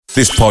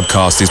This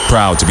podcast is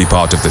proud to be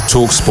part of the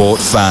TalkSport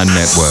Fan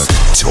Network.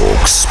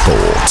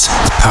 TalkSport.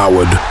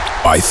 Powered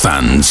by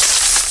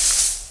fans.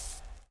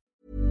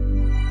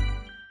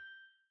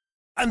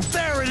 And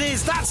there it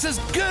is, that's as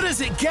good as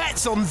it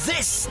gets on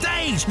this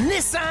stage.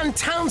 Nissan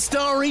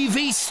Townstar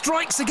EV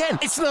strikes again.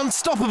 It's an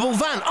unstoppable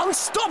van,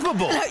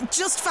 unstoppable.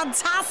 Just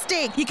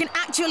fantastic. You can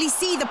actually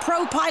see the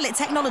ProPilot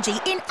technology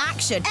in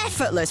action.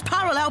 Effortless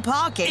parallel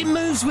parking. It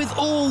moves with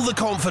all the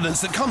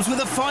confidence that comes with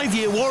a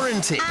 5-year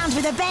warranty. And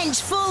with a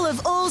bench full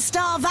of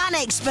all-star van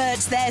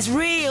experts, there's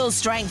real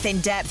strength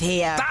in depth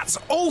here. That's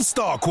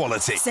all-star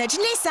quality. Search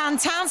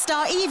Nissan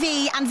Townstar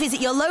EV and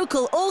visit your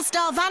local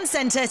all-star van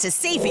centre to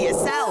see for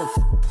yourself.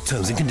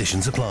 Terms and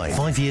conditions apply.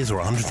 5 years or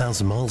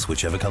 100,000 miles,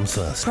 whichever comes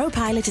first.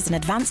 ProPilot is an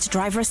advanced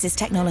driver assist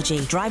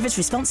technology. Driver's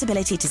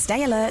responsibility to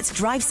stay alert,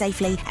 drive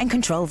safely and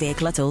control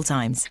vehicle at all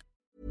times.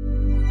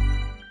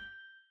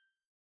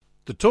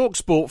 The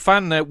TalkSport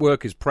Fan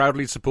Network is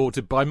proudly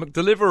supported by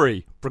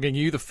McDelivery, bringing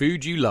you the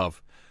food you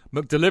love.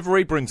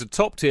 McDelivery brings a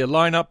top-tier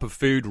lineup of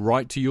food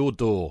right to your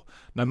door.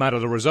 No matter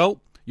the result,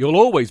 you'll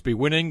always be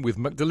winning with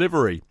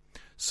McDelivery.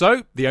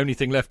 So, the only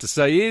thing left to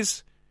say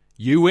is,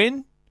 you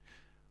win?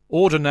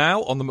 Order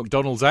now on the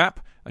McDonald's app,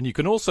 and you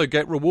can also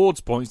get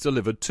rewards points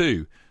delivered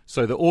too,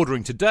 so that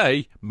ordering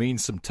today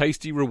means some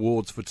tasty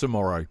rewards for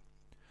tomorrow.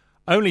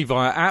 Only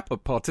via app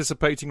at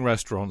participating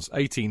restaurants.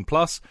 18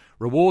 plus.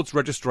 Rewards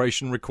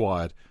registration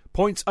required.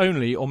 Points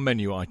only on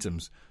menu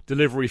items.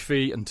 Delivery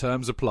fee and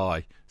terms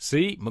apply.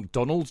 See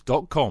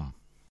mcdonalds.com.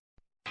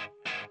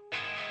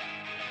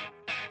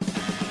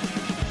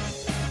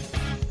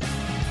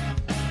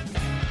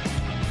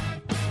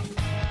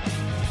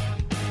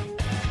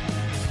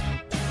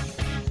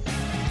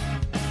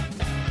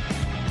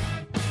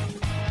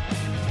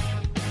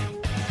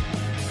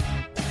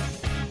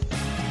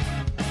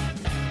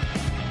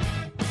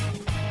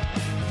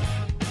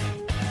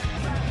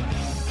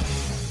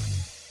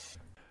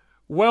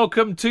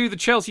 Welcome to the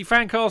Chelsea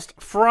Fancast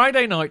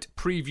Friday night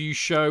preview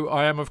show.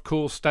 I am, of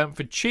course,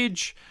 Stamford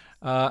Chidge,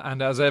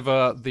 and as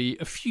ever, the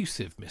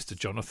effusive Mr.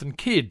 Jonathan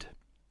Kidd.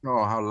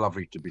 Oh, how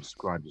lovely to be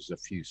described as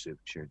effusive,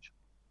 Chidge.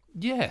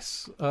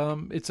 Yes,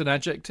 it's an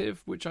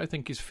adjective which I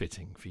think is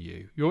fitting for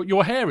you.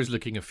 Your hair is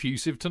looking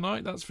effusive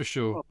tonight, that's for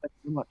sure. Oh, thank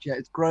you very much. Yeah,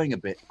 it's growing a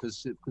bit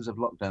because of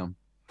lockdown.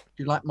 Do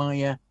you like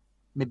my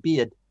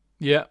beard?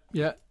 Yeah.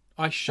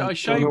 I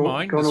shaved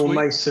mine Gone this all week.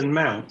 Mason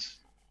Mount.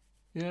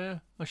 Yeah,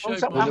 I shaved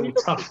that A mine.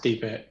 little tufty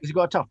bit. Has it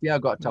got a tuft? Yeah,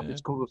 I've got a tuft. Yeah.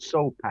 It's called a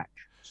soul patch.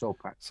 Soul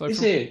patch. So Is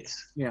from- it?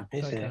 Yeah.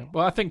 Is Okay. it?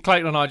 Well, I think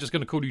Clayton and I are just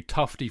going to call you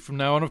Tufty from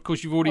now on. Of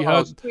course, you've already Oh,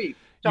 heard. sweet.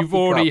 You've Tufty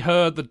already Club.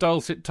 heard the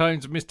dulcet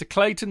tones of Mr.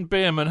 Clayton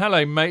Bierman.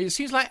 Hello, mate. It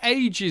seems like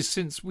ages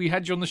since we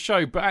had you on the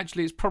show, but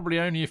actually it's probably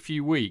only a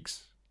few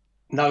weeks.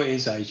 No, it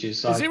is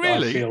ages. Is it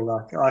really?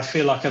 I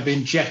feel like I've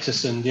been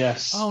jettisoned.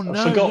 Yes. Oh, no.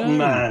 A forgotten no.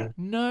 man.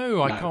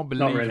 No, I No, can't not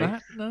believe really.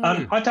 that.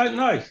 No. I don't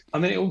know. I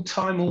mean,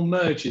 time all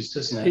merges,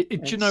 doesn't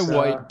it? Do you know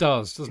what? It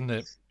does, doesn't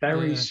it?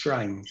 Very Yeah.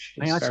 strange.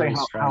 May I It's say very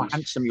how strange.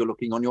 handsome you're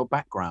looking on your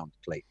background,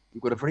 Clay?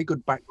 You've got a very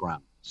good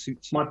background.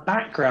 Suits you. My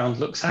background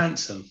looks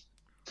handsome.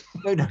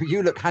 No,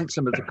 you look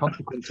handsome as a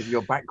consequence of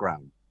your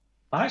background.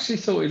 I actually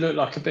thought it looked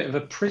like a bit of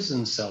a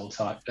prison cell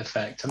type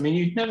effect. I mean,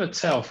 you'd never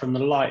tell from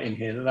the light in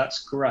here that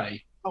that's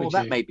grey. Oh, well, would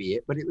that you? may be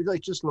it, but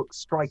it just looks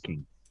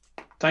striking.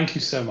 Thank you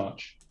so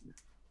much.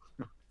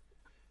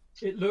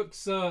 It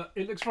looks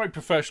very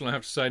professional, I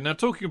have to say. Now,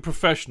 talking of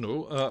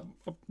professional,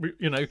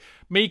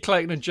 me,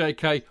 Clayton, and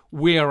JK,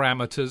 we're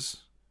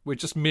amateurs. We're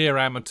just mere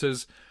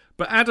amateurs.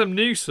 But Adam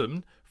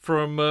Newsom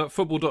from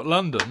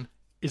Football.London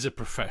is a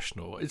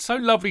professional. It's so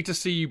lovely to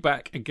see you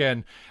back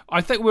again.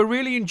 I think we're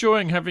really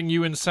enjoying having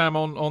you and Sam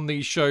on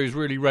these shows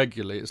really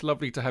regularly. It's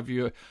lovely to have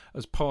you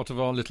as part of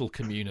our little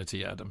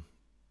community, Adam.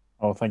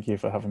 Well, thank you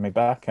for having me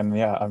back. And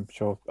yeah, I'm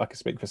sure I can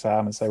speak for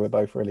Sam and say we're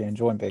both really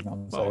enjoying being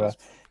on. So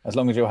as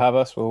long as you'll have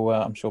us, we'll,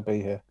 I'm sure,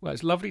 be here. Well,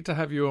 it's lovely to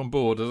have you on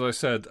board, as I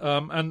said.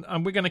 And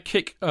we're going to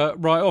kick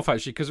right off,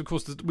 actually, because, of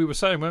course, we were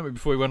saying, weren't we,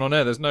 before we went on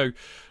air, there's no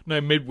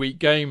midweek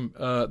game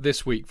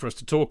this week for us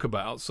to talk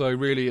about. So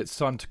really it's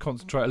time to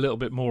concentrate a little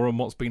bit more on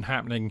what's been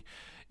happening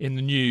in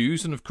the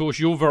news. And, of course,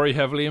 you're very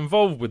heavily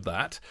involved with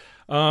that.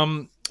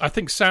 I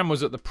think Sam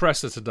was at the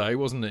presser today,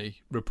 wasn't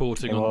he,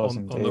 reporting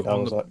on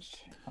the...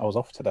 I was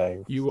off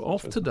today. You were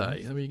off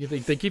today. I mean,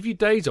 they give you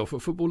days off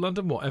at Football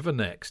London, whatever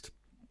next.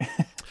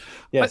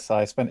 Yes,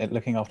 I spent it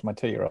looking after my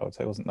 2-year-old,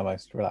 so it wasn't the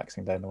most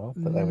relaxing day in the world,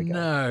 but there we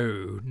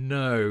go.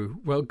 No.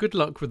 Well, good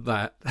luck with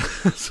that.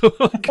 That's all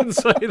I can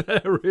say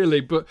there,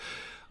 really. But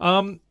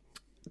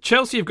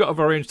Chelsea have got a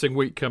very interesting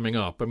week coming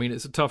up. I mean,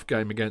 it's a tough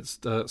game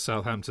against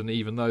Southampton,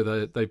 even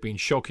though they've been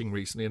shocking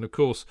recently. And, of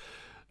course,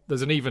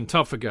 there's an even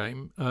tougher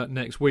game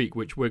next week,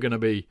 which we're going to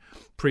be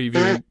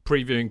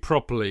previewing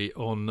properly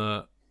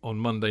on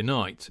Monday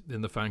night,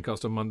 in the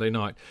Fancast on Monday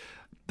night.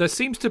 There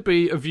seems to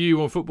be a view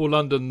on Football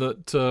London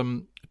that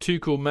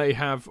Tuchel may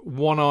have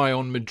one eye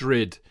on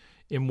Madrid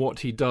in what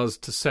he does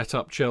to set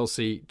up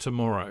Chelsea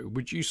tomorrow.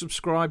 Would you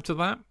subscribe to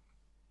that?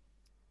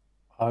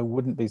 I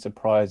wouldn't be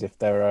surprised if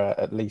there are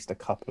at least a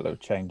couple of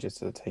changes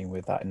to the team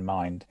with that in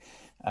mind.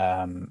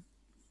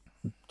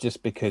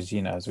 just because,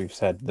 as we've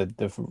said,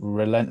 the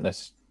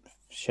relentless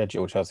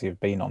schedule Chelsea have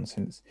been on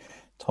since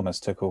Thomas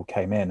Tuchel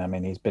came in. I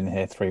mean, he's been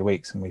here 3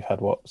 weeks and we've had,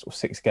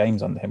 6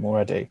 games under him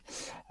already.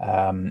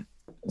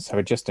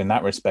 So just in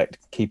that respect,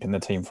 keeping the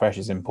team fresh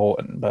is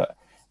important. But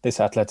this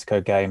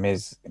Atletico game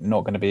is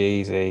not going to be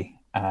easy.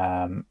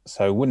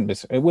 So it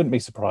wouldn't be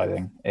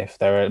surprising if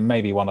there are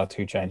maybe 1 or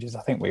 2 changes.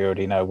 I think we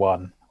already know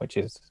one, which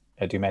is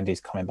Edu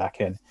Mendy's coming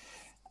back in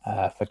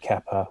for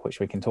Kepa, which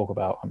we can talk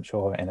about, I'm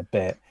sure, in a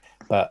bit.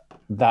 But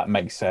that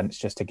makes sense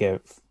just to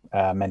give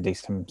Mendy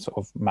some sort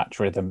of match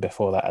rhythm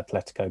before that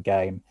Atletico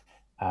game.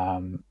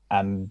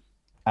 And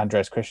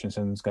Andreas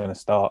Christensen's going to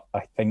start,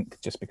 I think,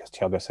 just because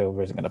Thiago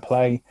Silva isn't going to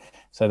play.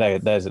 So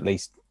there's at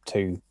least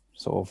 2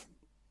 sort of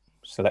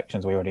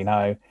selections we already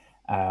know.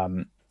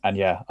 And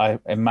yeah, I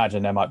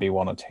imagine there might be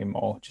 1 or 2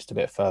 more just a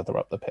bit further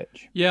up the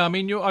pitch. Yeah, I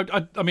mean,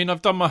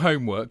 I've done my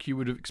homework. You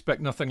would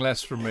expect nothing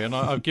less from me, and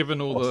I've given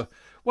all the.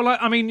 Well,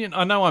 I mean,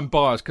 I know I'm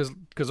biased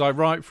because I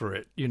write for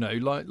it,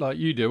 like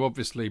you do,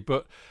 obviously.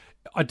 But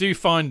I do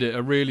find it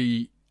a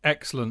really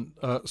excellent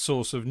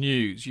source of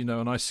news,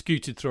 and I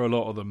scooted through a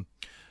lot of them,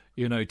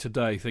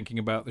 today, thinking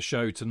about the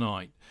show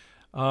tonight.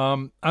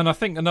 And I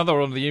think another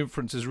one of the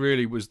inferences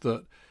really was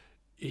that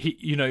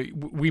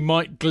we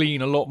might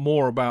glean a lot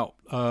more about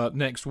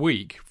next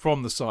week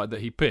from the side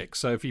that he picks.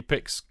 So if he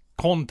picks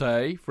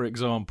Conte, for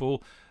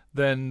example,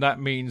 then that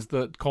means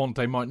that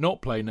Conte might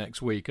not play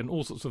next week and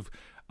all sorts of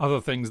other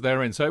things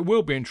therein. So it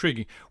will be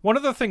intriguing. One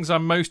of the things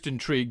I'm most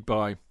intrigued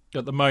by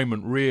at the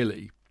moment,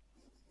 really,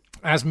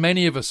 as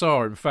many of us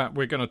are, in fact,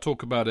 we're going to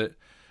talk about it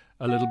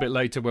a little bit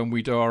later when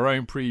we do our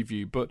own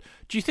preview, but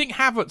do you think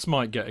Havertz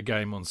might get a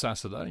game on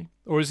Saturday,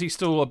 or is he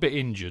still a bit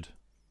injured?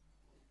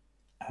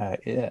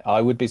 Yeah,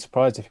 I would be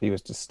surprised if he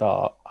was to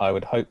start. I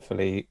would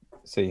hopefully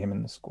see him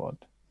in the squad.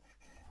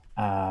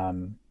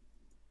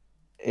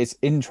 It's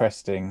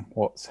interesting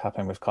what's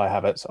happened with Kai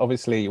Havertz.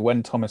 Obviously,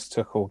 when Thomas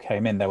Tuchel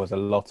came in, there was a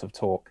lot of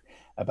talk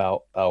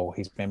about,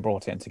 he's been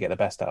brought in to get the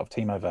best out of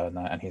Timo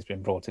Werner, and he's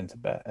been brought in to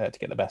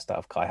get the best out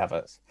of Kai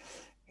Havertz.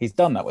 He's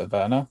done that with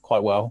Werner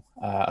quite well.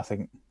 I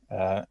think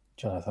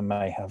Jonathan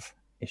may have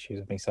issues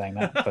with me saying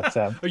that,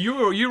 but you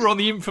were on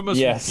the infamous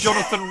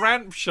Jonathan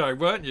Rant show,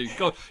 weren't you?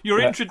 God, your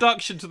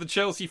introduction to the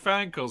Chelsea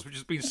fancast, which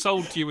has been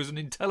sold to you as an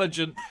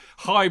intelligent,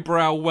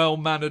 highbrow,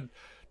 well-mannered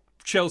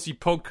Chelsea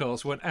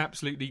podcast, went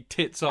absolutely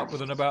tits up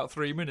within about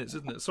 3 minutes,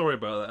 isn't it? Sorry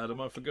about that, Adam.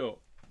 I forgot.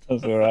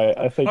 That's all right.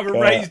 I think I've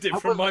erased it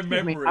from my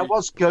memory. I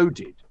was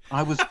goaded.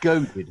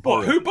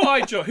 What? Who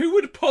by John? Who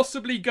would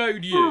possibly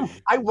goad you?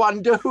 I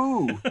wonder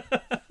who.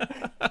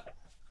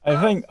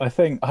 I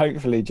think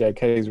hopefully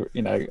JK's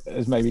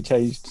has maybe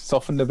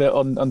softened a bit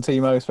on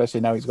Timo, especially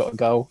now he's got a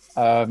goal.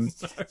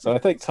 So I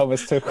think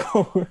Thomas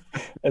Tuchel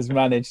has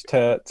managed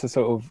to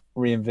sort of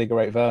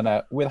reinvigorate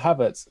Werner. With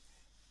Havertz,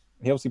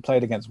 he obviously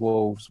played against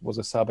Wolves, was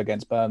a sub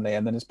against Burnley,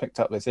 and then has picked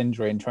up this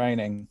injury in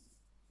training.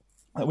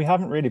 We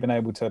haven't really been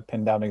able to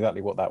pin down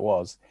exactly what that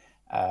was.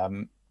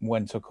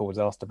 When Tuchel was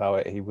asked about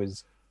it, he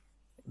was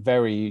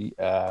very,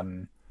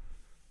 to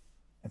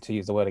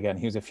use the word again,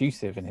 he was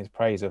effusive in his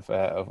praise of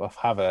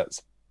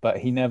Havertz, but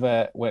he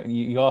never, when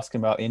you ask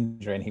him about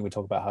injury and he would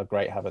talk about how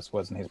great Havertz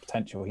was and his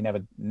potential, he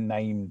never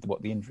named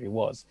what the injury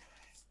was.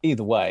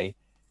 Either way,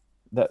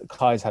 that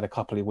Kai's had a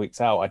couple of weeks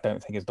out, I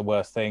don't think is the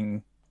worst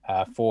thing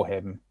for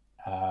him,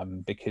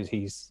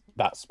 because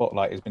that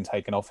spotlight has been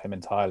taken off him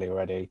entirely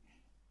already.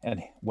 And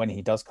when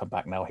he does come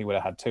back now, he would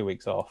have had 2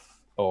 weeks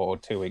off or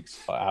 2 weeks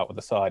out of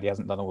the side. He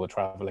hasn't done all the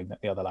travelling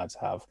that the other lads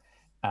have.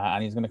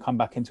 And he's going to come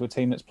back into a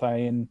team that's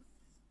playing,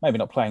 maybe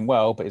not playing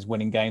well, but is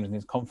winning games and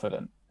is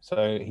confident.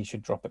 So he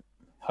should drop it,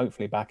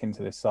 hopefully, back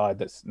into this side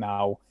that's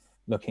now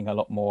looking a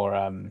lot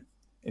more,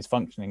 is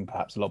functioning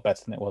perhaps a lot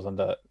better than it was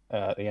under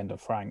the end of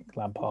Frank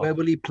Lampard. Where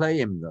will he play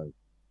him, though?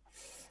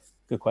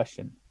 Good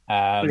question.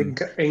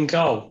 In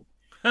goal.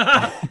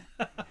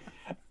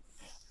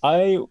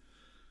 I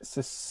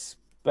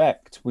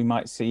suspect we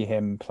might see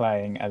him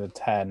playing as a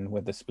 10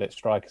 with the split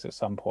strikers at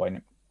some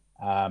point.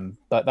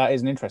 But that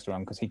is an interesting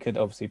one because he could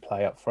obviously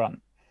play up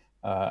front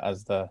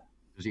as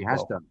he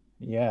has done.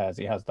 Yeah, as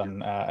he has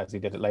done, as he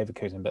did at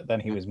Leverkusen. But then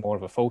he was more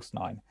of a false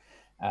 9,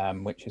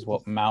 which is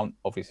what Mount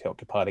obviously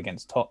occupied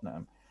against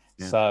Tottenham.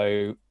 Yeah.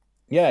 So,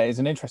 yeah, it's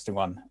an interesting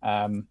one.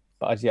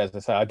 But as I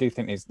say, I do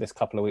think this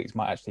couple of weeks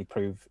might actually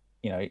prove,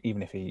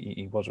 even if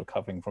he was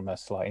recovering from a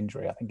slight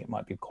injury, I think it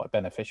might be quite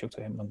beneficial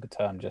to him longer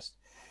term, just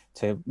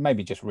to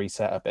maybe just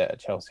reset a bit at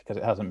Chelsea, because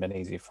it hasn't been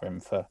easy for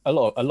him for a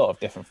lot of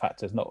different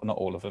factors. Not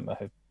all of them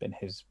have been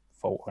his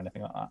fault or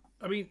anything like that.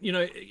 I mean,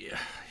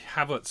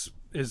 Havertz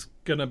is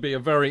going to be a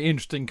very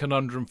interesting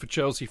conundrum for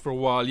Chelsea for a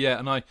while yet,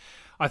 and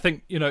I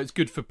think it's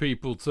good for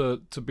people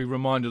to be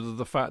reminded of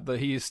the fact that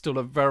he is still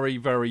a very,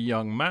 very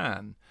young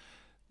man.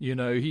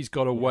 He's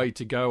got a way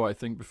to go, I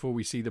think, before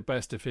we see the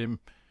best of him,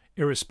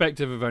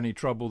 irrespective of any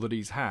trouble that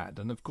he's had.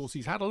 And of course,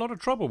 he's had a lot of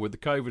trouble with the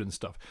COVID and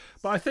stuff.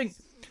 But I think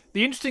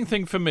the interesting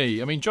thing for me,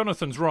 I mean,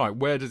 Jonathan's right.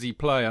 Where does he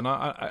play? And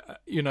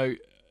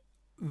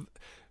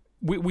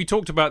we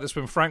talked about this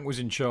when Frank was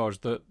in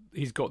charge, that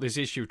he's got this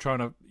issue of trying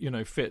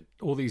to, fit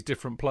all these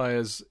different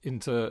players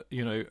into,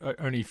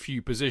 only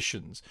few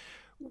positions.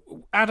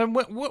 Adam,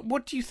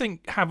 what do you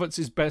think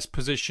Havertz's best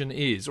position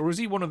is? Or is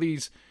he one of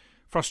these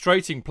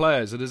frustrating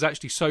players that is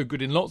actually so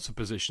good in lots of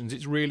positions,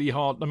 it's really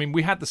hard? I mean,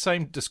 we had the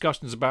same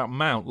discussions about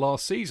Mount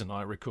last season,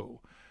 I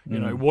recall.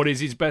 What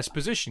is his best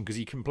position? Because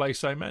he can play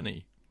so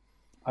many.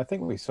 I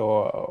think at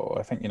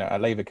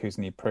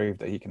Leverkusen he proved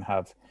that he can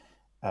have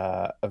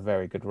a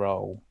very good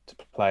role to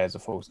play as a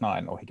false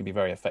nine, or he can be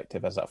very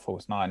effective as that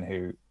false nine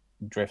who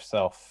drifts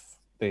off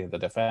the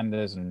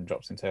defenders and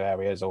drops into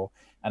areas,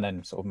 and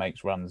then sort of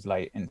makes runs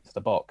late into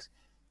the box.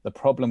 The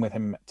problem with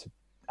him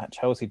at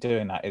Chelsea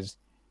doing that is,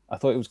 I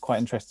thought it was quite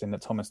interesting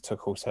that Thomas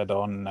Tuchel said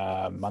on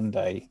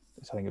Monday,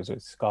 I think it was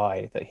with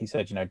Sky, that he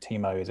said,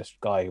 Timo is a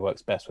guy who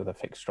works best with a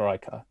fixed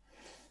striker.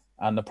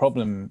 And the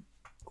problem,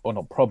 or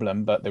not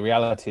problem, but the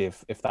reality,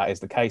 if that is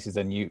the case, is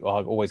then you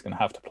are always going to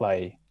have to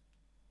play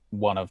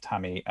one of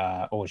Tammy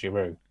or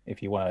Giroud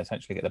if you want to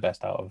essentially get the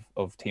best out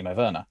of Timo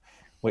Werner,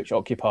 which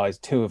occupies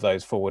two of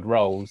those forward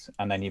roles.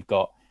 And then you've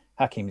got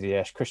Hakim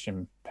Ziyech,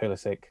 Christian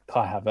Pulisic,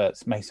 Kai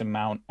Havertz, Mason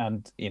Mount,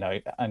 and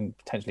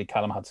potentially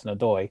Callum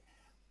Hudson-Odoi,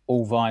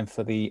 all vying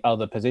for the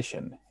other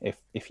position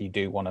if you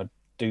do want to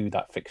do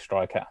that fixed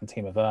striker and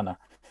Timo Werner.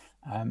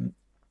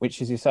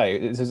 Which, as you say,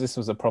 this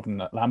was a problem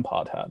that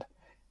Lampard had,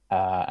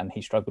 and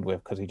he struggled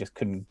with because he just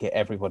couldn't get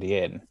everybody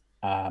in.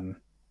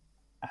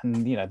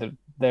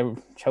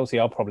 Chelsea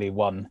are probably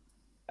one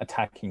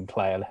attacking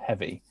player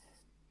heavy.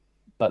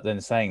 But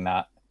then saying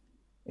that,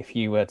 if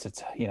you were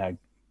to,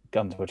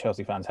 gun to a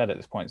Chelsea fan's head at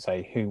this point,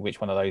 say which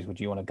one of those would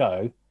you want to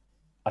go?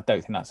 I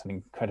don't think that's an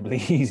incredibly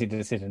easy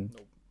decision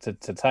to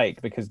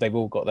take, because they've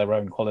all got their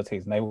own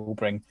qualities and they will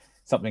bring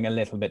something a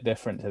little bit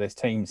different to this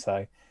team.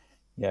 So,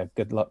 yeah,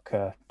 good luck,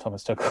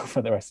 Thomas Tuchel,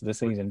 for the rest of the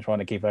season trying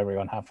to keep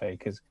everyone happy,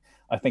 because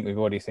I think we've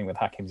already seen with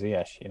Hakim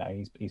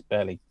Ziyech, he's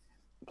barely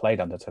played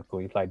under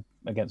Tuchel. He played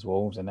against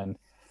Wolves and then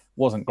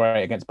wasn't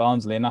great against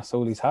Barnsley, and that's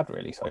all he's had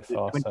really so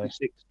far.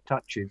 26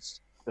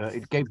 touches.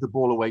 It gave the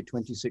ball away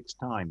 26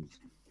 times.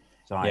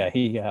 So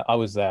I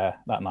was there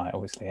that night,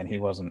 obviously, and he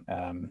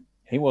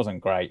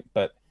wasn't great,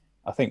 but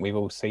I think we've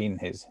all seen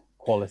his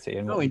quality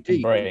and what he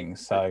can bring.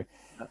 So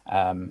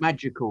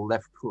magical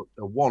left foot,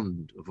 a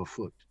wand of a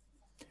foot.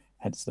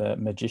 Hence the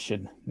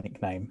magician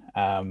nickname.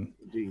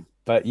 Indeed.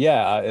 But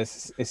yeah,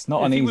 it's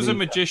not an easy. If he was a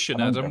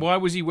magician, Adam, why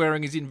was he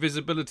wearing his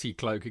invisibility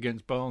cloak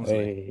against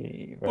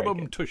Barnsley?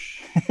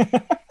 Tush.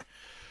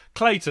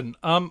 Clayton,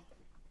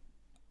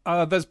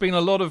 there's been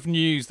a lot of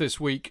news this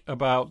week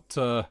about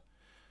a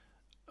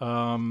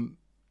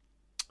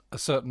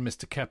certain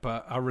Mr.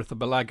 Kepa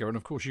Arrizabalaga, and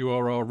of course you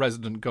are our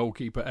resident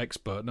goalkeeper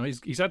expert. Now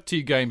he's had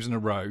 2 games in a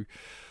row,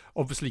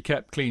 obviously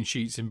kept clean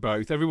sheets in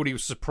both. Everybody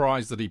was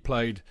surprised that he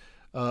played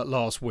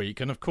last week,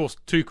 and of course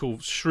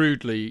Tuchel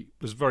shrewdly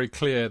was very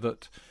clear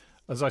that,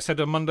 as I said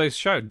on Monday's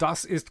show,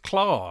 das ist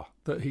klar,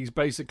 that he's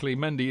basically,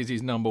 Mendy is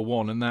his number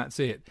one and that's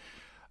it.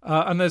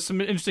 And there's some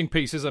interesting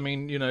pieces. I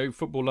mean,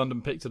 Football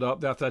London picked it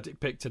up, The Athletic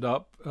picked it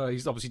up.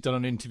 He's obviously done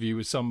an interview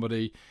with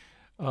somebody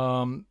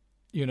saying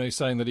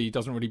that he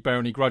doesn't really bear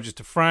any grudges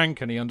to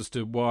Frank, and he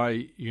understood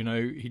why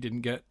he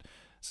didn't get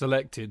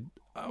selected.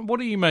 What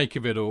do you make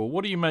of it all?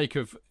 What do you make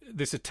of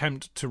this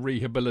attempt to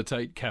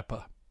rehabilitate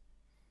Kepa?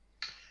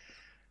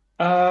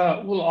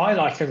 Well, I,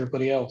 like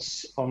everybody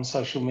else on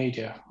social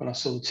media, when I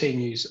saw the team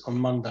news on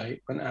Monday,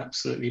 went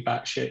absolutely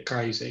batshit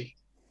crazy,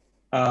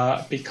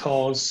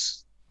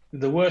 because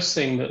the worst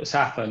thing that has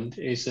happened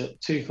is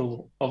that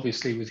Tuchel,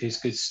 obviously with his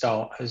good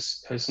start,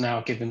 has now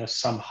given us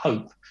some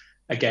hope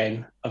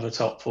again of a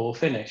top 4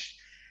 finish.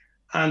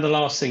 And the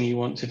last thing you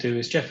want to do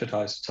is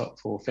jeopardise the top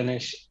 4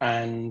 finish.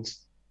 And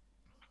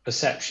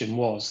perception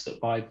was that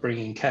by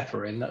bringing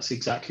Kepa in, that's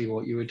exactly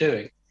what you were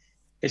doing.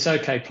 It's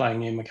okay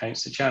playing him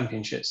against the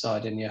Championship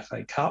side in the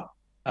FA Cup,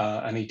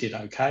 and he did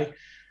okay.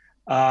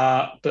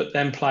 But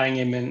then playing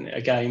him in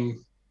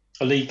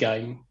a league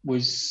game,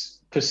 was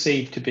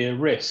perceived to be a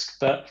risk.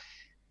 But,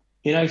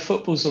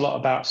 football's a lot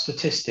about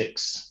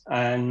statistics,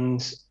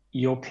 and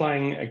you're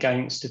playing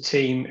against a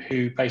team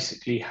who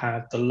basically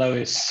had the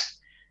lowest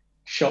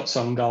shots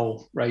on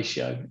goal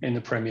ratio in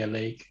the Premier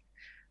League,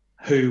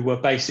 who were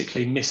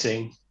basically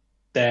missing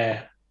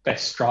their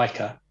best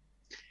striker.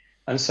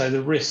 And so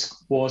the risk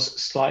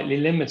was slightly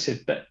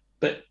limited. But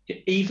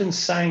even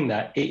saying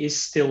that, it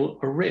is still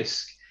a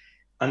risk.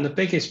 And the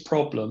biggest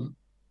problem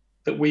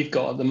that we've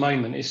got at the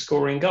moment is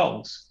scoring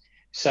goals.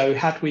 So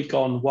had we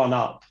gone 1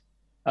 up,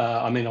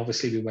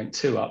 obviously we went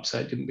 2 up, so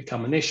it didn't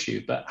become an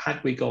issue. But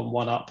had we gone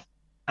 1 up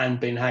and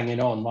been hanging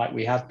on like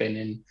we have been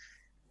in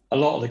a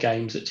lot of the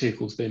games that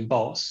Tuchel's been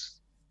boss,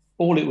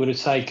 all it would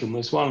have taken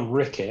was 1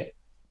 ricket,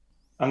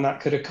 and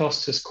that could have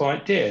cost us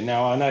quite dear.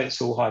 Now, I know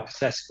it's all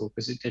hypothetical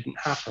because it didn't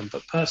happen,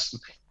 but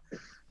personally,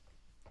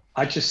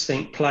 I just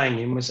think playing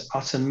him was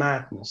utter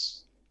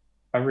madness.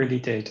 I really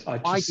did.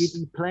 Why did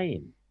he play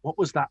him? What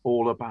was that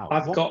all about?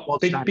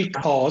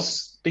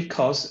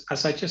 Because,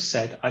 as I just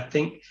said, I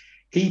think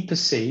he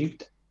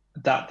perceived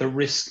that the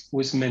risk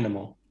was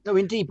minimal. No,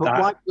 indeed.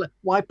 But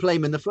why play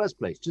him in the first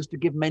place? Just to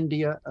give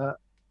Mendy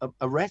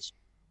a rest?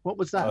 What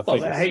was that?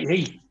 Well,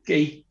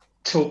 he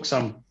talked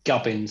some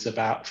gubbins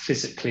about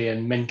physically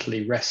and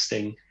mentally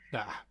resting.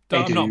 Nah,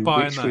 I'm not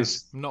buying that.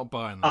 Was I'm not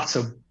buying that.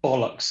 Utter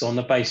bollocks on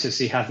the basis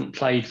he hadn't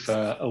played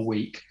for a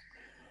week.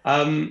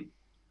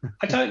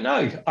 I don't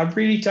know. I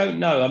really don't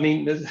know. I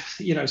mean,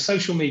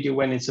 social media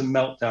went into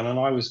meltdown, and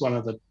I was one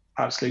of the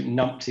absolute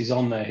numpties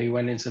on there who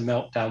went into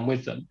meltdown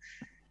with them.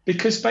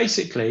 Because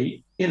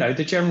basically,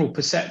 the general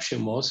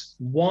perception was,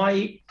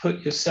 why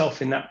put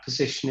yourself in that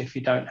position if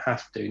you don't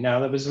have to? Now,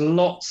 there was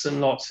lots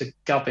and lots of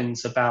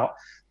gubbins about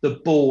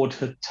the board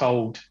had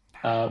told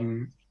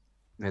him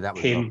that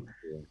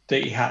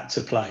he had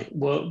to play.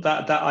 Well,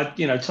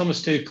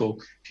 Thomas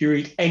Tuchel, if you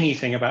read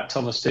anything about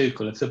Thomas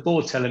Tuchel, if the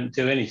board tell him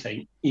to do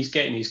anything, he's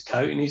getting his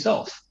coat and he's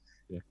off.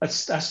 Yeah.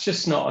 That's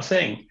just not a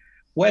thing.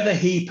 Whether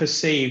he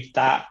perceived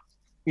that,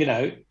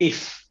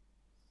 if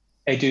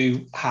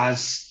Edu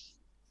has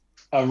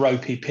a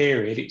ropey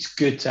period, it's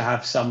good to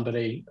have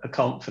somebody, a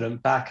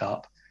confident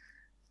backup.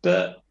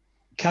 But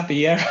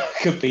Caballero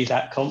could be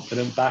that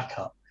confident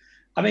backup.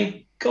 I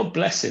mean, God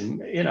bless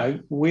him.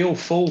 We all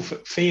feel for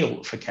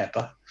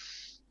Kepa,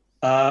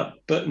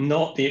 but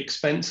not the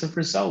expense of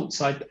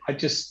results. I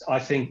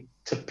think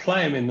to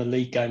play him in the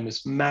league game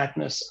was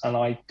madness, and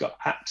I got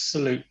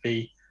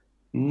absolutely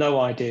no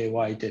idea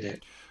why he did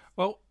it.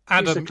 Well,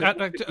 Adam,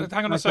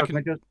 hang on a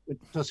second.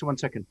 Just 1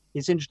 second.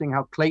 It's interesting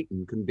how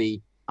Clayton can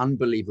be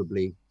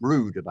unbelievably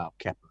rude about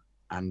Kepa,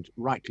 and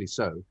rightly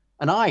so.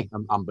 And I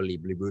am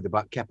unbelievably rude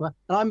about Kepa,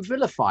 and I'm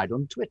vilified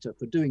on Twitter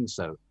for doing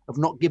so, of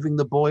not giving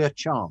the boy a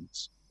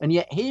chance. And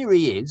yet here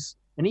he is,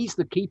 and he's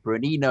the keeper,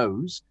 and he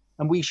knows,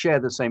 and we share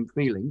the same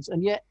feelings,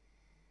 and yet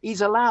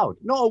he's allowed.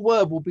 Not a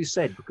word will be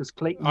said because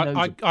Clayton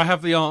knows. I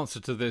have the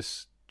answer to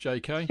this,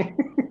 JK.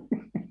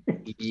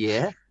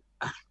 Yeah.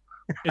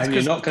 And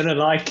you're not going to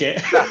like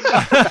it.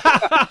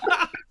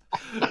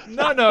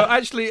 No,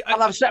 actually...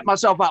 Well, I've set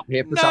myself up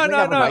here for something.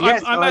 No.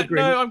 Yes, I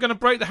agree. I'm going to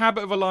break the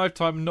habit of a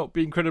lifetime and not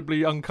be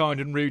incredibly unkind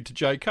and rude to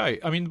JK.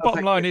 I mean, the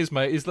bottom line is,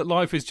 mate, is that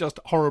life is just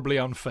horribly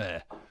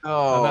unfair.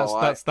 Oh,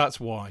 and that's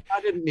why. I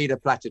didn't need a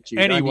platitude.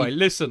 Anyway,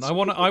 listen, I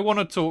want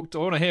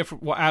to hear from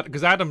what Adam,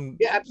 because Adam,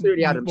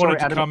 absolutely, Adam wanted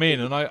to come in,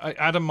 and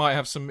Adam might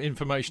have some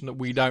information that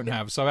we don't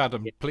have. So,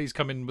 Adam, please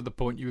come in with the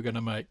point you were going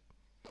to make.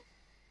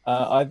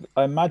 I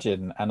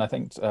imagine, and I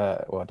think,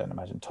 I don't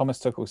imagine, Thomas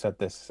Tuchel said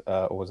this,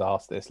 or was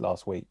asked this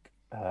last week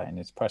in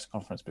his press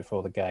conference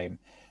before the game,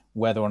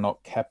 whether or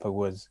not Kepa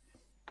was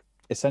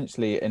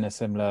essentially in a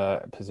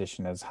similar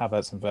position as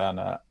Havertz and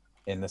Werner,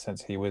 in the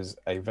sense he was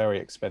a very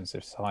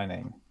expensive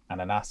signing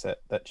and an asset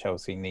that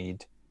Chelsea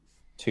need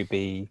to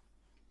be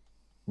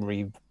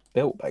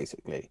rebuilt,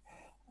 basically.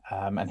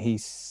 And he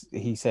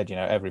said,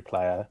 every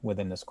player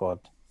within the squad,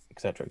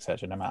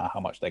 etc., no matter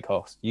how much they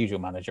cost, usual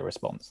manager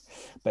response.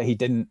 But he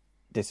didn't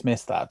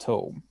dismiss that at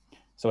all.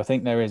 So I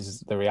think there is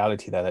the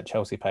reality there that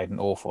Chelsea paid an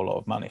awful lot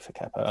of money for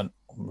Kepa,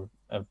 and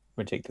a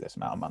ridiculous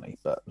amount of money.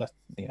 But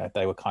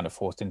they were kind of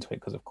forced into it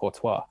because of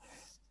Courtois.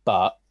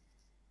 But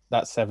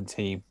that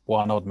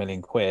 71 odd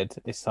million quid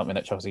is something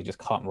that Chelsea just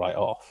can't write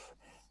off.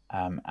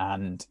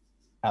 And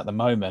at the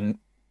moment,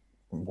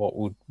 what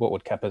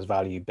would Kepa's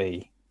value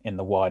be in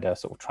the wider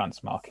sort of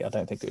transfer market? I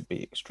don't think it would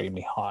be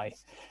extremely high.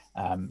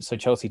 So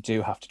Chelsea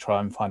do have to try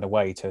and find a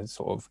way to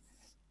sort of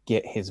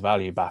get his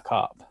value back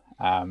up.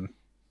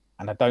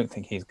 And I don't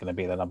think he's going to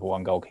be the number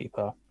one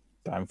goalkeeper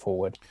going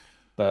forward.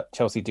 But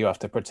Chelsea do have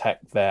to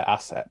protect their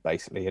asset,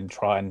 basically, and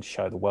try and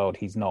show the world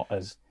he's not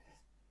as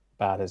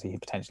bad as he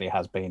potentially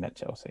has been at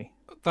Chelsea.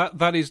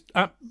 That is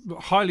a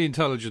highly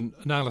intelligent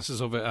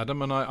analysis of it,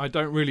 Adam, and I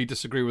don't really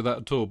disagree with that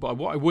at all. But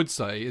what I would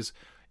say is,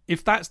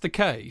 if that's the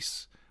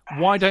case,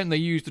 why don't they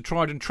use the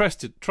tried and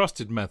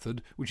trusted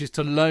method, which is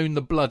to loan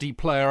the bloody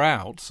player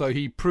out so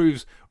he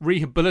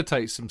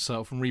rehabilitates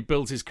himself and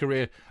rebuilds his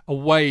career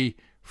away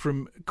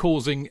from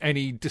causing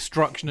any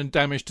destruction and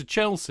damage to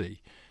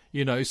Chelsea?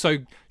 So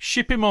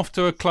ship him off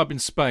to a club in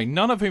Spain,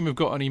 none of whom have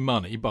got any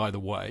money, by the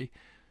way.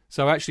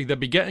 So actually they'd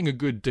be getting a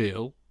good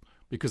deal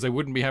because they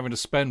wouldn't be having to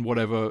spend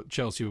whatever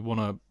Chelsea would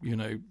want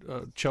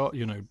to, charge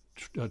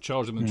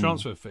them the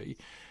transfer fee.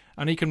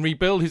 And he can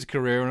rebuild his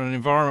career in an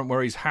environment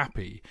where he's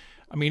happy.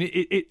 I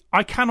mean,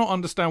 I cannot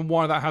understand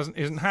why that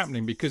isn't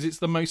happening, because it's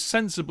the most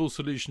sensible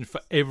solution for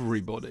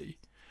everybody.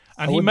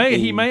 And he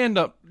may end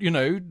up,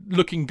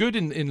 looking good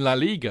in La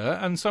Liga,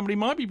 and somebody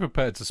might be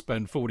prepared to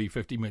spend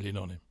 40-50 million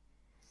on him.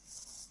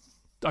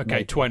 Okay,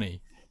 maybe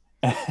 20.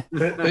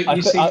 But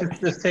you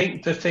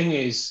see, the thing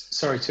is,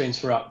 sorry to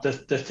interrupt,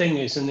 the thing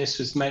is, and this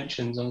was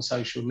mentioned on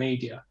social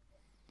media,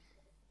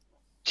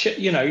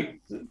 the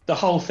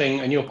whole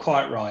thing, and you're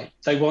quite right,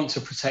 they want to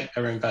protect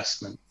their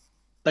investment.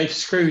 They've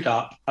screwed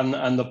up,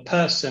 and the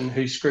person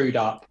who screwed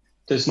up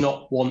does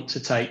not want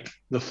to take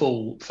the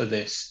fall for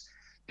this,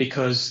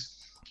 because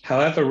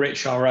however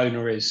rich our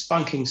owner is,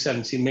 spunking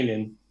 70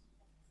 million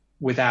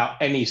without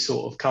any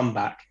sort of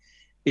comeback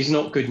is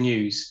not good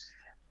news.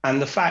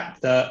 And the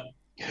fact that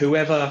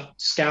whoever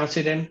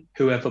scouted him,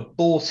 whoever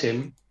bought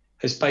him,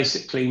 has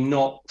basically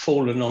not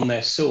fallen on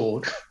their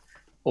sword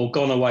or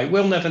gone away.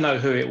 We'll never know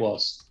who it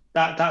was.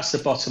 That's the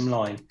bottom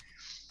line.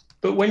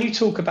 But when you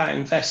talk about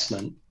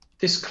investment,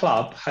 this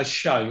club has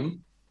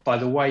shown, by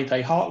the way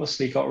they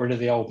heartlessly got rid of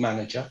the old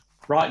manager,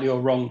 rightly or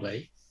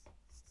wrongly,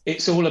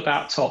 it's all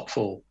about top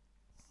four.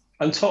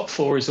 And top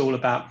four is all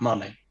about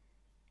money.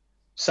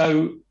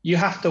 So you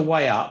have to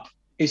weigh up,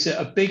 is it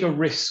a bigger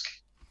risk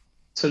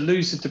to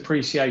lose the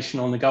depreciation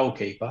on the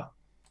goalkeeper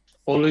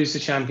or lose the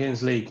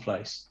Champions League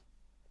place?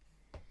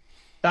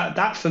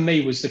 That for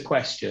me was the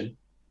question.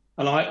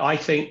 And I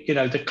think,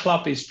 the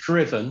club is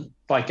driven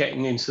by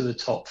getting into the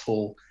top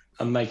four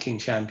and making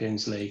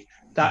Champions League.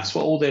 That's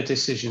what all their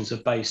decisions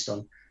are based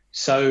on.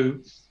 So,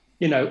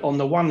 on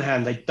the one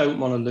hand, they don't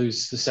want to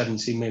lose the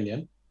 70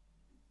 million.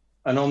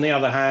 And on the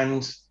other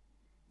hand,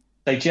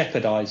 they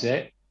jeopardise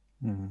it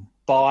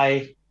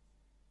by,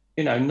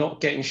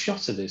 not getting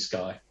shot of this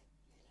guy.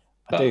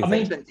 But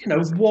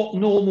what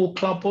normal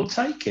club will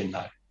take him,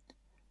 though?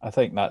 I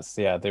think that's,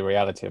 the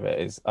reality of it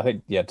is, I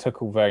think,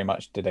 Tuchel very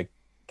much did a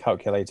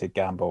calculated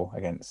gamble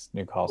against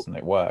Newcastle and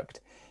it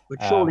worked.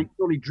 But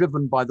surely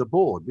driven by the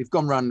board. We've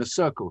gone round in a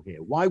circle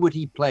here. Why would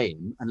he play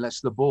him unless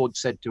the board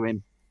said to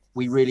him,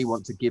 we really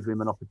want to give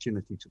him an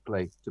opportunity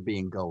to be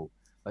in goal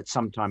at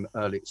some time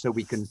early so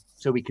we can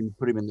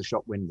put him in the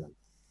shop window?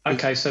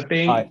 Okay, so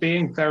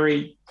being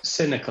very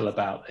cynical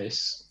about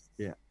this,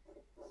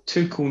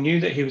 Tuchel knew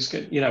that he was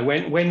good.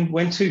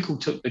 When Tuchel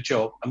took the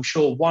job, I'm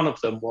sure one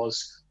of them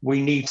was,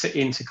 we need to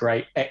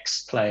integrate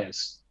X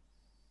players.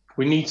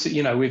 We need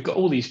to, we've got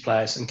all these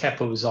players, and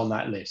Kepa was on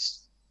that list.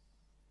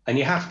 And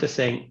you have to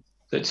think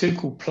that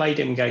Tuchel played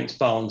him against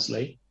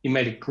Barnsley. He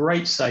made a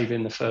great save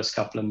in the first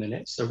couple of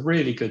minutes, a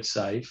really good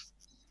save.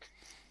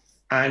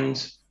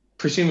 And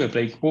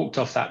presumably walked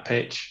off that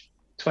pitch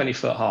 20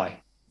 foot high.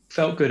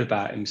 Felt good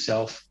about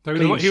himself. So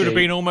he would have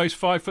been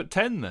almost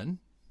 5'10" then.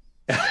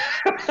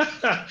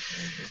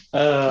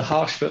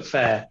 Harsh but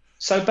fair.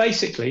 So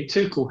basically,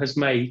 Tuchel has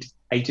made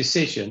a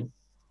decision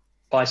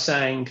by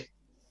saying,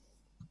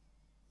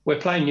 we're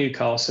playing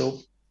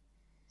Newcastle.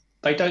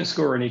 They don't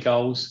score any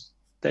goals.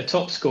 Their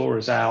top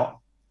scorer's out.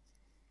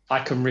 I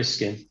can risk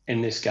him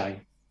in this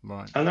game.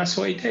 Right. And that's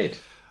what he did.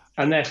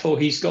 And therefore,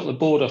 he's got the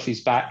board off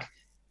his back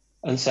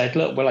and said,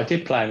 look, well, I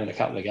did play him in a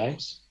couple of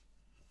games.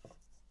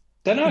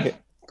 Don't know.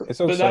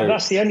 Also, but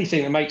that's the only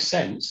thing that makes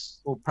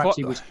sense. Or perhaps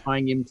he was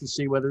trying him to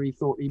see whether he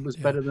thought he was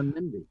better than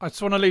Lindy. I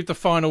just want to leave the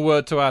final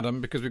word to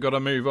Adam because we've got to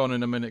move on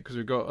in a minute because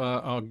we've got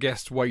our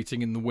guest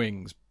waiting in the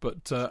wings.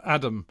 But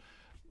Adam,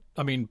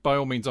 I mean, by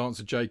all means,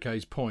 answer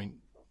JK's point.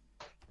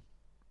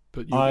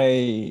 But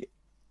I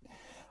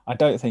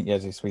don't think,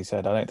 as we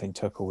said, I don't think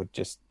Tuchel would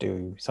just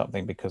do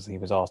something because he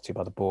was asked to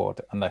by the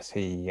board unless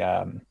he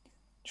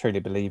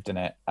truly believed in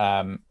it.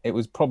 It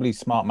was probably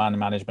smart man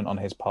management on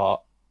his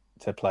part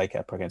to play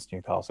Kepa against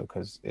Newcastle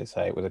because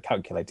it was a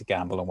calculated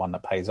gamble and one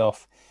that pays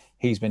off.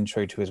 He's been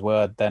true to his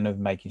word then of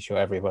making sure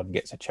everyone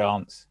gets a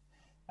chance,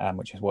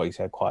 which is what he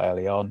said quite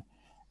early on.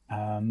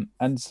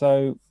 And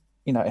so,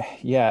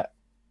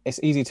 it's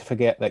easy to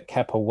forget that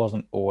Kepa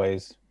wasn't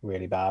always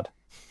really bad.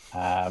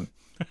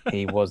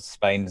 He was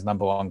Spain's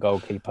number one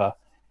goalkeeper,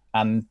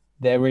 and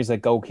there is a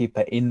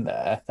goalkeeper in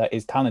there that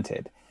is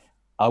talented.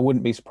 I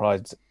wouldn't be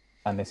surprised,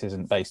 and this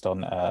isn't based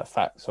on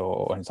facts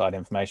or inside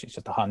information, it's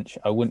just a hunch.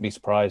 I wouldn't be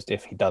surprised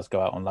if he does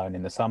go out on loan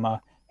in the summer.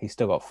 He's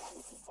still got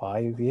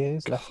 5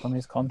 years left on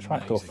his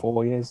contract. Amazing. Or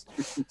 4 years.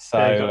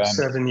 So he got a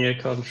 7-year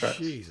contract.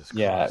 Jesus Christ.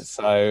 Yeah,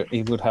 so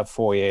he would have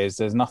 4 years.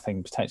 There's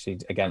nothing potentially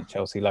against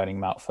Chelsea loaning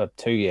him out for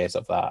 2 years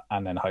of that,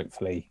 and then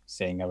hopefully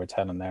seeing a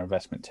return on their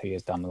investment 2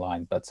 years down the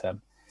line. But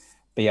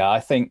yeah, I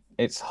think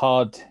it's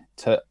hard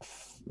to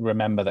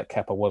remember that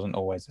Kepa wasn't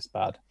always this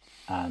bad,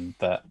 and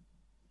that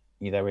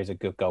there is a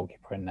good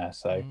goalkeeper in there.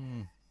 So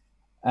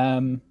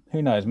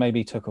who knows?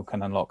 Maybe Tuchel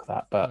can unlock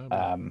that,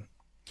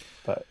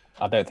 but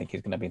I don't think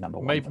he's going to be number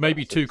one.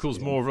 Maybe Tuchel's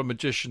more of a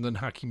magician than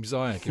Hakim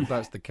Ziyech, if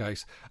that's the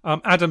case.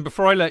 Adam,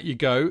 before I let you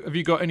go, have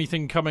you got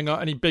anything coming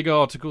up, any big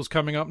articles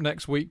coming up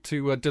next week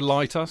to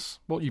delight us?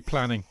 What are you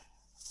planning?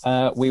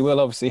 We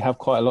will obviously have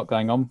quite a lot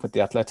going on with the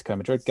Atletico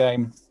Madrid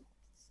game.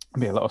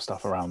 There'll be a lot of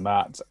stuff around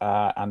that.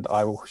 And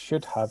I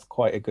should have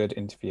quite a good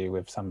interview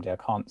with somebody. I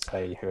can't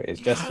say who it is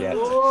just yet.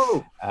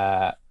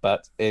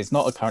 But it's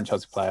not a current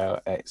Chelsea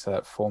player. It's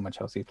a former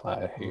Chelsea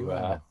player who...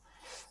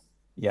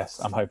 yes,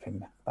 I'm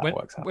hoping that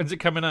works out. When's it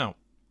coming out?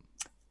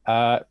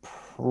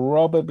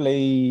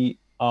 Probably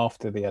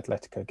after the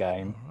Atletico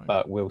game, right.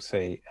 But we'll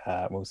see.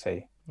 We'll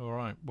see. All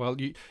right. Well,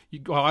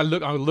 I'll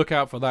look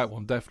out for that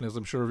one definitely, as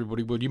I'm sure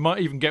everybody would. You might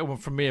even get one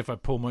from me if I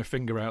pull my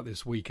finger out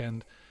this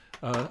weekend.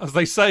 As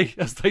they say,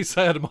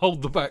 Adam,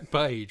 hold the back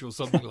page or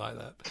something like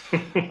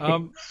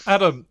that.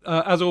 Adam,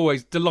 as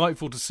always,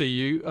 delightful to see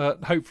you.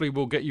 Hopefully,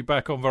 we'll get you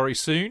back on very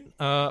soon.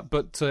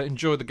 But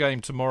enjoy the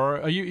game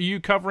tomorrow. Are you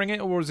covering it,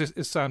 or is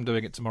Sam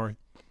doing it tomorrow?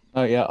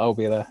 Oh yeah, I'll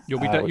be there.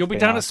 You'll be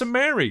down at St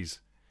Mary's.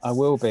 I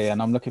will be,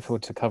 and I'm looking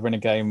forward to covering a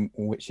game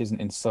which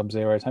isn't in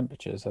sub-zero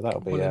temperatures. So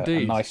that'll be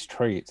a nice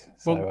treat.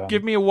 Well,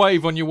 give me a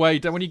wave on your way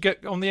down when you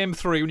get on the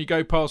M3 when you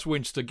go past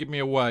Winchester. Give me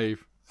a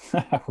wave.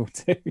 Will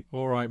do.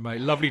 All right,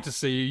 mate. Lovely to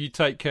see you. You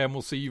take care, and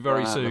we'll see you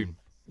very soon.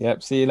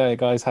 Yep. See you later,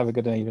 guys. Have a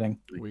good evening.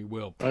 We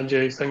will.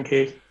 Andrew, thank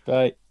you.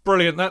 Bye.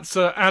 Brilliant. That's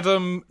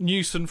Adam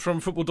Newson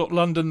from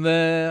Football.London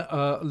there.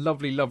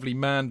 Lovely, lovely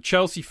man.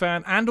 Chelsea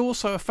fan and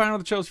also a fan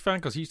of the Chelsea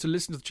Fancast. He used to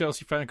listen to the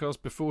Chelsea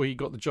Fancast before he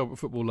got the job at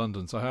Football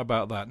London. So how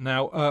about that?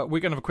 Now, we're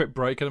going to have a quick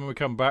break, and then when we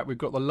come back, we've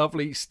got the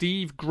lovely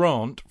Steve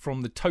Grant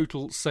from the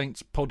Total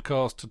Saints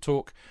podcast to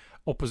talk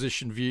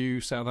opposition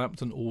view,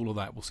 Southampton, all of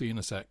that. We'll see you in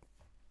a sec.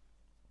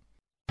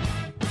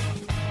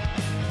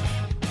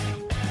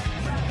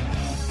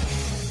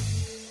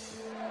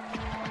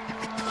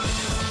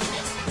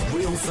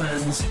 Real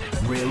fans,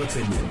 real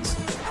opinions.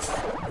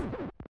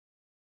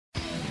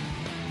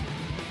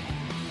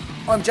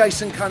 I'm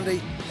Jason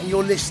Cundy, and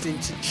you're listening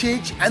to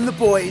Chidge and the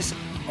boys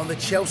on the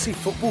Chelsea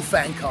Football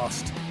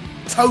Fancast.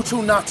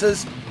 Total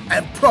nutters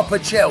and proper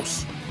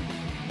Chelsea.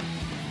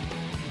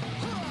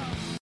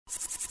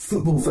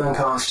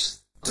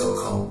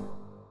 Footballfancast.com.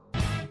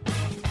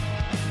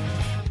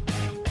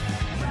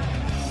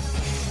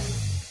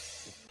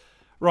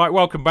 Right,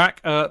 welcome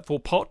back for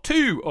part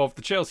 2 of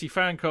the Chelsea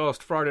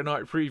Fancast Friday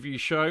night preview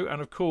show.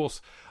 And of course,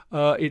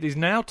 it is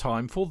now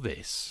time for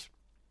this.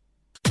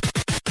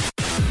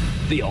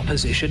 The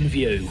Opposition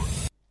View.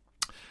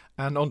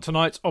 And on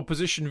tonight's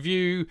Opposition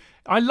View,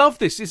 I love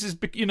this. This is,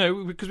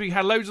 because we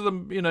had loads of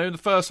them, in the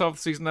first half of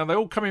the season. Now they're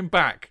all coming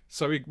back.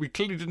 So we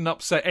clearly didn't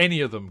upset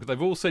any of them because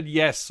they've all said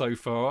yes so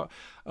far.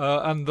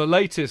 And the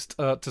latest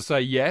to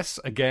say yes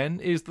again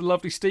is the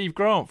lovely Steve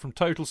Grant from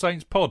Total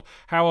Saints Pod.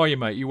 How are you,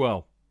 mate? You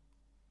well?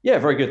 Yeah,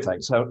 very good,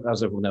 thanks.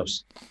 How's everyone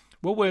else?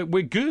 Well,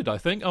 we're good, I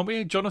think, aren't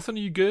we? Jonathan, are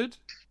you good?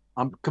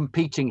 I'm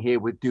competing here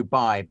with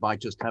Dubai by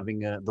just having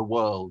the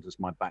world as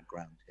my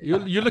background.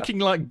 You're looking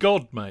like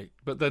God, mate,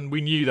 but then we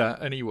knew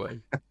that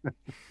anyway.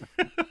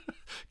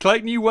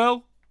 Clayton, you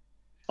well?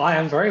 I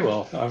am very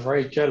well. I'm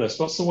very jealous.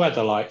 What's the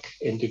weather like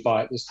in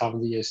Dubai at this time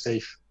of the year,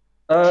 Steve?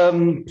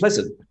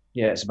 Pleasant.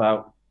 Yeah, it's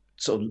about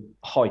sort of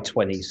high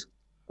 20s.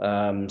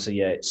 So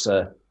yeah, it's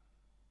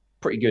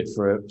pretty good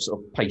for a sort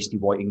of pasty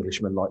white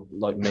Englishman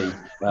like me.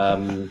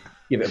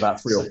 Give it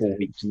about 3 or 4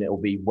 weeks and it'll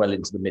be well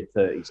into the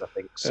mid-30s, I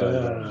think.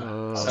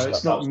 So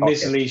it's not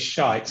miserly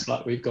shite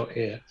like we've got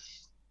here.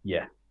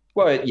 Yeah.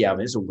 Well, yeah, I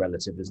mean, it's all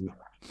relative, isn't it?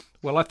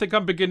 Well, I think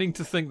I'm beginning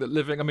to think that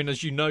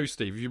as you know,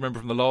 Steve, if you remember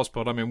from the last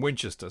pod, I'm in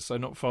Winchester, so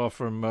not far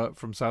from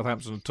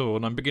Southampton at all,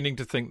 and I'm beginning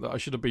to think that I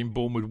should have been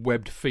born with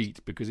webbed feet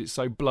because it's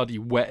so bloody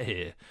wet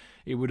here.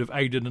 It would have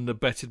aided and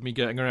abetted me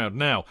getting around.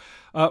 Now,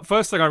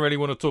 first thing I really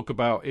want to talk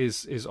about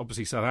is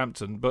obviously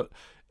Southampton, but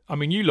I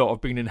mean, you lot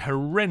have been in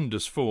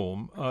horrendous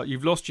form.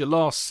 You've lost your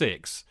last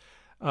 6.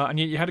 And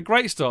yet you had a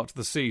great start to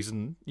the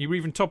season. You were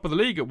even top of the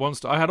league at one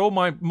start. I had all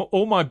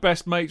my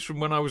best mates from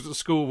when I was at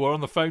school were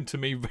on the phone to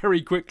me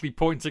very quickly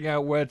pointing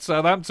out where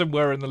Southampton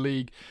were in the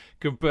league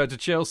compared to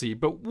Chelsea.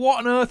 But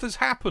what on earth has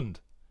happened?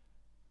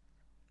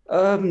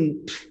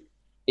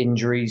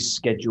 Injuries,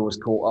 schedules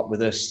caught up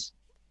with us.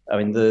 I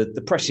mean,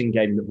 the pressing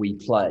game that we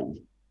play,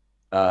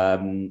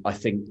 I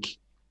think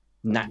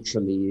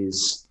naturally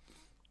is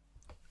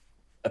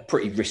a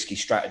pretty risky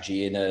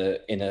strategy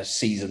in a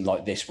season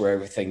like this where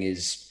everything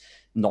is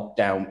knocked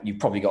down. You've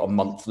probably got a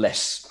month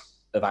less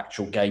of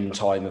actual game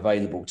time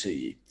available to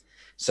you.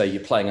 So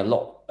you're playing a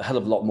hell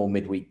of a lot more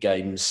midweek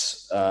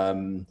games. I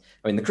mean,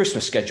 the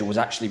Christmas schedule was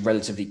actually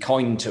relatively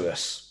kind to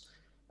us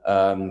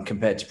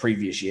compared to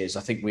previous years.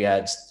 I think we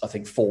had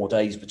 4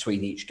 days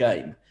between each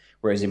game,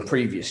 whereas in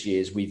previous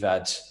years we've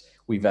had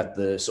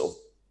the sort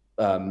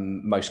of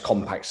most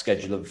compact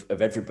schedule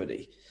of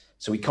everybody.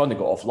 So we kind of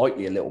got off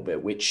lightly a little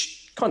bit,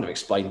 which kind of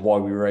explained why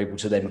we were able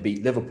to then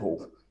beat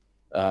Liverpool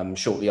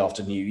shortly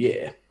after New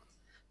Year.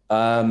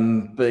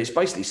 But it's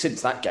basically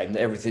since that game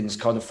that everything's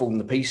kind of fallen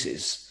to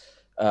pieces.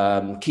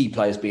 Key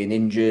players being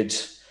injured,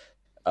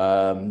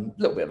 a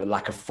little bit of a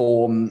lack of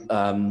form.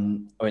 I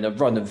mean, a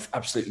run of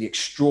absolutely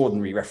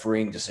extraordinary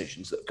refereeing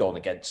decisions that have gone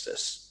against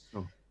us.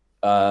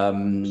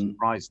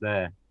 Surprise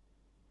there.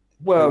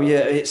 Well,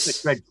 yeah,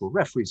 it's dreadful.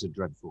 Referees are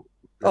dreadful.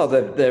 Oh,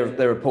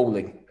 they're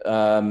appalling.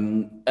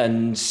 And I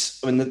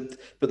mean,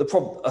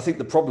 I think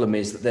the problem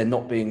is that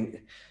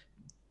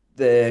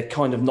they're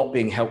kind of not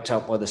being helped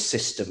out by the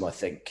system, I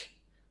think.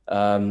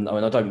 I mean,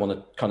 I don't want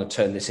to kind of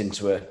turn this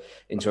into a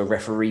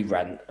referee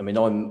rant. I mean,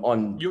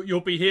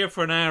 You'll be here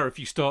for an hour if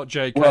you start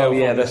JK. Well,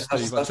 yeah, that's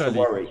the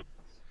worry.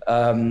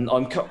 I'm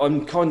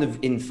kind of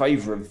in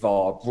favour of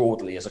VAR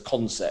broadly as a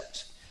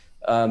concept.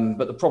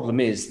 But the problem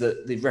is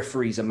that the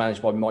referees are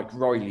managed by Mike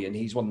Riley, and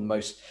he's one of the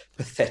most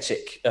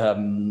pathetic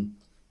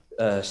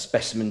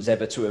specimens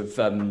ever to have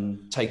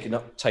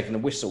taken a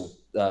whistle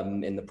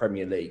in the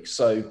Premier League.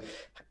 So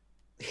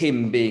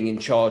him being in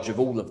charge of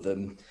all of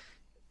them,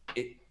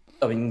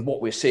 I mean,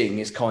 what we're seeing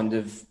is kind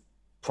of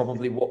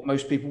probably what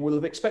most people will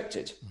have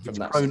expected from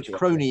that situation.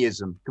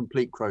 Cronyism,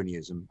 complete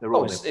cronyism.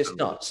 It's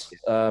nuts,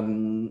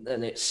 and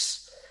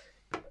it's.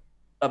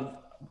 I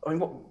mean,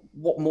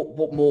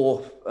 what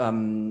more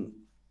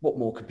what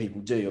more can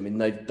people do? I mean,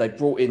 they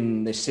brought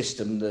in this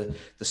system, the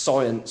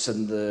science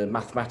and the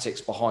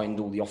mathematics behind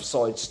all the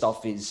offside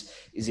stuff is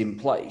in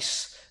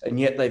place, and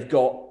yet they've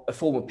got a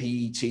former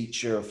PE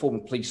teacher, a former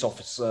police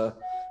officer,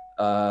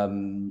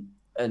 and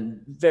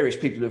various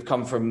people who have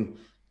come from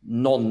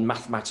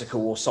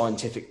non-mathematical or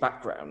scientific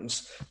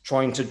backgrounds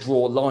trying to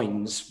draw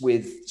lines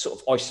with sort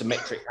of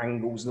isometric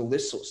angles and all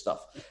this sort of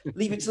stuff.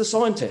 Leave it to the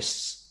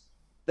scientists.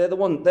 They're the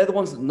ones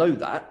that know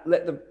that.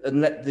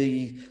 Let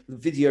the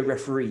video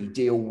referee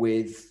deal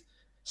with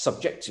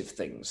subjective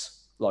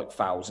things like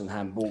fouls and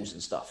handballs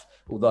and stuff.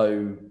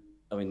 Although,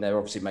 I mean, they're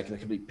obviously making a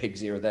complete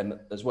pig's ear of them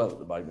as well at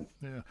the moment.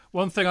 Yeah.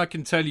 One thing I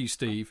can tell you,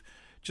 Steve,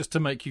 just to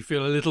make you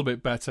feel a little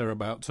bit better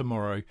about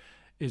tomorrow,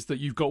 is that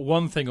you've got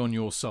one thing on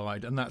your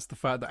side, and that's the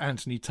fact that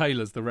Anthony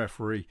Taylor's the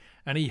referee,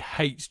 and he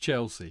hates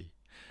Chelsea.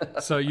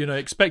 So,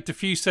 expect a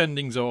few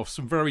sendings off,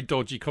 some very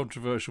dodgy,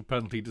 controversial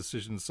penalty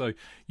decisions. So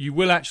you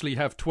will actually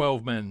have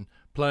 12 men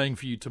playing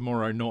for you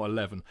tomorrow, not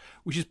 11,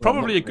 which is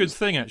probably a good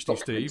thing, actually,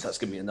 Steve. That's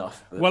going to be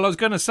enough. But... Well, I was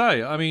going to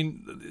say, I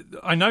mean,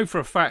 I know for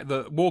a fact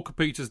that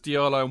Walker-Peters,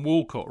 Diallo and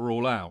Walcott are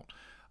all out.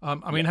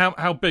 I mean,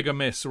 how big a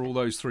miss are all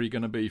those three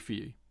going to be for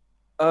you?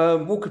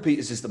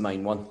 Walker-Peters is the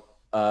main one.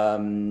 I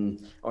mean,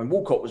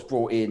 Walcott was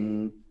brought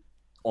in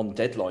on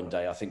deadline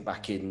day, I think,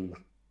 back in...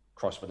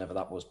 Christ, whenever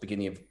that was,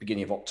 beginning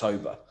of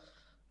October.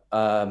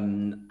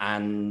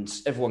 And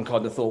everyone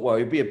kind of thought, well,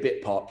 he'll be a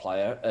bit part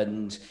player,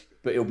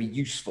 but he'll be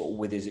useful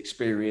with his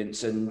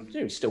experience, and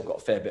he's still got a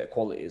fair bit of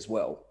quality as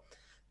well.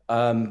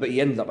 But he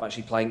ended up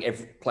actually playing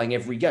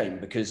every game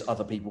because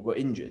other people got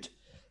injured.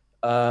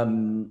 Not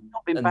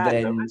been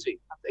bad, though, has he?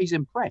 He's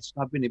impressed.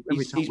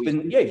 He's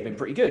been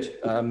pretty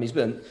good.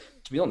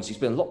 To be honest, he's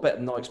been a lot better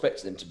than I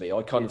expected him to be.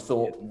 I kind of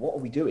thought, what are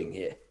we doing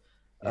here?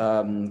 Guy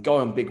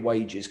on big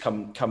wages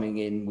coming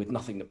in with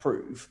nothing to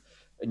prove,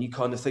 and you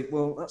kind of think,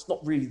 well, that's not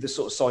really the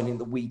sort of signing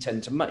that we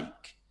tend to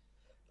make.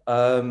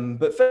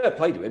 But fair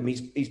play to him,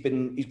 he's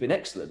been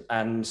excellent.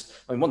 And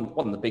I mean,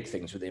 one of the big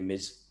things with him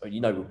is,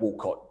 with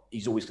Walcott,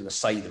 he's always going to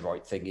say the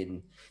right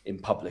thing in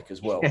public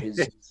as well. He's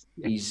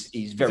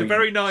a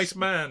very nice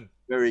man,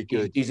 very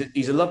good. He's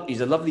a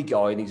lovely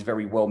guy, and he's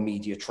very well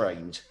media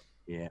trained.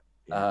 Yeah.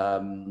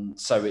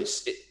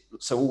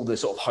 So all the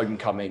sort of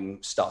homecoming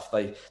stuff,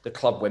 the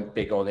club went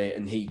big on it,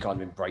 and he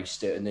kind of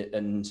embraced it,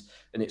 and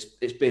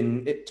it's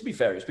been, to be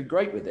fair, it's been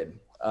great with him.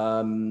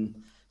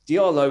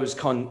 Diallo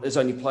has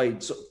only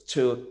played sort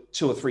of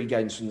two or three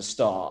games from the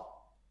start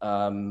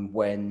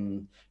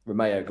when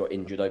Romeo got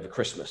injured over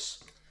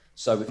Christmas,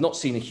 so we've not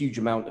seen a huge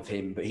amount of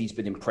him, but he's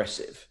been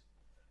impressive.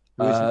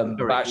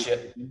 But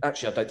actually, I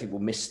don't think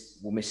we'll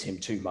miss him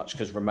too much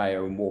because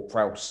Romeo and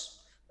Ward-Prowse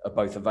are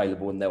both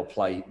available, and they'll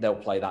play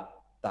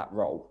that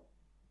role.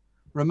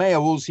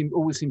 Romeo always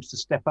seems to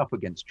step up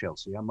against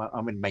Chelsea. I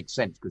mean, it makes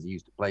sense because he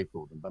used to play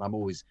for them, but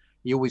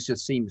he always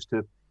just seems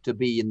to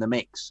be in the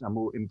mix. I'm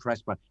more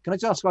impressed by. Can I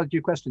just ask you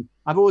a question?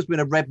 I've always been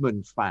a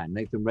Redmond fan,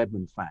 Nathan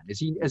Redmond fan. Has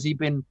he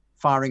been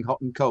firing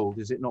hot and cold?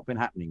 Has it not been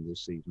happening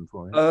this season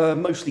for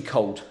him? Mostly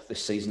cold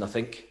this season, I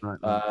think. Right.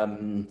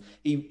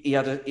 He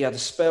had a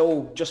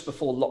spell just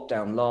before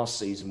lockdown last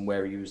season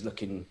where he was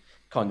looking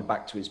kind of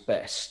back to his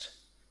best.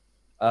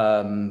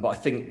 But I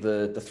think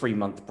the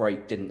 3-month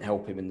break didn't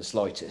help him in the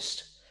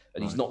slightest.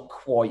 And he's not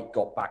quite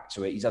got back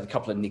to it. He's had a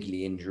couple of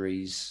niggly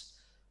injuries.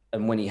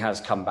 And when he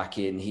has come back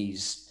in,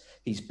 he's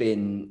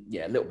been,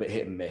 a little bit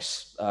hit and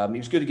miss. He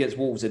was good against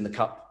Wolves in the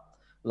Cup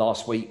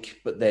last week,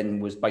 but then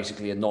was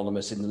basically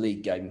anonymous in the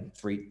league game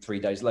three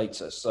days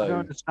later. So I don't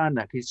understand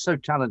that. He's so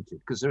talented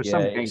because there are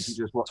some games you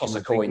just watch. Toss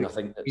a coin, I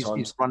think, at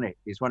times.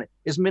 He's run it.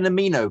 Has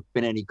Minamino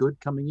been any good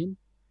coming in?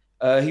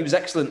 He was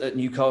excellent at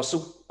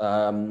Newcastle,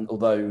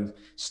 although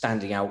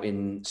standing out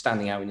in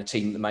a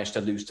team that managed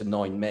to lose to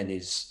 9 men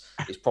is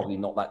probably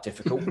not that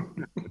difficult.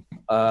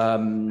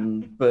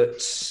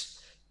 But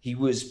he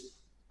was,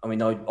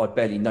 I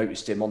barely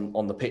noticed him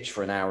on the pitch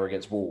for an hour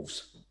against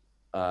Wolves.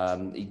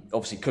 He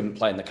obviously couldn't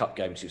play in the cup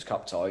game because he was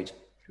cup tied.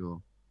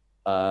 Sure.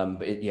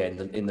 But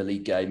in the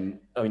league game,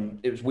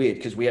 it was weird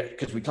because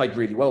we played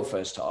really well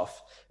first half,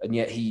 and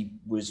yet he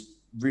was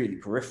really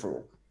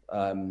peripheral.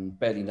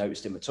 Barely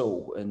noticed him at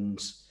all, and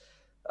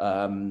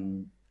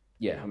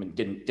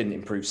didn't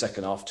improve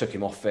second half. Took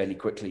him off fairly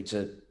quickly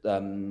to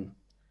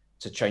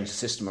change the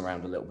system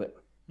around a little bit.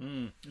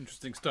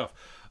 Interesting stuff.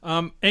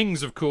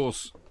 Ings, of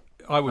course,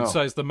 I would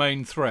say is the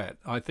main threat.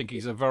 I think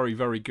he's a very,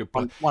 very good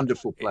player.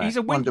 Wonderful player. He's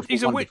a wonderful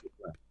player.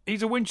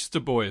 He's a Winchester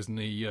boy, isn't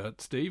he,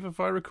 Steve?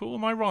 If I recall,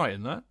 am I right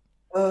in that?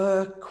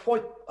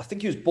 Quite. I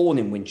think he was born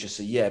in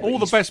Winchester. Yeah. All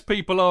the best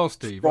people are,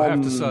 Steve. I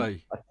have to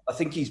say. I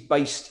think he's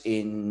based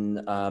in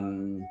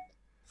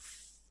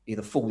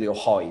either Fawley or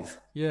Hythe.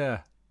 Yeah.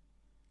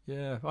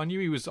 I knew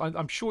he was.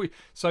 I'm sure.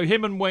 So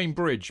him and Wayne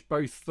Bridge,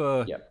 both,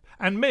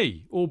 and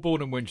me, all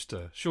born in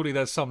Winchester. Surely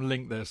there's some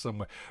link there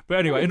somewhere. But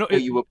anyway,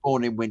 you were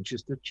born in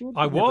Winchester.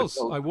 I was.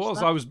 I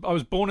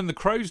was born in the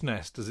Crow's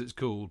Nest, as it's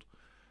called.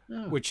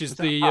 Oh, which is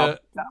that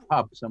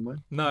pub somewhere?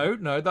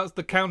 No, that's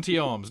the County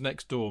Arms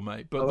next door,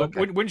 mate. But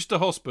Winchester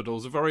Hospital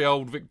is a very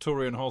old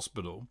Victorian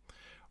hospital,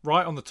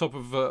 right on the top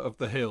of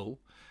the hill,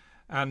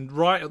 And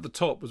right at the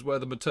top was where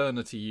the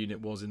maternity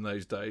unit was in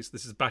those days.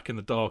 This is back in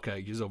the dark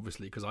ages,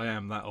 obviously, because I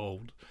am that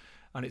old.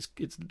 And it's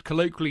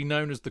colloquially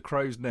known as the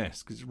Crow's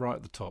Nest because it's right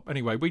at the top.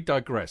 Anyway, we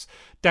digress.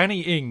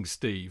 Danny Ings,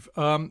 Steve.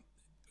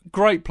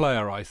 Great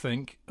player, I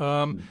think.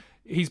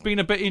 He's been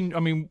a bit in... I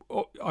mean,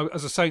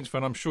 as a Saints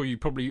fan, I'm sure you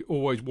probably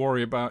always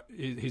worry about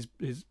his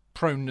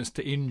proneness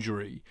to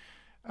injury.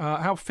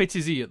 How fit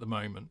is he at the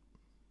moment?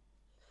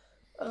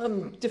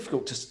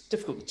 Difficult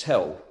to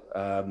tell.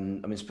 I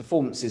mean, his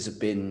performances have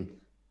been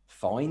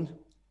fine.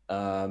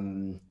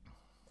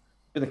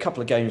 Been a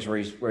couple of games where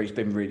he's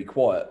been really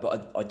quiet,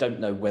 but I don't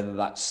know whether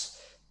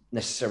that's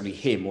necessarily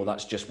him or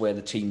that's just where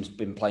the team's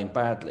been playing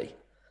badly.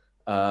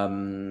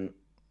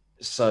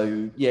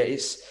 So yeah,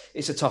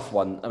 it's a tough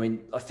one. I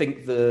mean, I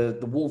think the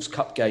Wolves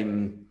Cup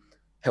game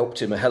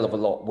helped him a hell of a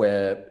lot.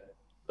 Where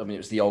I mean, it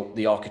was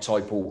the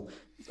archetypal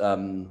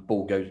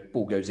ball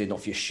goes in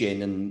off your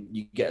shin, and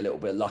you get a little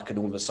bit of luck, and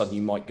all of a sudden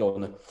you might go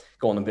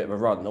on a bit of a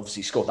run.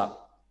 Obviously, he scored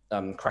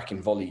that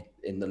cracking volley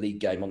in the league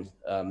game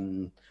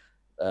on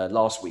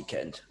last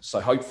weekend. So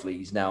hopefully,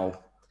 he's now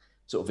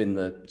sort of in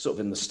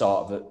the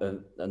start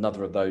of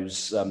another of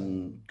those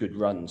good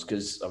runs.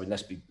 Because I mean,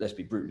 let's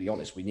be brutally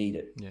honest, we need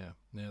it. Yeah,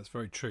 that's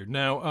very true.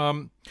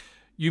 Now,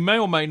 you may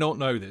or may not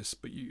know this,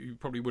 but you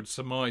probably would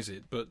surmise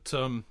it. But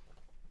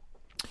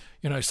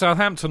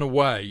Southampton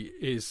away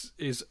is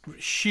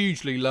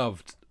hugely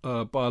loved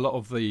by a lot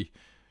of the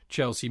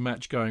Chelsea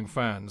match-going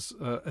fans,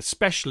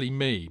 especially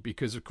me,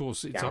 because of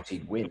course it's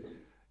guaranteed win.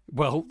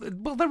 Well,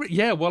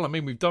 I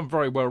mean, we've done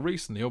very well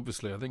recently.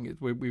 Obviously, I think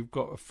we've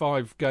got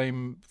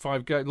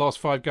a last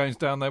 5 games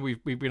down there.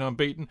 We've been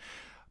unbeaten,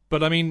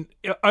 but I mean,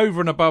 over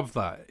and above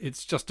that,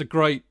 it's just a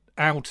great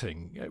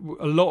outing.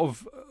 A lot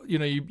of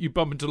you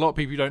bump into a lot of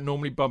people you don't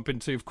normally bump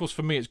into. Of course,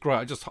 for me, it's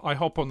great. I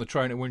hop on the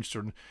train at Winchester,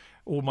 and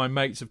all my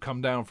mates have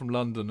come down from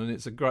London, and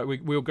it's a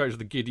great. We'll go to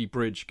the Giddy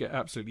Bridge, get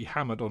absolutely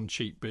hammered on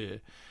cheap beer,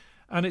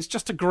 and it's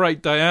just a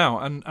great day out.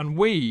 And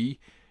we.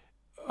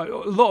 A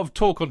lot of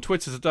talk on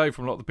Twitter today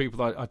from a lot of the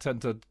people that I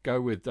tend to go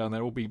with down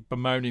there will be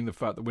bemoaning the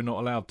fact that we're not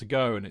allowed to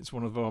go, and it's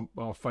one of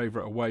our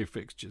favourite away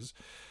fixtures.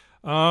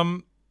 I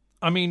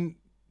mean,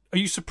 are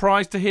you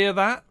surprised to hear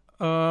that?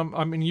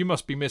 I mean, you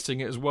must be missing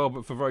it as well,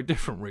 but for very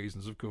different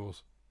reasons, of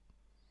course.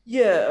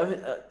 Yeah, I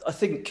mean, I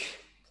think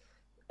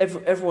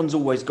everyone's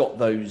always got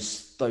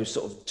those sort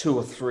of 2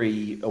 or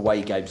 3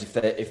 away games.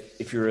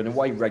 If you're an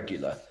away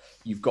regular,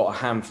 you've got a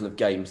handful of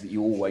games that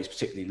you always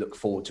particularly look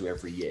forward to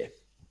every year.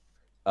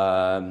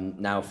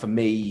 Now, for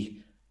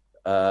me,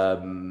 I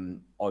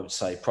would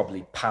say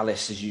probably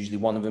Palace is usually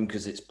one of them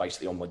because it's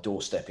basically on my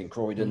doorstep in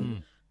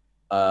Croydon.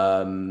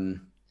 Trying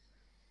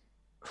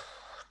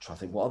to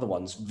think what other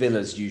ones.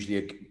 Villa's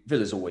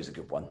always a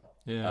good one.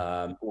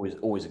 Yeah.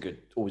 Always a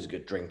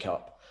good drink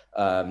up.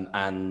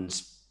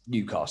 And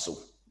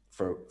Newcastle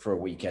for a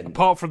weekend.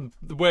 Apart from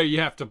where you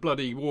have to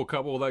bloody walk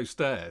up all those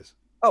stairs.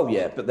 Oh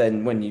yeah, but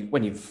then when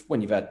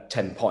you've had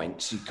 10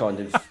 pints, you kind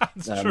of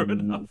That's true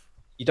enough.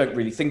 You don't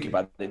really think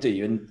about it, do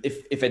you? And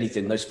if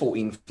anything, those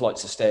 14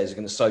 flights of stairs are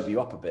going to sober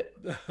you up a bit.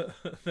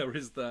 There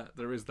is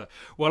that.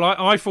 Well,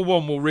 I for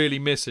one will really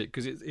miss it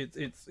because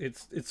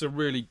it's a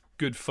really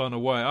good fun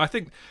away. I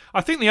think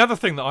the other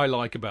thing that I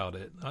like about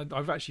it,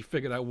 I've actually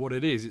figured out what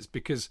it is. It's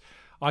because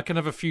I can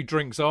have a few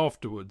drinks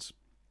afterwards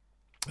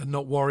and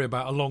not worry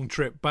about a long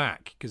trip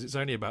back because it's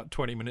only about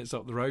 20 minutes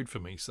up the road for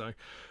me. So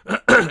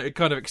it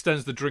kind of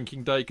extends the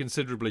drinking day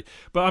considerably.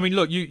 But I mean,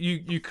 look,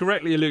 you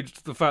correctly alluded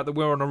to the fact that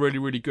we're on a really,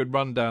 really good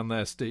run down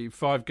there, Steve.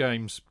 5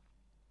 games,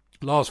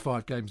 last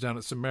 5 games down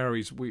at St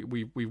Mary's,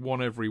 we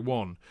won every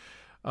one.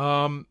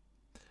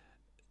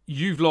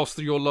 You've lost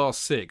your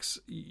last 6.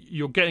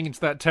 You're getting into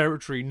that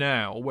territory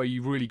now where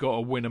you've really got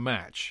to win a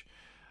match.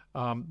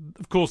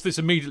 Of course, this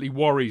immediately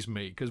worries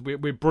me because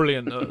we're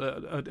brilliant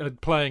at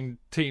playing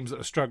teams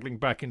that are struggling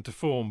back into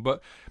form.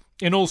 But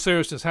in all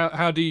seriousness,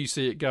 how do you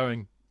see it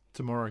going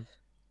tomorrow?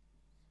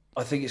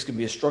 I think it's going to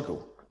be a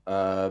struggle.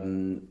 I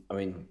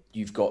mean,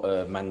 you've got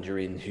a manager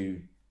in who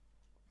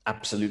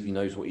absolutely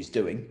knows what he's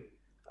doing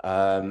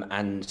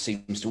and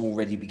seems to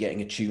already be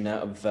getting a tune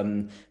out of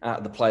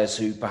the players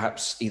who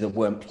perhaps either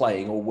weren't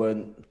playing or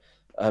weren't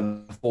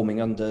performing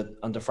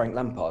under Frank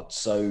Lampard.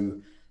 So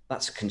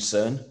that's a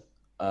concern.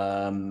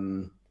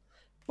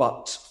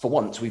 But for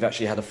once, we've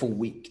actually had a full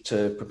week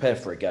to prepare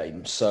for a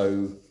game.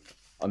 So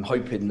I'm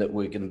hoping that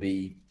we're going to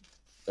be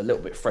a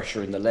little bit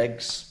fresher in the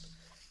legs.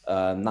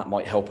 That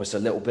might help us a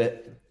little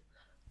bit.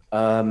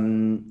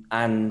 And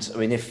I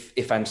mean,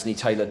 if Anthony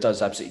Taylor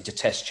does absolutely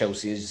detest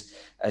Chelsea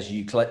as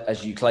you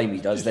claim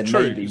he does, then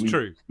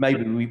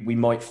maybe we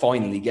might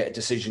finally get a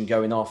decision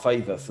go in our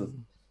favour for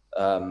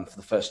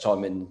the first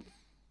time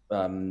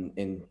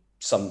in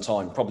some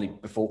time, probably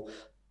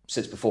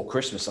since before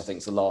Christmas. I think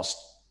it's the last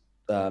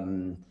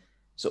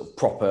sort of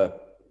proper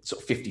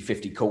sort of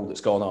 50-50 call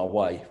that's gone our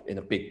way in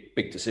a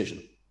big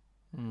decision.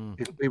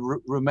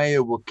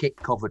 Romeo will kick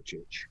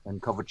Kovacic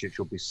and Kovacic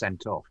will be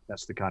sent off.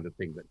 That's the kind of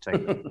thing that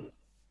Taylor.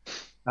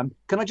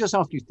 Can I just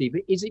ask you, Steve,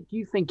 do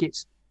you think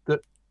it's that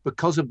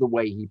because of the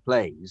way he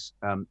plays,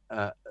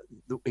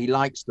 he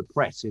likes the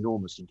press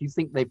enormously. Do you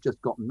think they've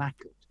just got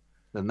knackered?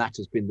 Then that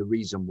has been the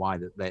reason why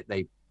that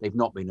they've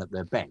not been at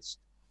their best.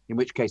 In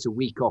which case, a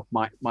week off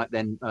might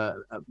then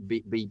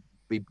be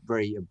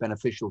very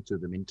beneficial to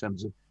them in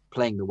terms of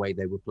playing the way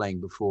they were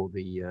playing before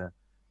the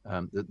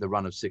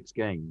run of 6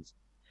 games.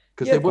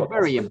 Because they were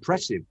very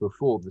impressive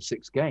before the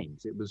 6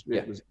 games. It was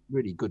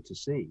really good to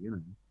see, you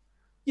know.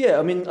 Yeah,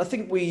 I mean, I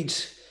think we'd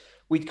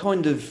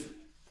kind of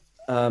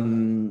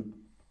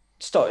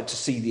started to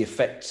see the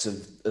effects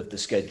of the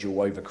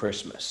schedule over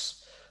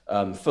Christmas.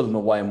 Fulham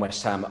away and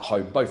West Ham at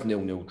home, both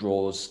 0-0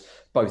 draws,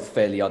 both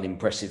fairly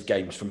unimpressive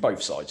games from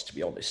both sides, to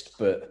be honest.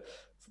 But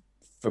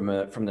from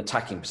an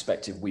attacking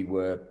perspective, we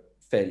were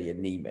fairly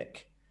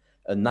anemic,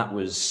 and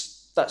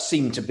that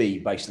seemed to be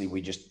basically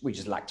we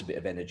just lacked a bit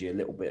of energy, a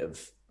little bit of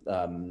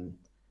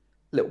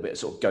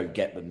sort of go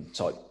get them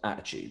type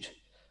attitude.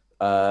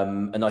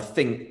 And I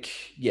think,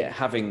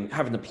 having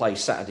to play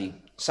Saturday,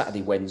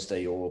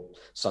 Wednesday, or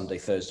Sunday,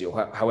 Thursday,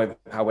 or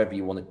however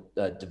you want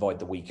to divide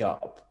the week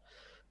up,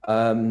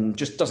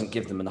 just doesn't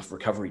give them enough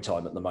recovery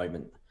time at the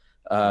moment.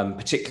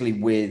 Particularly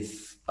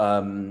with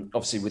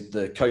obviously with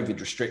the COVID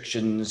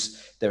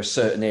restrictions, there are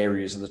certain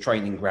areas of the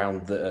training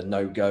ground that are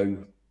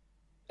no-go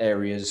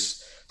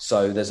areas.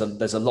 So there's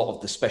a lot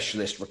of the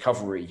specialist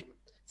recovery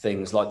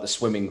things like the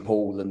swimming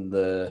pool and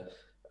the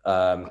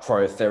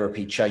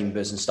cryotherapy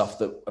chambers and stuff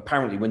that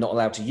apparently we're not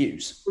allowed to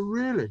use.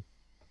 Really?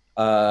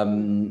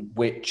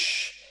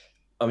 Which,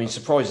 I mean,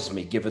 surprises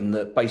me, given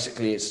that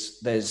basically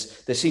there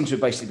seems to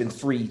have basically been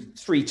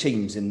three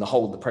teams in the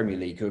whole of the Premier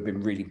League who have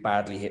been really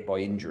badly hit by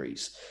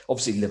injuries.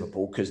 Obviously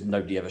Liverpool, because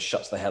nobody ever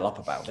shuts the hell up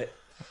about it.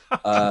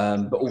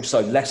 But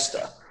also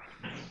Leicester.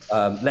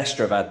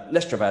 Leicester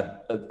have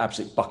had an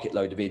absolute bucket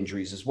load of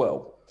injuries as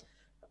well.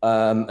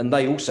 And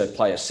they also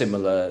play a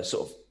similar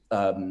sort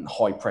of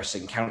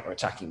high-pressing,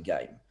 counter-attacking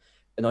game.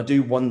 And I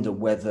do wonder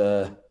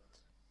whether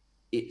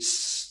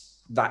it's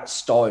that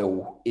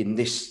style in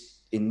this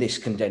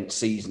condensed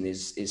season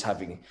is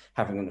having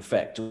an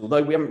effect.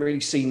 Although we haven't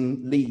really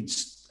seen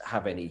Leeds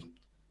have any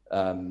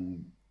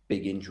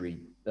big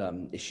injury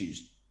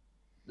issues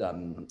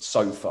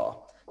so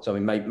far. So I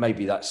mean,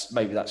 maybe that's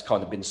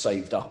kind of been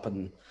saved up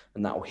and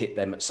that will hit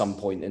them at some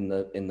point in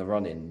the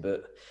run-in.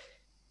 But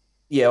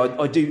yeah,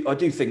 I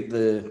do think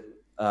the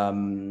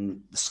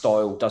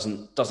style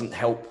doesn't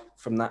help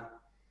from that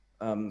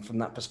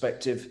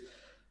perspective.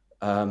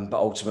 But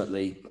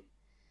ultimately,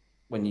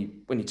 when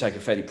you take a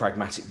fairly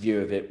pragmatic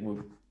view of it,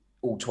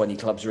 all 20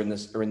 clubs are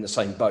in the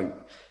same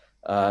boat.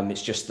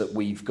 It's just that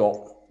we've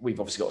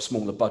obviously got a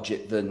smaller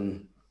budget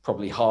than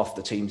probably half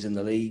the teams in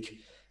the league,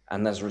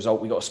 and as a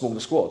result, we've got a smaller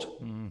squad.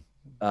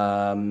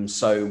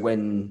 So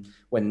when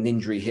an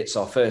injury hits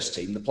our first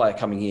team, the player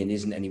coming in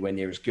isn't anywhere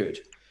near as good.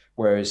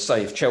 Whereas,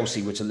 say, if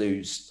Chelsea were to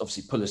lose,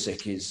 obviously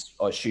Pulisic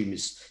I assume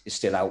is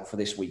still out for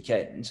this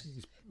weekend.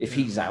 If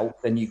he's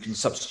out, then you can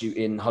substitute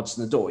in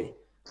Hudson-Odoi,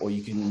 or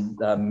you can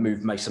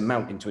move Mason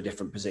Mount into a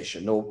different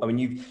position. Or, I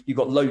mean, you've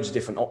got loads of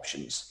different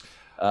options.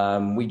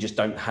 We just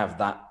don't have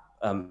that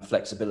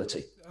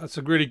flexibility. That's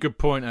a really good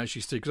point,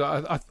 actually, Steve.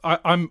 Because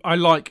I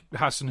like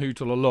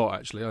Hasenhüttl a lot.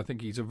 Actually, I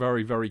think he's a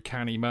very, very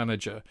canny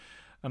manager,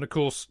 and of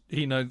course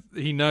he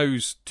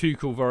knows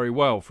Tuchel very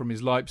well from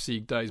his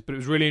Leipzig days. But it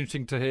was really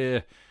interesting to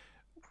hear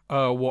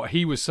what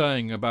he was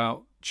saying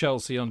about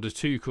Chelsea under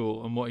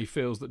Tuchel and what he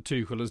feels that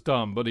Tuchel has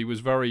done. But he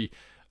was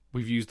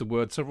we've used the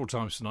word several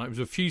times tonight, he was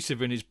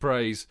effusive in his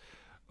praise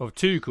of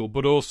Tuchel,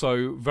 but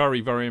also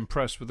very, very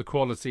impressed with the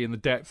quality and the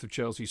depth of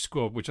Chelsea's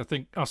squad, which I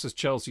think us as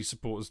Chelsea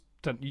supporters,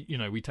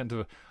 we tend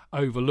to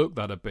overlook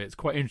that a bit. It's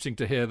quite interesting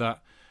to hear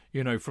that,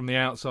 from the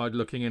outside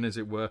looking in, as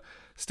it were.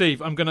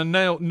 Steve, I'm going to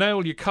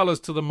nail your colours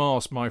to the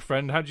mast, my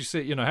friend. How do you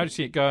see it? How do you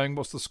see it going?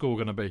 What's the score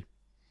going to be?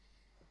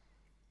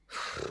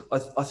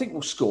 I think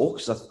we'll score,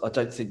 because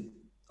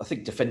I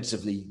think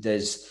defensively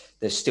there's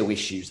still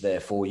issues there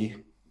for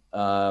you.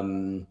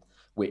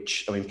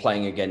 Which, I mean,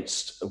 playing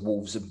against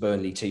Wolves and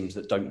Burnley teams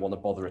that don't want to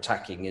bother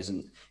attacking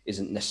isn't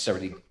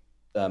necessarily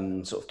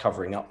sort of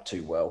covering up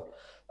too well.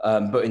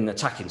 But in the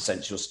attacking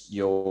sense,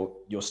 you're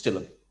still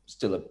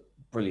a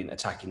brilliant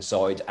attacking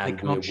side, and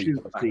they can't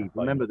shoot, Steve.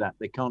 Remember that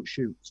they can't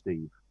shoot,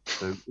 Steve.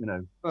 So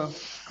Well,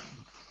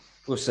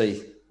 we'll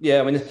see.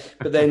 Yeah, I mean,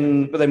 but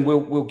then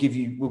we'll give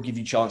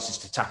you chances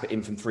to tap it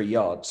in from 3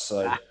 yards.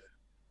 So.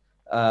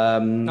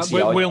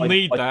 We'll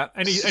need that.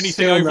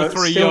 Anything over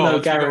 3 yards, no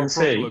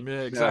guarantee.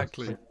 Yeah,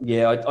 exactly.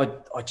 Yeah,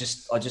 I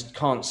just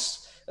can't,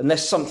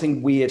 unless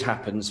something weird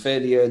happens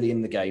fairly early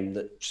in the game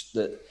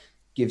that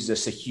gives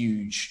us a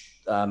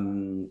huge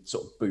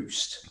sort of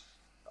boost.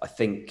 I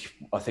think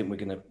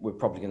we're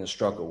probably gonna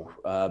struggle.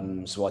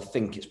 So I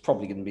think it's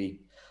probably going to be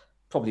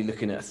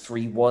looking at a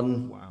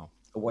 3-1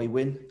 away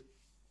win.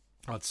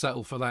 I'd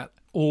settle for that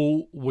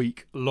all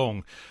week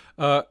long.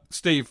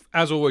 Steve,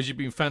 as always, you've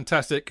been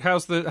fantastic.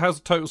 How's the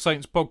Total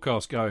Saints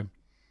podcast going?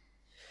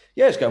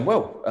 Yeah, it's going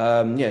well.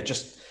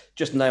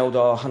 Just nailed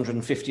our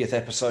 150th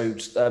episode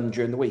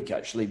during the week.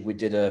 Actually, we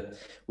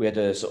had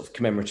a sort of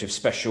commemorative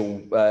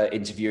special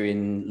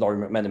interviewing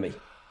Laurie McMenemy.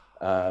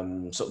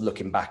 Sort of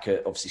looking back at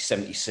obviously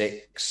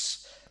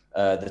 76,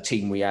 the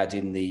team we had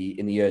in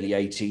the early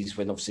 80s,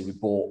 when obviously we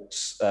bought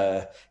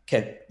the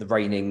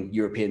reigning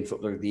European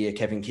Footballer of the Year,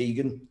 Kevin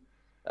Keegan,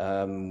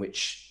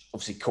 which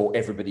obviously caught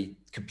everybody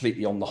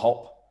completely on the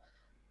hop.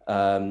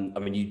 I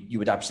mean, you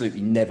would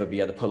absolutely never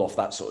be able to pull off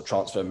that sort of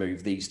transfer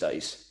move these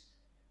days.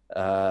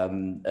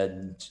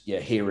 And yeah,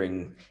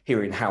 hearing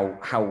how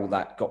all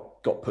that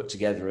got put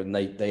together, and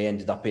they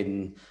ended up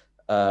in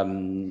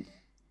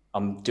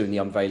I'm doing the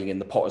unveiling in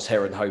the Potter's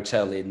Heron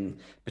Hotel in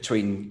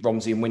between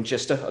Romsey and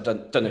Winchester. I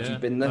don't know if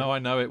you've been there. No, I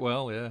know it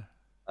well. Yeah.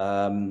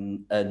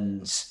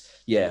 And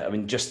yeah, I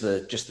mean, just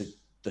the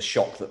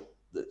shock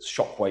the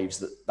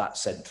shockwaves that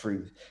sent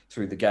through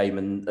the game,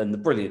 and the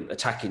brilliant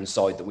attacking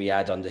side that we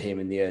had under him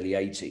in the early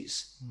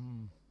 80s.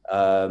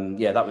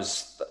 Yeah, that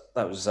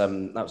was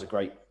a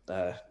great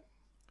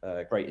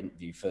great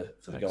interview for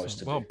the guys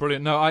to do.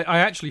 Brilliant. No, I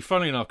actually,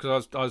 funnily enough,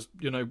 because I was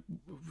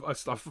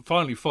I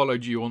finally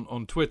followed you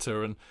on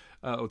Twitter and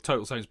or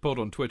Total Saints Pod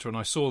on Twitter, and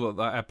I saw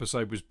that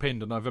episode was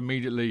pinned, and I've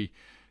immediately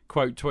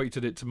quote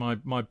tweeted it to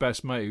my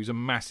best mate, who's a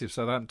massive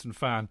Southampton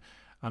fan,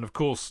 and of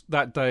course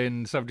that day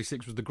in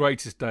 '76 was the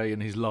greatest day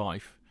in his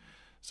life,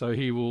 so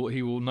he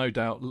will no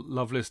doubt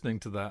love listening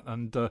to that.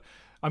 And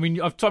I mean,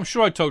 I'm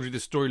sure I told you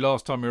this story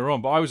last time we were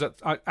on, but I was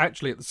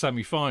actually at the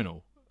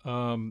semi-final.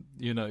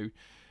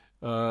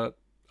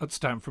 At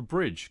Stamford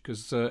Bridge,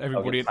 because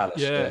everybody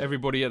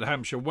everybody at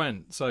Hampshire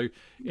went. So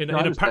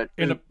because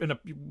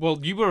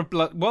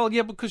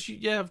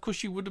of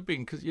course you would have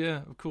been, because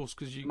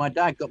my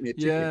dad got me a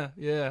ticket.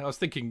 Yeah. I was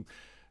thinking,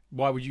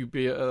 why would you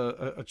be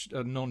a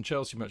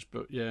non-Chelsea match?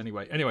 But yeah,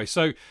 anyway.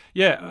 So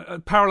yeah, a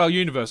parallel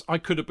universe. I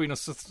could have been a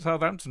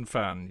Southampton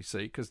fan, you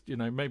see, because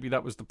maybe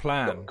that was the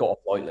plan. Got off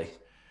lightly.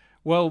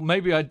 Well,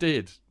 maybe I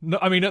did. No,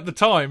 I mean, at the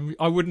time,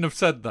 I wouldn't have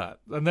said that.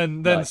 And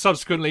then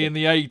subsequently in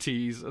the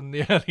 80s and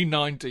the early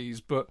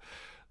 90s. But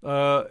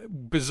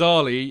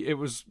bizarrely, it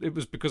was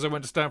because I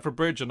went to Stamford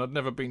Bridge and I'd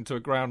never been to a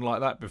ground like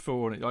that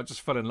before. And I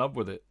just fell in love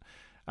with it.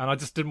 And I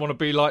just didn't want to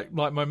be like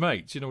my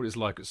mates. You know what it's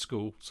like at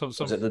school.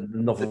 Was it the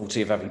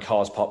novelty of having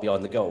cars parked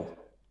behind the goal?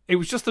 It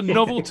was just the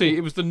novelty.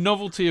 It was the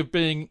novelty of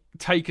being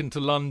taken to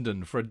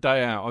London for a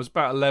day out. I was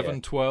about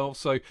 11, 12.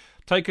 So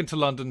taken to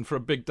London for a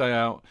big day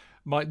out.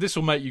 This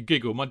will make you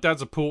giggle. My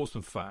dad's a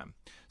Portsmouth fan,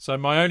 so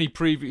my only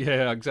previous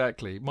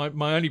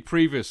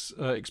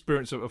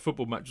experience of a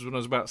football match was when I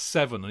was about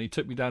 7, and he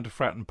took me down to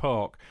Fratton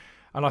Park,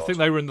 and I think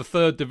they were in the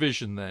 3rd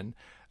division then.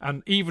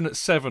 And even at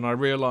 7, I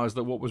realised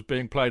that what was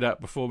being played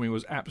out before me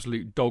was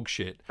absolute dog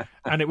shit,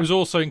 and it was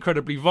also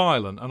incredibly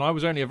violent. And I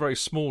was only a very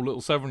small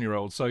little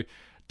 7-year-old, so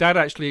Dad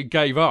actually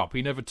gave up.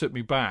 He never took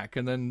me back,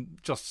 and then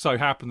just so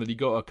happened that he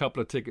got a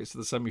couple of tickets to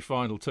the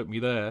semi-final, took me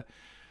there.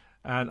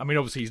 And I mean,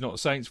 obviously, he's not a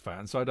Saints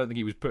fan, so I don't think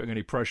he was putting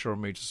any pressure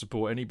on me to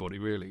support anybody,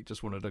 really. He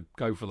just wanted to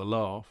go for the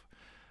laugh.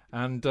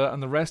 And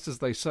the rest, as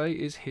they say,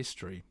 is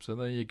history. So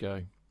there you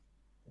go.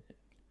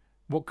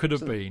 What could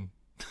have been?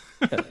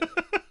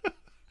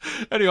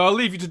 Anyway, I'll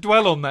leave you to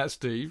dwell on that,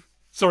 Steve.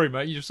 Sorry,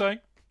 mate, you were saying?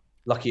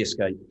 Lucky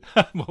escape.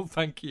 Well,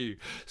 thank you.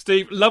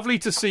 Steve, lovely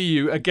to see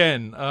you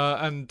again.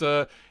 And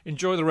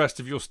enjoy the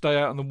rest of your stay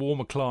out in the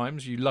warmer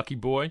climes, you lucky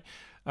boy.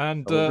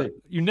 And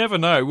you never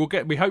know.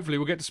 Hopefully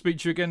we'll get to speak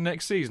to you again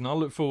next season. I'll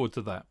look forward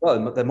to that.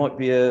 Well, there might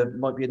be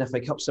an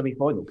FA Cup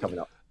semi-final coming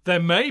up. There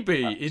may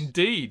be,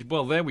 indeed.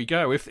 Well, there we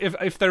go.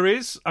 If there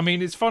is, I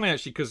mean, it's funny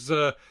actually because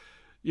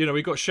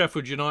we've got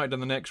Sheffield United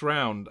in the next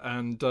round,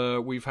 and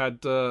we've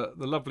had the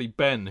lovely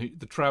Ben,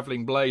 the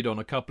travelling blade, on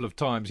a couple of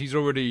times. He's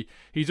already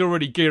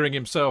gearing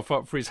himself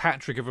up for his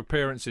hat-trick of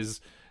appearances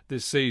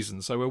this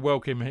season. So we're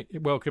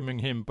welcoming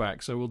him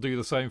back. So we'll do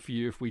the same for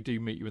you if we do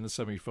meet you in the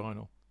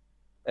semi-final.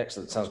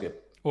 Excellent. Sounds good.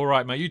 All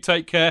right, mate. You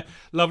take care.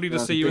 Lovely to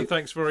see you, and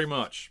thanks very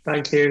much.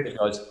 Thank you. Hey,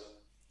 guys.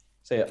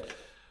 See ya.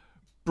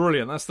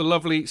 Brilliant. That's the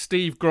lovely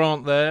Steve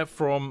Grant there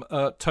from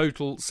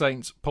Total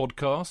Saints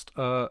podcast.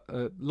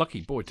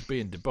 Lucky boy to be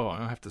in Dubai,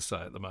 I have to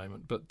say, at the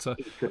moment. But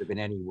he could have been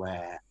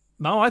anywhere.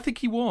 No, I think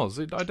he was.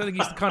 I don't think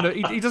he's the kind of...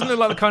 He doesn't look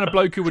like the kind of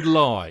bloke who would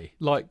lie,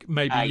 like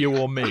maybe you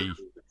or me.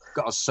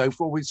 Got a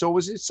sofa. We saw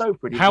was his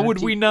sofa. How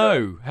would we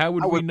know? How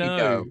would we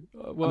know?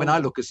 Well, I mean, I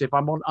look as if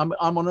I'm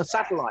on a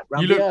satellite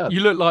around the Earth.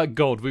 You look like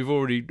God. We've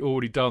already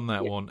done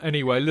that one.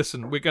 Anyway,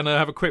 listen, we're going to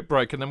have a quick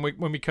break, and then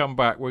when we come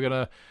back, we're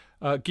going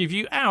to give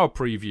you our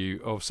preview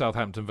of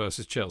Southampton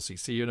versus Chelsea.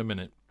 See you in a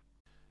minute.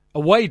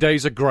 Away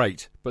days are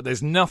great, but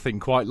there's nothing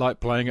quite like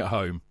playing at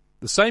home.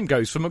 The same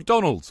goes for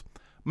McDonald's.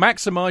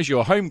 Maximise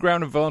your home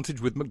ground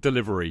advantage with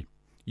McDelivery.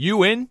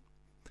 You in?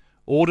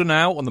 Order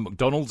now on the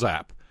McDonald's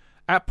app.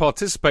 At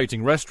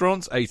participating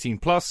restaurants, 18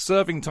 plus,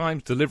 serving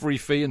times, delivery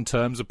fee and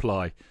terms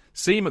apply.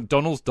 See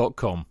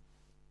mcdonalds.com.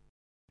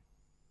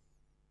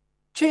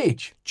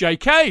 Cheech.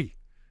 JK,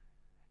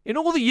 in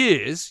all the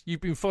years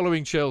you've been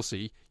following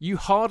Chelsea, you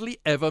hardly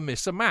ever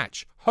miss a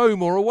match,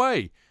 home or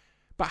away.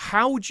 But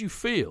how would you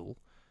feel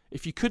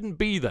if you couldn't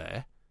be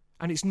there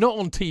and it's not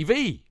on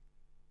TV?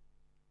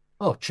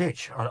 Oh,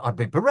 Cheech, I'd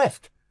be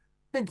bereft.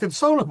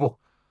 Inconsolable.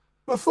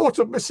 The thought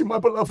of missing my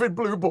beloved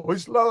Blue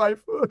Boys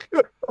live.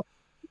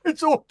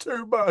 It's all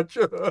too much.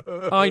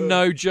 I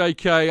know,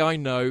 JK, I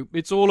know.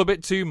 It's all a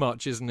bit too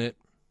much, isn't it?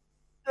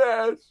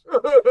 Yes.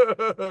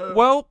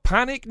 Well,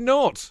 panic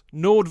not.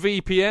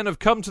 NordVPN have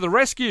come to the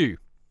rescue.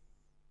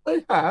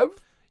 They have?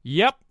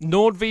 Yep,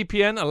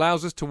 NordVPN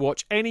allows us to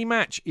watch any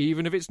match,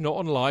 even if it's not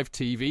on live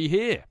TV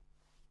here.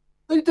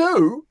 They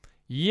do?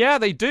 Yeah,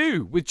 they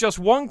do. With just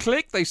one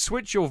click, they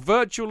switch your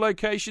virtual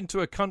location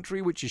to a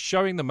country which is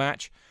showing the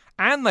match,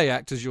 and they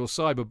act as your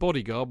cyber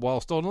bodyguard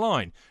whilst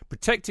online,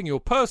 protecting your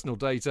personal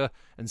data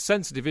and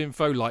sensitive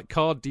info like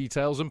card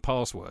details and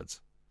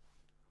passwords.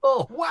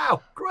 Oh,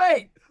 wow,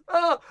 great.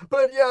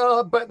 But yeah,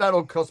 I bet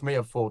that'll cost me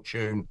a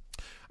fortune.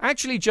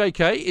 Actually,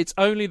 JK, it's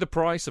only the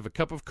price of a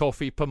cup of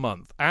coffee per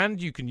month,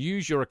 and you can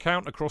use your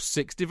account across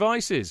 6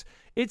 devices.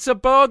 It's a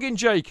bargain,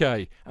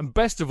 JK, and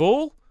best of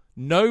all,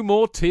 no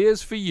more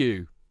tears for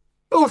you.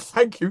 Oh,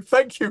 thank you,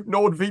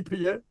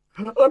 NordVPN.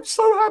 I'm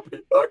so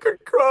happy, I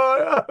could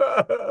cry.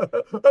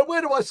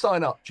 Where do I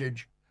sign up,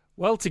 Chidge?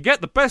 Well, to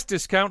get the best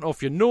discount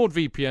off your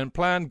NordVPN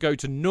plan, go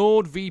to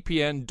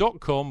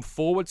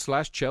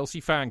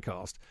nordvpn.com/Chelsea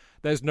Fancast.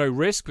 There's no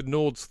risk with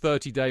Nord's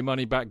 30-day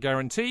money-back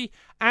guarantee,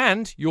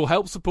 and you'll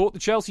help support the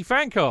Chelsea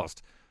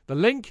Fancast. The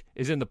link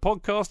is in the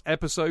podcast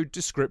episode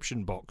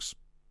description box.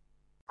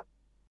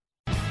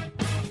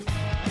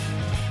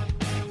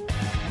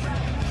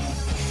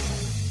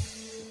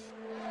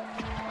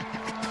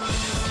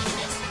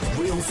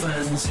 Real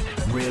fans,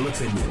 real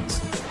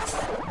opinions.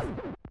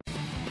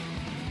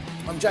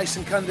 I'm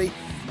Jason Cundy,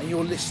 and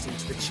you're listening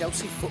to the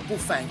Chelsea Football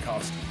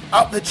Fancast.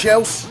 Up the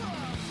Chelsea!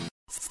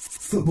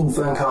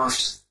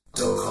 Footballfancast.com.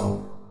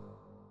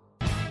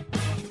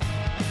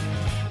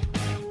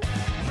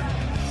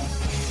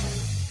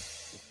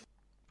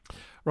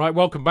 Right,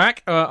 welcome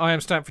back. I am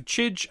Stanford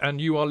Chidge,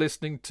 and you are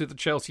listening to the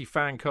Chelsea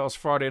Fancast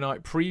Friday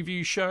night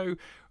preview show.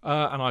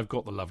 And I've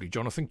got the lovely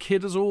Jonathan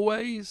Kidd, as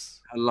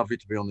always. Lovely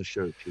to be on the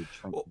show, Chidge.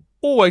 Thank you.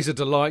 Always a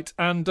delight,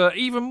 and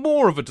even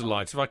more of a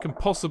delight, if I can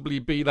possibly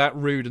be that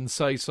rude and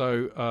say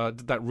so.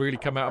 Did that really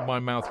come out of my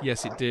mouth?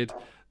 Yes, it did.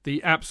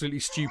 The absolutely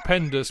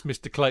stupendous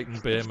Mr.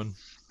 Clayton Beerman.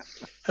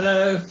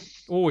 Hello.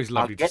 Always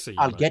lovely to see you.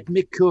 I'll get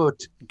me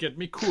coat. Get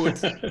me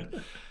coat.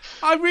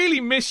 I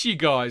really miss you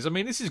guys. I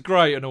mean, this is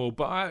great and all,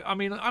 but I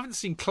mean, I haven't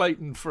seen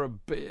Clayton for a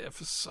beer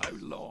for so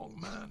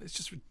long, man. It's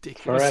just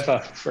ridiculous.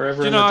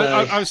 Forever. You know,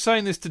 I was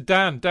saying this to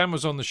Dan. Dan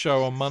was on the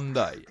show on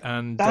Monday,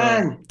 and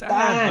Dan,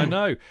 I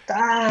know.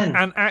 Dan.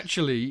 And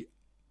actually,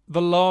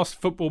 the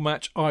last football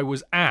match I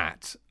was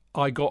at,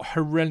 I got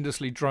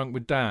horrendously drunk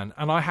with Dan,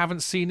 and I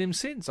haven't seen him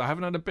since. I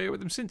haven't had a beer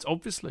with him since,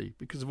 obviously,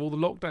 because of all the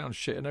lockdown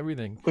shit and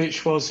everything.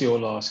 Which was your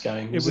last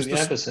game? Was it the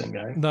Everton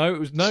game? No,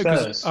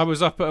 because I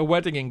was up at a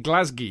wedding in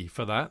Glasgow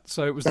for that.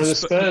 So it was the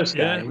Spurs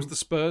game. Yeah, it was the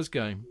Spurs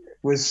game.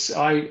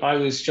 I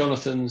was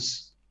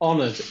Jonathan's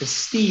honoured,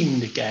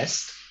 esteemed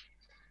guest,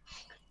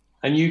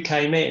 and you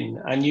came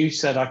in and you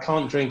said, I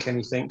can't drink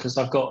anything because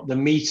I've got the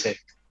meeting.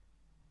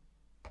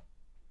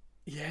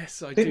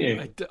 Yes, I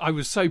did. I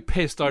was so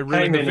pissed I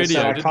ruined the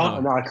video. I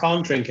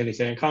can't drink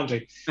anything. I can't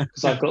drink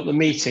because I've got the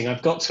meeting.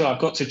 I've got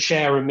to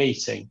chair a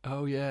meeting.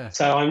 Oh yeah.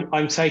 So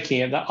I'm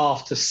taking it that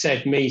after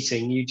said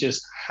meeting, you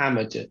just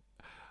hammered it.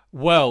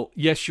 Well,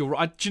 yes, you're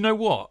right. Do you know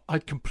what?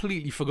 I'd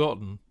completely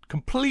forgotten.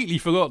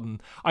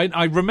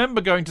 I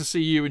remember going to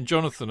see you and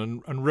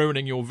Jonathan and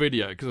ruining your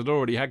video because I'd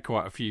already had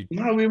quite a few.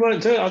 No, we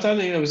weren't doing it. I don't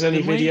think there was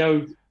any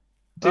video.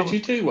 Did you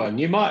do one?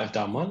 You might have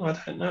done one. I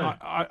don't know.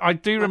 I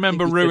do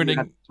remember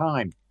ruining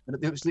time.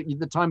 It was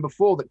the time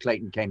before that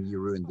Clayton came. You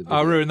ruined the video.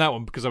 I ruined that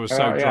one because I was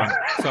so drunk.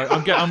 So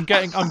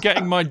I'm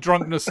getting my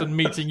drunkenness and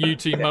meeting you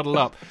two muddled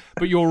up.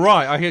 But you're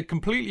right. I had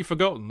completely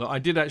forgotten that I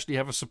did actually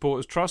have a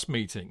supporters trust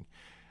meeting.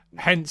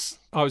 Hence,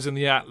 I was in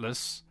the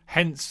Atlas.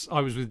 Hence,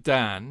 I was with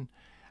Dan,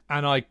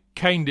 and I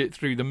caned it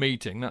through the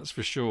meeting. That's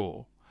for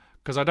sure.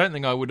 Because I don't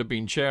think I would have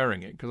been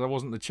chairing it because I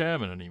wasn't the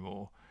chairman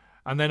anymore.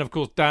 And then, of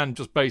course, Dan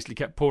just basically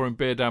kept pouring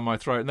beer down my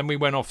throat. And then we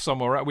went off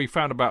somewhere. We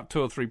found about 2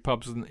 or 3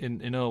 pubs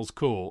in Earl's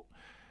Court.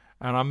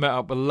 And I met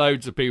up with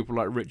loads of people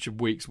like Richard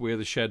Weeks, we're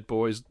the Shed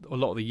Boys. A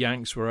lot of the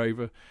Yanks were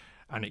over.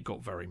 And it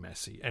got very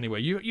messy.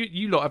 Anyway,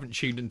 you lot haven't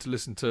tuned in to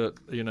listen to,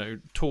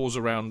 tours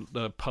around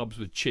the pubs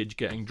with Chidge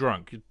getting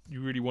drunk.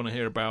 You really want to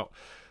hear about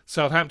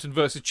Southampton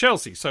versus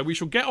Chelsea. So we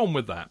shall get on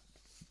with that.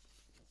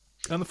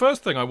 And the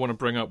first thing I want to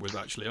bring up with,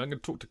 actually, I'm going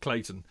to talk to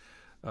Clayton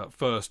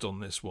first on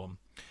this one.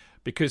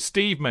 Because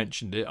Steve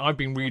mentioned it, I've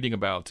been reading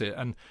about it,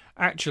 and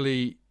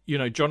actually,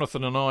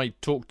 Jonathan and I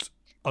talked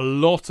a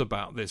lot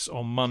about this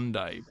on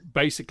Monday,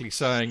 basically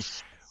saying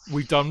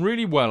we've done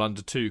really well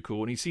under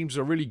Tuchel, and he seems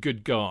a really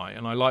good guy,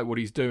 and I like what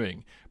he's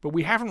doing, but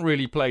we haven't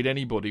really played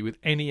anybody with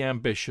any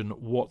ambition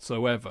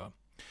whatsoever.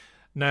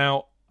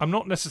 Now, I'm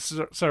not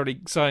necessarily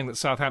saying that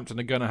Southampton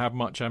are going to have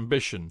much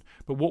ambition,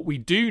 but what we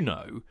do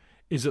know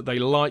is that they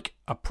like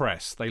a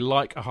press, they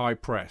like a high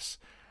press.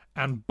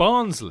 And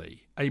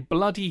Barnsley, a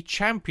bloody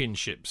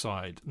championship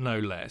side, no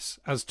less,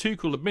 as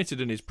Tuchel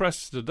admitted in his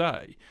press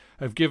today,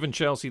 have given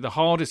Chelsea the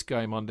hardest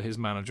game under his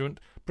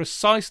management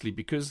precisely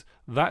because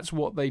that's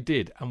what they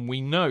did. And we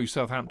know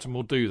Southampton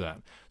will do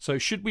that. So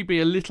should we be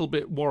a little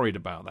bit worried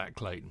about that,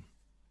 Clayton?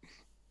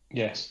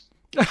 Yes.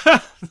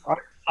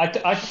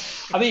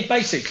 I mean,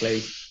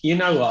 basically, you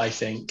know what I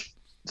think.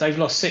 They've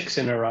lost 6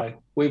 in a row.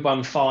 We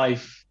won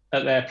 5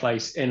 at their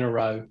place in a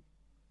row.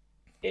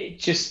 It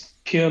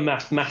just pure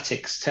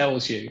mathematics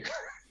tells you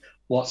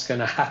what's going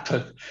to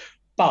happen.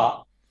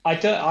 But I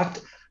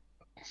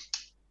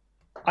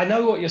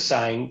know what you're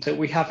saying, that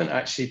we haven't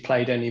actually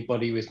played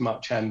anybody with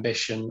much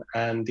ambition,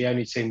 and the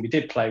only team we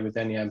did play with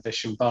any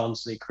ambition,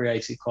 Barnsley,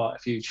 created quite a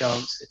few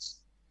chances.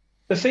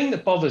 The thing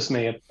that bothers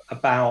me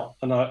about,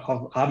 and I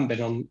haven't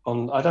been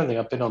on, I don't think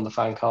I've been on the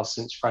Fancast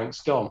since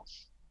Frank's gone.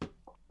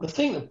 The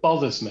thing that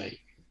bothers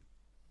me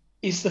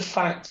is the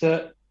fact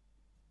that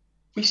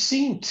we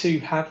seem to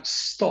have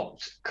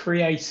stopped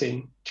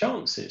creating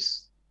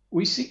chances.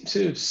 We seem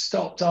to have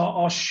stopped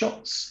our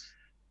shots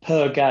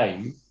per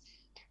game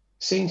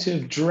seem to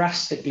have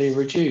drastically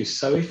reduced.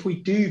 So if we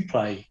do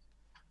play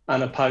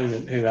an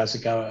opponent who has a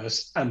go at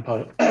us and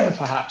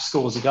perhaps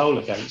scores a goal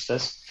against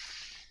us,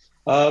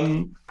 I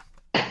mean,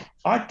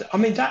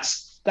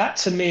 that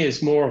to me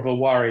is more of a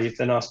worry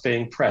than us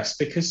being pressed,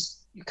 because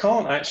you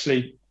can't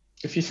actually,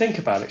 if you think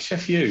about it,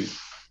 Sheffield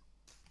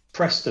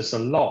pressed us a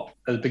lot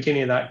at the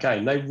beginning of that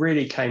game. They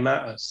really came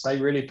at us. They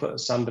really put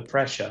us under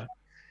pressure.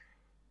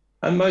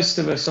 And most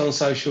of us on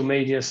social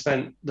media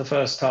spent the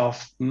first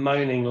half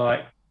moaning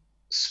like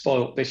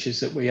spoilt bitches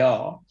that we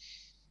are,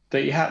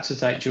 that you had to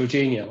take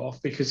Jorginho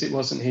off because it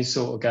wasn't his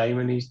sort of game,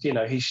 and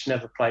he should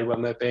never play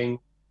when we're being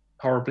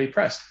horribly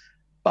pressed.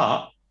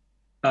 But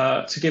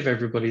to give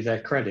everybody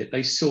their credit,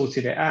 they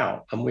sorted it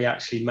out, and we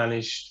actually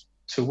managed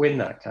to win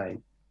that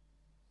game.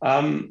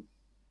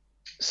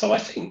 So I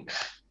think,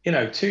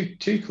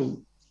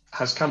 Tuchel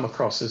has come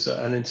across as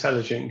an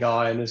intelligent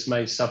guy and has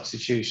made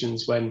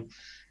substitutions when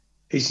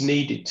he's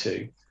needed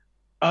to.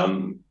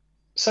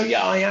 So,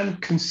 yeah, I am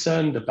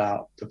concerned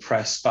about the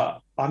press, but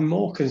I'm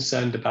more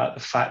concerned about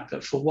the fact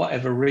that for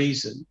whatever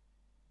reason,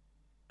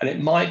 and it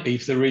might be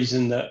for the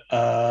reason that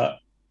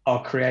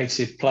our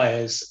creative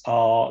players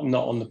are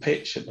not on the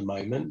pitch at the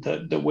moment,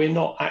 that we're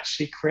not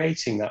actually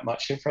creating that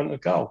much in front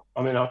of goal.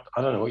 I mean, I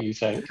don't know what you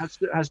think.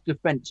 Has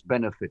defence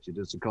benefited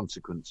as a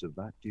consequence of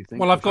that, do you think?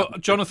 Well, I've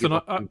got,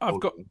 Jonathan,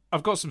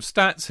 I've got some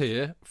stats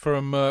here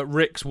from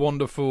Rick's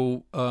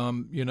wonderful,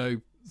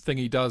 thing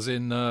he does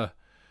on the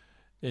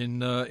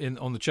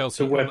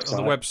Chelsea on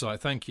the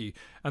website. Thank you.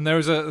 And there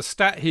is a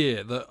stat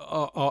here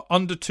that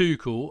under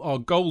Tuchel, our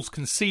goals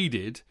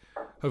conceded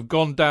have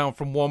gone down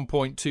from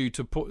 1.2 to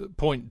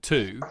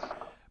 0.2,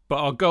 but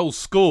our goals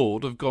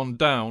scored have gone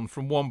down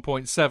from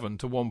 1.7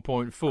 to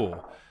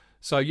 1.4.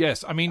 So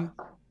yes, I mean,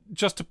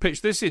 just to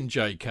pitch this in,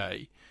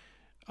 JK,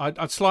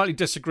 I'd slightly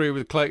disagree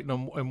with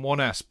Clayton in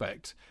one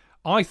aspect.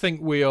 I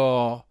think we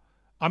are.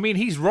 I mean,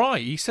 he's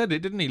right. He said it,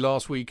 didn't he,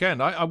 last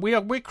weekend?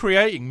 We're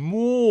creating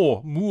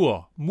more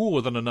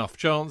than enough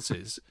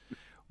chances.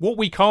 What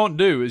we can't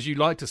do, as you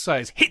like to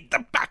say, is hit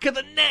the back of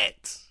the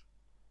net.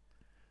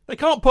 They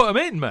can't put them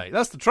in, mate.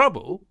 That's the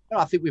trouble. Well,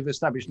 I think we've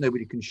established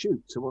nobody can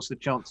shoot. So what's the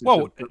chances?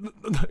 Well,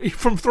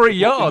 from 3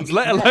 yards,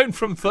 let alone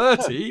from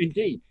 30. No,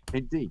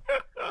 indeed.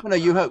 No,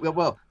 you hope.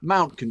 Well,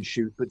 Mount can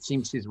shoot, but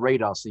his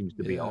radar seems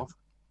to be off.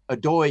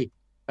 Adoy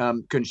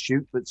can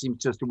shoot, but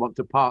seems just to want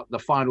to park the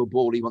final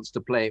ball. He wants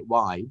to play it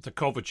wide. To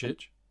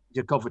Kovacic.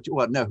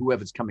 Well, no,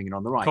 whoever's coming in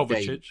on the right.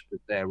 Kovacic. James was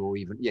there, or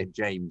even,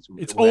 James.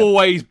 It's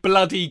always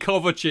bloody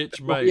Kovacic,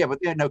 mate. Well, but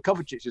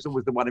Kovacic is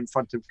always the one in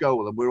front of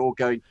goal, and we're all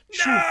going,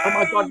 shoot, oh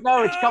my God,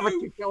 no, it's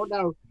Kovacic,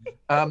 oh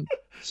no.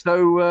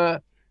 So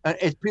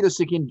it's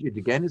Pulisic injured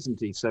again, isn't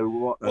he? So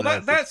what?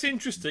 Well, that's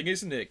interesting,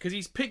 isn't it? Because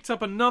he's picked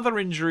up another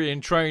injury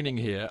in training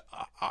here.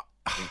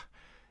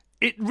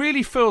 It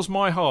really fills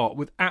my heart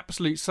with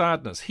absolute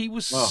sadness. He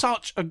was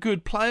such a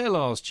good player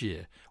last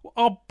year.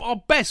 Our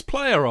best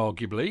player,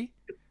 arguably.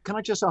 Can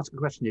I just ask a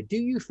question here? Do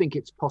you think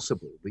it's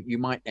possible that you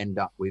might end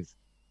up with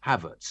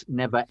Havertz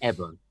never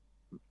ever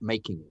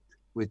making it?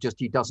 With just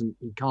he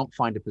can't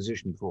find a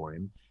position for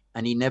him,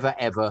 and he never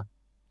ever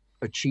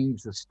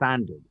achieves the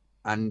standard,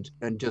 and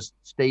just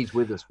stays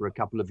with us for a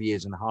couple of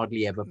years and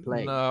hardly ever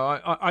plays. No,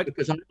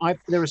 because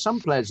there are some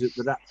players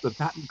that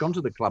haven't gone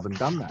to the club and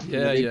done that.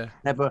 Yeah,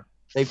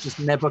 They've just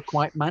never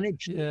quite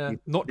managed. Yeah,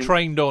 not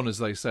trained on, as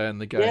they say in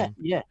the game.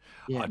 Yeah.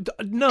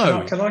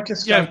 No. Can I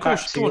just go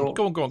back to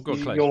go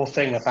on, your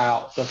thing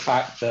about the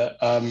fact that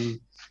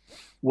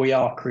we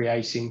are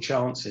creating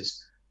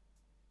chances?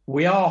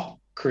 We are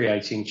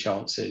creating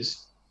chances,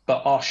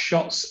 but our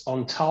shots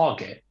on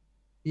target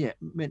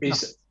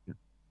is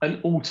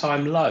an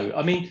all-time low.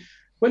 I mean,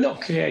 we're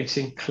not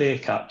creating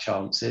clear-cut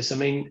chances. I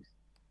mean,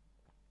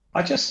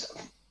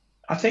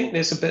 I think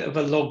there's a bit of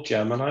a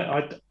logjam, and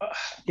I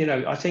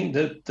think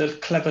that the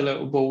clever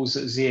little balls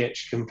that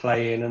Ziyech can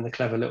play in and the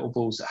clever little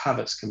balls that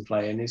Havertz can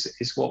play in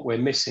is what we're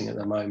missing at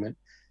the moment.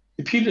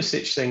 The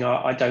Pulisic thing,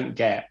 I don't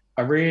get.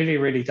 I really,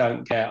 really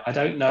don't get. I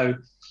don't know.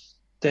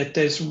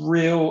 There's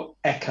real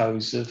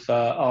echoes of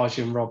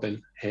Arjen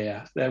Robben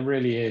here. There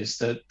really is.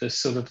 The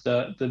sort of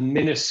the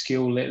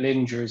minuscule little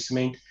injuries. I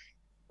mean,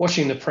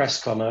 watching the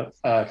press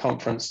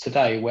conference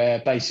today,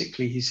 where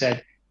basically he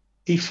said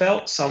he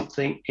felt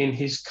something in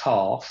his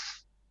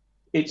calf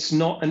it's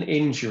not an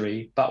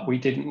injury, but we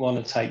didn't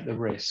want to take the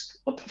risk.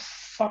 What the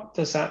fuck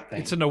does that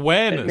mean? It's an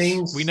awareness. It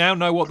means, we now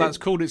know what that's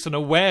called. It's an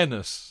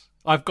awareness.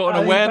 I've got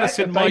an awareness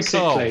in my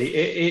car.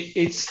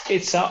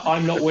 It's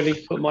I'm not willing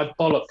to put my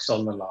bollocks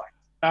on the line.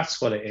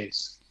 That's what it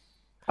is.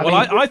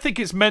 I think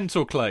it's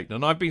mental, Clayton,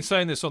 and I've been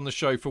saying this on the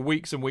show for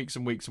weeks and weeks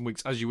and weeks and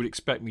weeks, as you would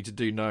expect me to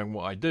do, knowing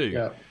what I do.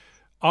 Yeah.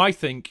 I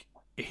think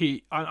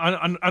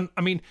I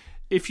mean,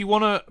 if you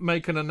want to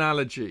make an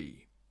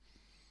analogy,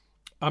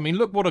 I mean,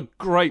 look what a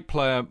great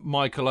player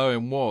Michael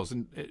Owen was,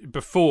 and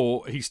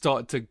before he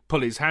started to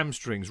pull his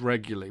hamstrings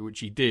regularly, which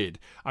he did.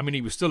 I mean,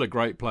 he was still a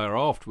great player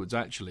afterwards,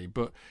 actually,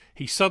 but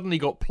he suddenly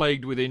got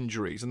plagued with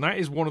injuries, and that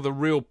is one of the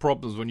real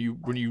problems when you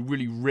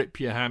really rip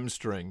your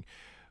hamstring.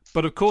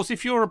 But of course,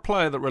 if you're a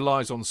player that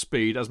relies on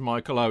speed, as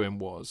Michael Owen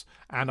was,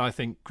 and I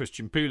think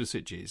Christian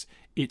Pulisic is,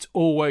 it's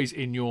always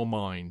in your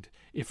mind.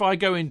 If I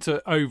go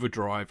into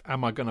overdrive,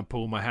 am I going to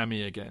pull my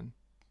hammy again?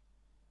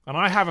 And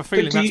I have a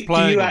feeling that's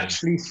playing. Do you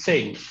actually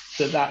think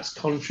that that's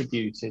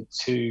contributed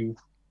to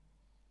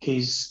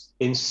his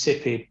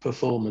insipid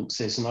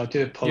performances? And I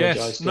do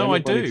apologise to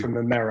anybody from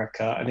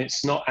America, and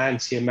it's not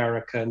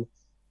anti-American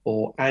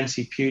or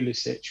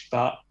anti-Pulisic,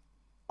 but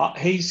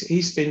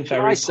he's been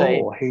very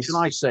poor. Can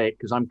I say it?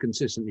 Because I'm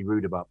consistently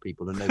rude about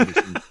people, and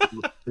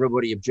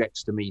everybody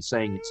objects to me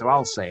saying it, so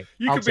I'll say it.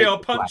 You could be our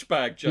punch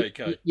bag,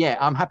 JK. Yeah,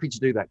 I'm happy to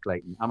do that,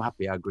 Clayton. I'm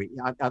happy. I agree.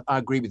 I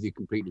agree with you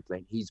completely,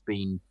 Clayton. He's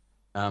been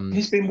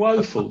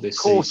woeful this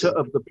season. A quarter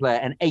of the player,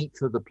 an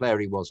eighth of the player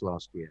he was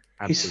last year.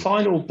 Absolutely. His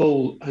final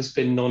ball has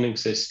been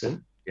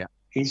non-existent. Yeah,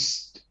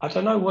 I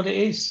don't know what it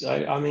is.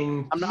 I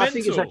mean, I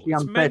think it's actually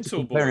unfair to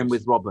compare him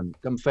with Robben.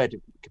 Unfair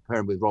to compare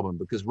him with Robben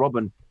because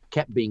Robben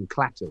kept being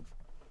clattered,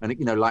 and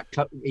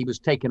he was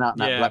taken out. In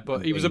that Blackburn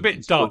but he was a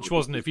bit Dutch,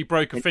 wasn't he? If he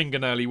broke a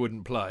fingernail, he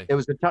wouldn't play. There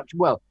was a touch.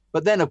 Well,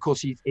 but then of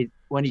course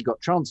when he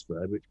got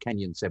transferred, which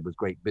Kenyon said was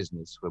great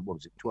business for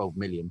 12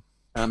 million.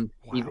 Wow.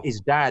 His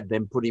dad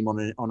then put him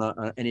on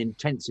an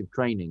intensive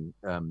training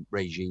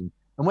regime,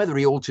 and whether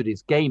he altered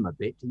his game a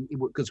bit,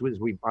 because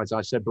as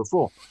I said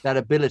before, that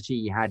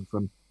ability he had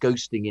from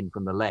ghosting in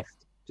from the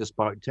left, just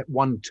by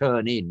one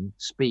turn in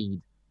speed,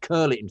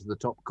 curl it into the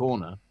top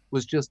corner,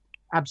 was just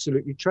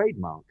absolutely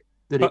trademark.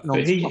 But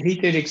he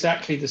did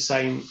exactly the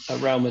same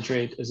at Real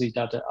Madrid as he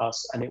did at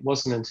us, and it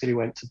wasn't until he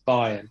went to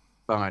Bayern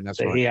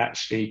that he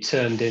actually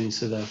turned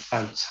into the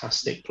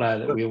fantastic player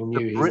that we all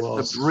knew he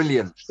was.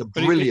 The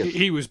brilliant.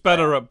 He was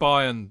better at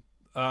Bayern.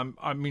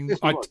 I mean,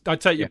 I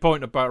take your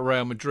point about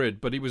Real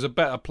Madrid, but he was a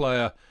better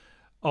player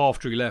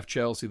after he left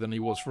Chelsea than he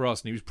was for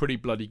us, and he was pretty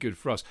bloody good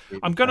for us.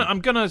 I'm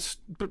gonna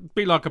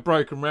be like a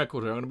broken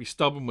record here. I'm gonna be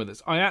stubborn with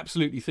this. I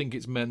absolutely think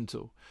it's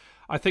mental.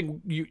 I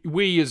think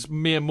we as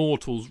mere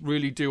mortals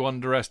really do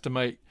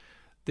underestimate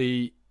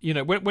the.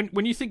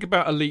 When you think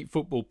about elite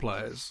football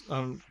players,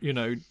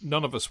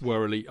 none of us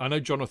were elite. I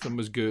know Jonathan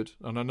was good,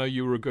 and I know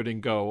you were good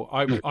in goal.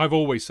 I've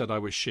always said I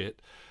was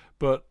shit,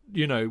 but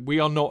we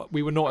were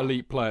not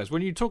elite players.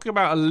 When you talk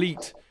about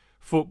elite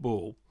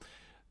football,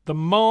 the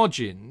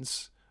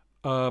margins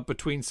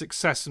between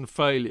success and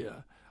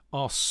failure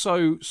are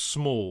so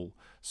small.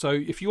 So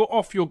if you're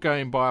off your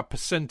game by a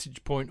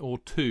percentage point or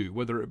two,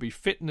 whether it be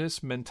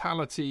fitness,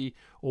 mentality,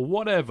 or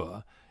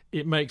whatever,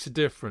 it makes a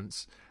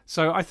difference.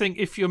 So I think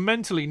if you're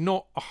mentally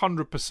not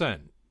 100%,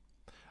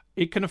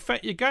 it can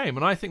affect your game.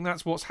 And I think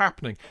that's what's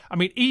happening. I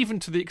mean, even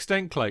to the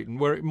extent, Clayton,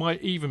 where it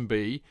might even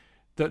be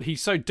that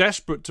he's so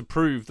desperate to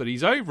prove that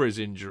he's over his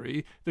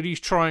injury that he's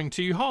trying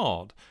too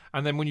hard.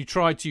 And then when you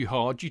try too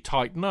hard, you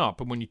tighten up.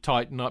 And when you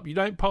tighten up, you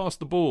don't pass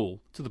the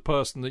ball to the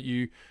person that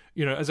you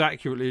as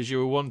accurately as you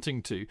were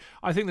wanting to.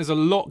 I think there's a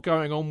lot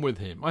going on with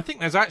him. I think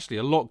there's actually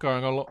a lot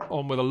going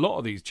on with a lot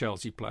of these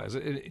Chelsea players.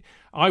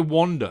 I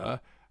wonder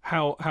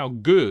how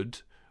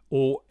good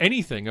or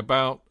anything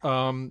about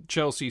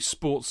Chelsea's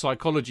sports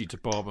psychology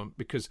department,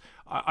 because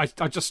I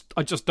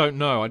just don't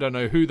know. I don't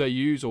know who they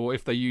use or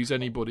if they use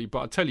anybody,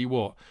 but I tell you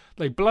what,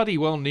 they bloody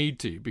well need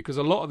to, because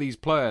a lot of these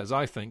players,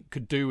 I think,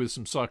 could do with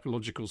some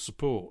psychological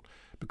support,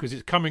 because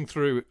it's coming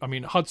through. I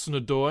mean,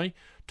 Hudson-Odoi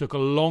took a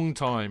long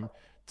time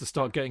to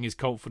start getting his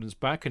confidence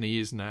back, and he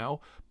is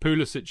now.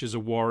 Pulisic is a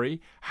worry.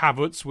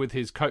 Havertz with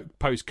his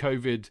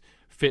post-COVID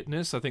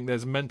fitness, I think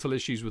there's mental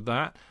issues with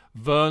that.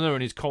 Werner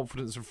and his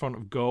confidence in front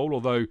of goal,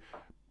 although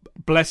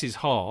bless his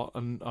heart,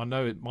 and I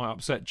know it might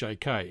upset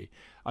JK,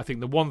 I think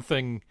the one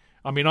thing,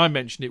 I mean, I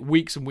mentioned it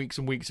weeks and weeks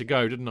and weeks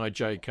ago, didn't I,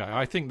 JK?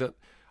 I think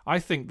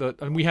that,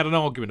 and we had an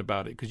argument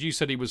about it, because you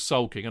said he was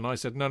sulking, and I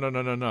said,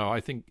 no. I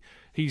think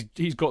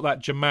he's got that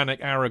Germanic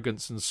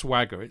arrogance and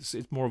swagger. It's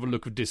more of a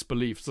look of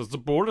disbelief. So the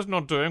ball is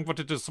not doing what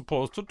it is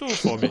supposed to do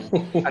for me.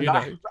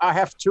 I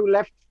have two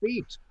left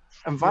feet.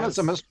 And one of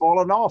them has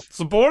fallen off.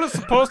 The ball is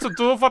supposed to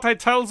do what I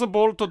tell the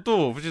ball to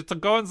do, which is to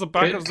go in the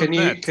back of the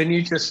net. Can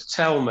you just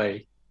tell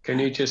me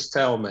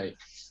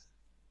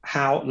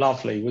how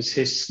lovely was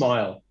his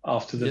smile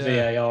after the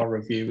VAR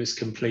review was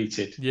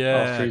completed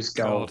after his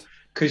goal?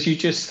 Because you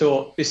just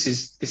thought, this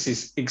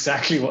is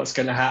exactly what's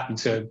going to happen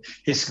to him.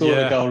 He scored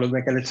a goal and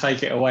they're going to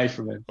take it away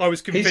from him. I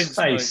was convinced. His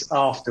face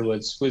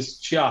afterwards was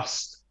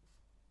just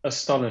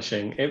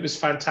astonishing. It was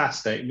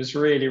fantastic. It was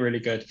really, really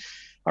good.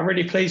 I'm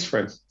really pleased for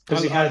him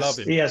because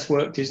he has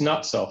worked his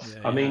nuts off.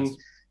 Yeah, I mean,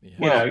 you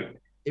know,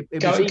 it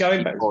was easy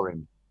going back for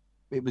him.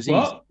 It was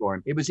easy for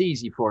him. It was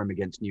easy for him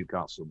against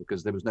Newcastle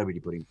because there was nobody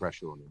putting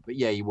pressure on him. But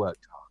yeah, he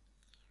worked hard.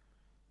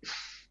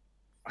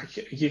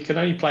 You can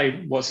only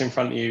play what's in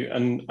front of you,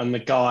 and the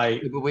guy.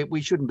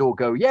 We shouldn't all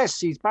go, yes,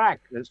 he's back.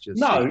 Let's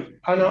just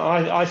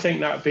I think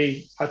that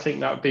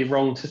would be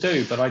wrong to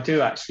do. But I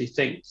do actually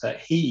think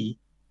that he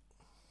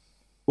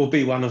will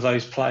be one of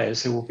those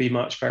players who will be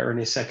much better in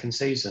his second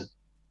season.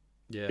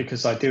 Yeah,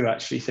 because I do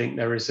actually think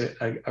there is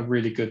a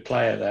really good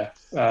player there.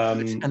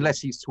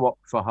 Unless he's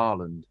swapped for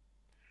Haaland.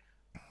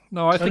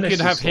 No, I think you'd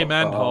have him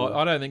and Haaland.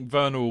 I don't think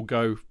Werner will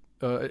go.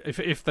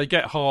 If they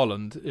get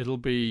Haaland, it'll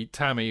be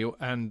Tammy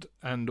and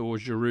or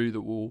Giroud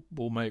that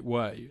will make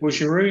way. Well,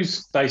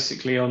 Giroud's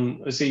basically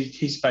on.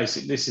 He's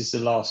basically, this is the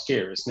last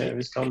year, isn't it, of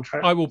his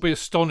contract? I will be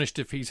astonished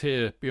if he's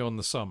here beyond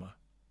the summer.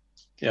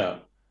 Yeah.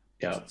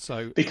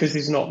 So because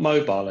he's not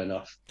mobile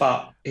enough,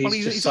 but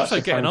he's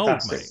also getting old,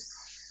 mate.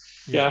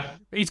 Yeah,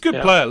 he's a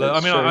good player. I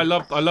mean,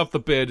 I love the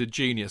bearded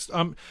genius.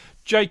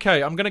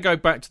 JK, I'm going to go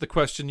back to the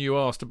question you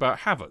asked about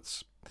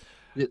Havertz.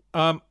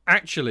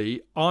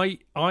 Actually,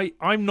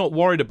 I'm not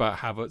worried about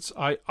Havertz.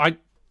 I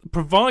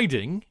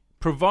providing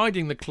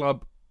the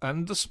club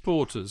and the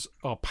supporters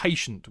are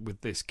patient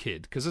with this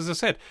kid, because as I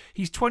said,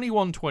 he's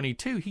 21,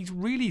 22. He's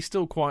really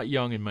still quite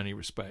young in many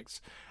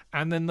respects.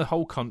 And then the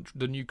whole country,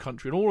 the new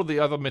country, and all of the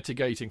other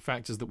mitigating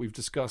factors that we've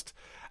discussed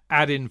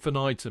ad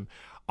infinitum.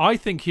 I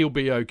think he'll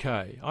be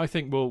okay. I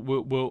think we'll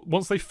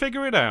once they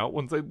figure it out,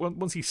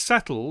 once he's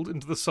settled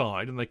into the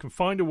side and they can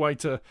find a way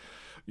to,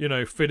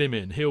 fit him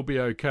in, he'll be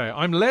okay.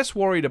 I'm less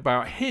worried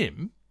about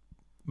him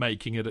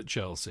making it at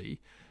Chelsea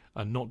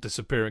and not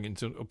disappearing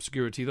into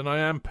obscurity than I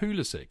am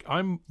Pulisic.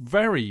 I'm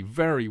very,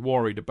 very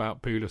worried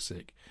about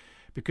Pulisic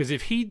because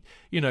if he,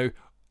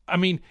 I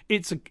mean,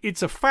 it's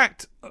a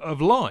fact of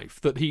life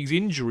that he's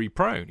injury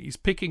prone. He's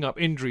picking up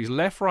injuries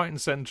left, right,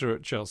 and centre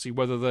at Chelsea,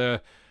 whether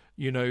they're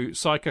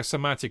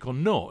psychosomatic or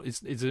not.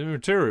 It's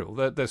immaterial.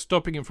 They're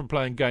stopping him from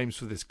playing games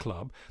for this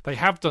club. They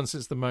have done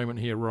since the moment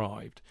he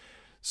arrived.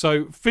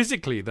 So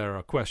physically there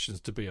are questions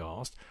to be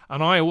asked,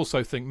 and I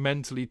also think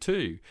mentally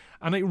too.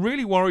 And it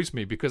really worries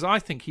me because I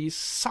think he's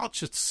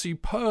such a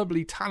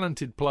superbly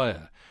talented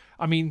player.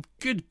 I mean,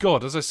 good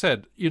God, as I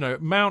said,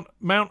 Mount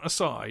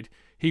aside,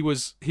 he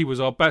was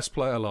our best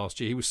player last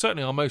year. He was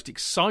certainly our most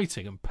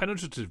exciting and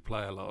penetrative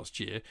player last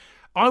year.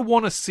 I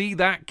want to see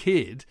that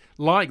kid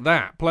like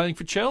that playing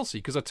for Chelsea,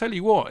 because I tell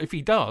you what, if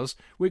he does,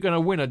 we're going to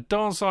win a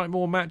darn sight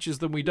more matches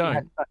than we don't.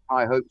 We had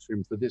high hopes for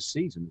him for this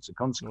season. It's a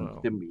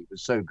consequence, didn't we? He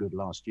was so good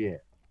last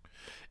year.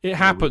 It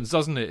happens,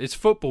 doesn't it? It's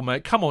football,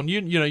 mate. Come on,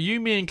 you,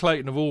 me and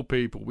Clayton of all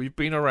people, we've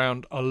been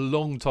around a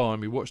long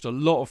time. We watched a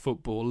lot of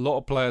football, a lot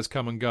of players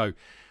come and go.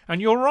 And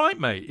you're right,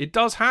 mate. It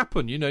does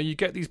happen. You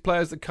get these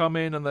players that come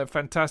in and they're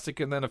fantastic,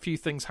 and then a few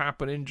things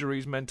happen,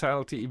 injuries,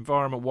 mentality,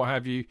 environment, what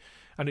have you,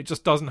 and it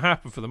just doesn't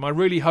happen for them. I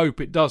really hope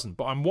it doesn't,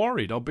 but I'm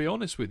worried, I'll be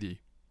honest with you.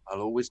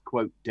 I'll always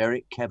quote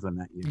Derek Kevin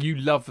at you. You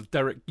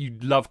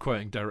love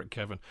quoting Derek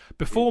Kevin.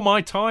 Before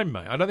my time,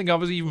 mate. I don't think I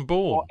was even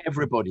born. Before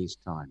everybody's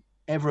time.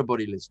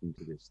 Everybody listening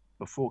to this.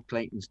 Before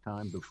Clayton's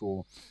time,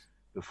 before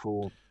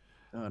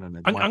I don't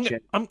know. I'm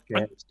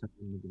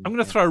going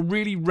to throw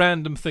really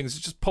random things.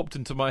 It just popped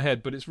into my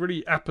head, but it's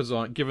really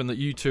apposite given that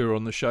you two are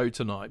on the show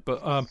tonight.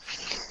 But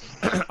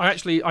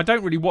I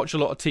don't really watch a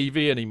lot of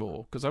TV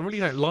anymore because I really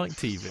don't like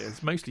TV.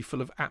 It's mostly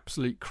full of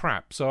absolute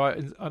crap. So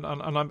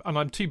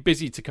I'm too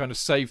busy to kind of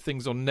save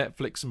things on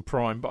Netflix and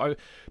Prime. But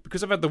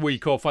because I've had the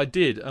week off, I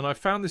did, and I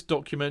found this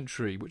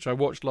documentary which I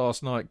watched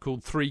last night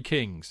called Three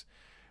Kings,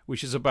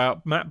 which is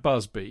about Matt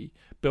Busby,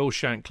 Bill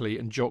Shankly,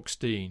 and Jock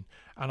Stein.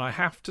 And I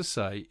have to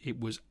say, it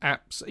was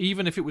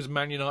even if it was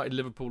Man United,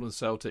 Liverpool, and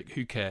Celtic,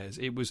 who cares?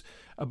 It was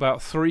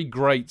about three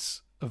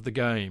greats of the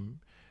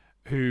game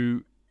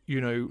who,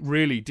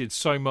 really did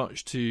so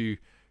much to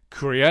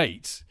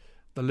create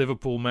the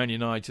Liverpool, Man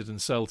United,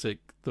 and Celtic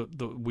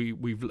that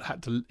we've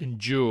had to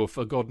endure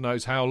for God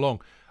knows how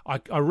long. I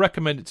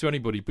recommend it to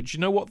anybody. But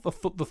you know what? The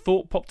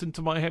thought popped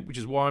into my head, which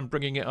is why I'm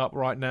bringing it up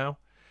right now.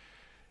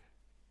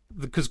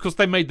 Because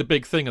they made the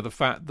big thing of the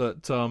fact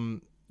that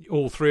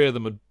all three of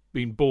them had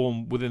been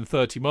born within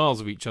 30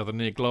 miles of each other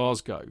near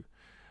Glasgow,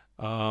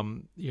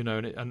 and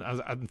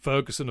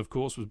Ferguson, of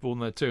course, was born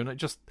there too.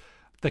 And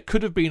there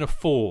could have been a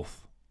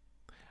fourth,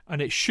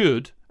 and it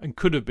should and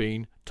could have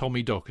been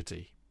Tommy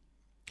Docherty.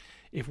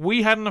 If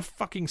we hadn't have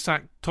fucking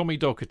sacked Tommy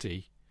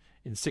Docherty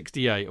in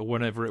 '68 or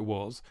whenever it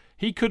was,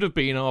 he could have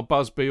been our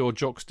Busby or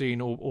Jock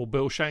Stein or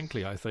Bill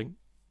Shankly. I think.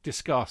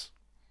 Discuss.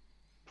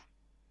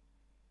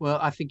 Well,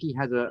 I think he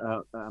had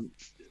a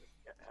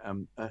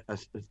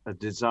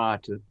desire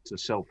to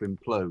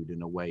self-implode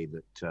in a way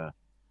that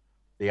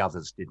the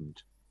others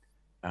didn't.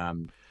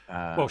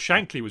 Well,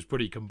 Shankly was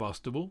pretty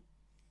combustible.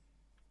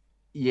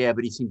 Yeah,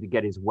 but he seemed to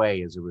get his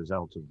way as a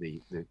result of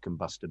the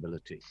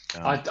combustibility.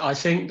 I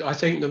think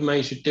the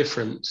major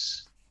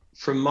difference,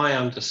 from my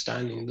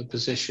understanding of the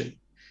position,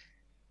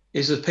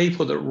 is the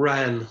people that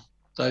ran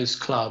those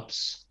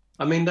clubs.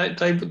 I mean,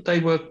 they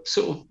were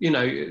sort of, you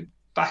know,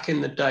 back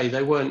in the day,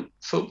 they weren't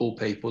football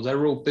people. They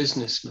were all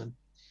businessmen.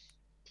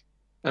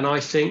 And I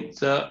think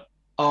that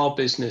our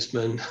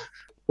businessmen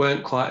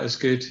weren't quite as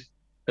good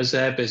as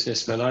their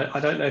businessmen. I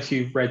don't know if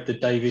you've read the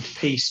David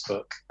Peace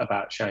book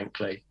about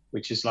Shankly,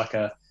 which is like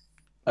a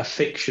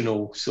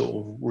fictional sort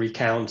of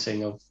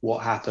recounting of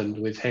what happened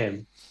with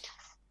him.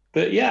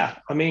 But yeah,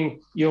 I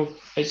mean,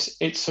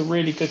 it's a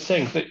really good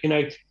thing. But, you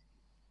know,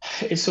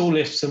 it's all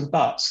ifs and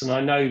buts. And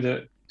I know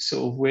that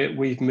sort of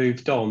we've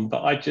moved on,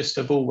 but I just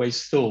have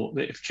always thought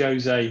that if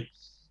Jose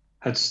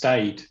had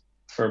stayed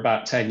for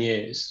about 10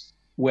 years,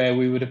 where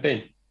we would have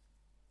been.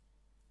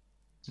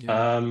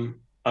 Yeah.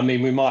 I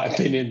mean, we might have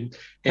been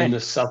in the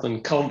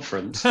Southern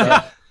Conference,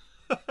 but,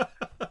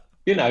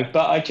 you know,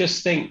 but I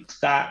just think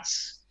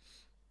that's,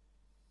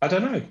 I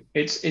don't know,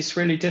 it's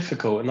really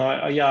difficult. And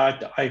I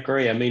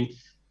agree. I mean,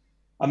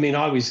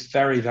 I was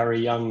very, very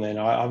young then.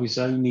 I was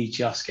only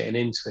just getting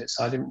into it,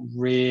 so I didn't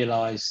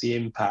realise the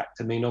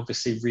impact. I mean,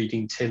 obviously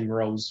reading Tim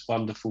Roll's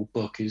wonderful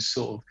book is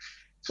sort of,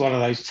 it's one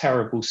of those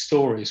terrible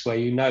stories where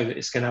you know that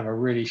it's going to have a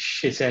really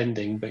shit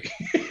ending, but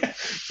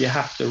you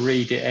have to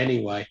read it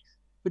anyway.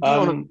 But do you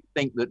want to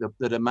think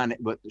that a man,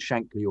 but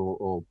Shankly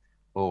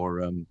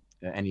or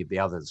any of the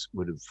others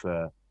would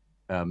have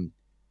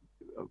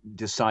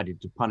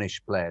decided to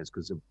punish players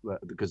because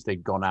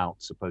they'd gone out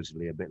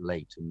supposedly a bit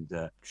late, and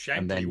Shankly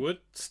and then, would,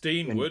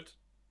 Steen would.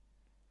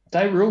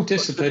 They were all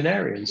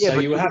disciplinarians, so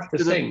you would have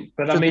to think.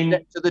 But I mean,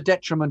 to the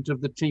detriment of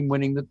the team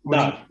winning the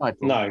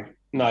title.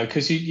 No,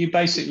 because you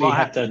basically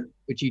had the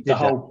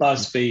whole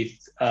Busby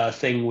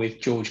thing with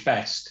George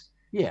Best.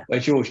 Yeah, where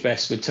George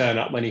Best would turn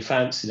up when he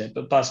fancied it,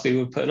 but Busby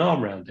would put an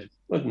arm around him,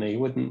 wouldn't he?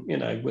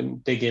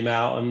 Wouldn't dig him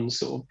out and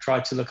sort of try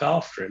to look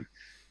after him.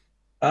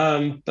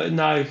 But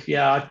no,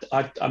 yeah,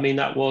 I mean,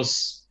 that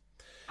was,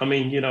 I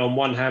mean, you know, on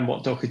one hand,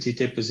 what Doherty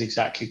did was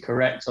exactly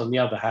correct. On the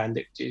other hand,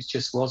 it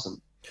just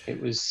wasn't. It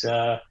was,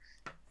 I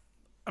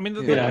mean,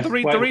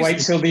 wait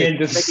till the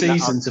end of the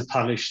season to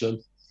punish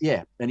them.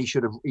 Yeah, and he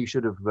should have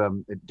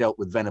dealt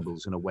with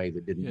Venables in a way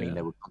that didn't mean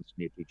they were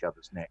constantly at each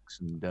other's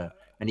necks,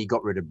 and he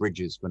got rid of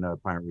Bridges for no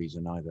apparent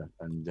reason either.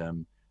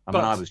 And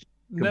I was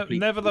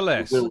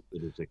nevertheless,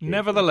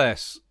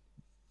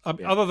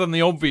 other than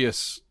the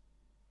obvious,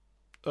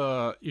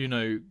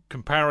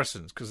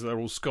 comparisons, because they're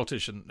all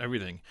Scottish and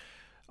everything,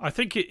 I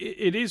think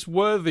it is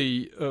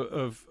worthy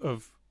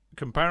of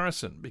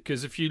comparison,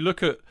 because if you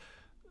look at,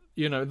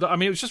 you know, I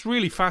mean, it was just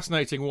really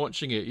fascinating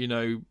watching it. You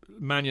know,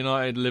 Man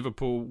United,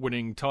 Liverpool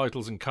winning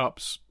titles and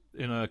cups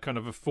in a kind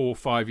of a 4 or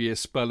 5 year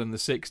spell in the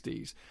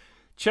 60s.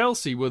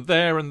 Chelsea were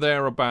there and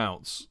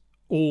thereabouts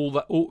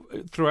all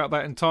throughout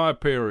that entire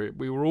period.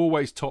 We were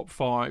always top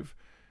 5.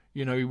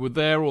 You know, we were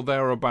there or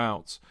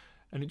thereabouts,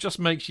 and it just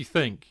makes you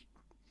think.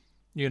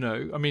 You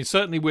know, I mean,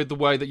 certainly with the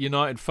way that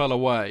United fell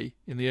away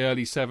in the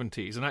early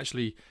 70s, and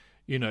actually,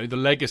 you know, the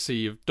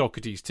legacy of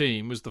Doherty's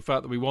team was the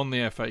fact that we won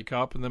the FA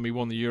Cup and then we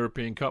won the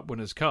European Cup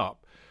Winners'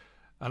 Cup.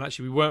 And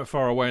actually, we weren't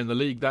far away in the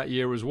league that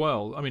year as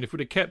well. I mean, if we'd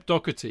have kept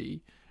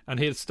Doherty and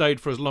he had stayed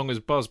for as long as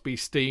Busby,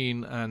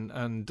 Steen and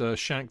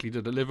Shankly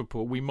did at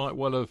Liverpool, we might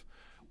well have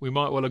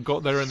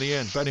got there in the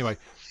end. But anyway,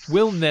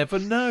 we'll never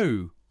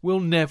know. We'll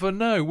never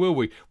know, will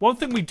we? One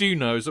thing we do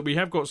know is that we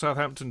have got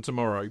Southampton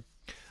tomorrow.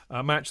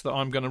 A match that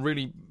I'm going to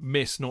really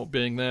miss not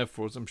being there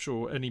for, as I'm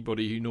sure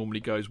anybody who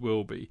normally goes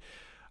will be.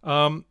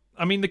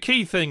 I mean, the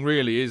key thing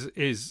really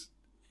is,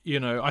 you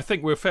know, I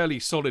think we're fairly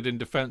solid in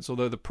defence,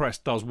 although the press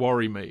does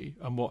worry me.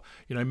 And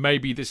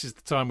maybe this is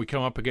the time we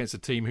come up against a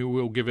team who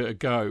will give it a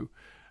go,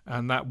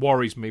 and that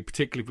worries me,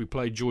 particularly if we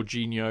play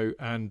Jorginho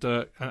and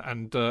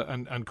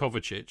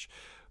Kovacic.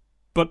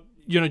 But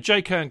you know,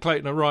 JK and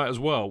Clayton are right as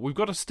well. We've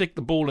got to stick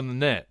the ball in the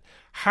net.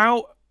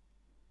 How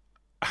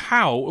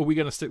are we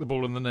going to stick the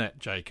ball in the net,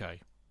 JK?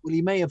 Well,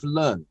 he may have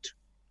learnt,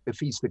 if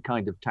he's the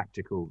kind of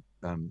tactical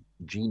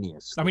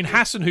genius. I mean,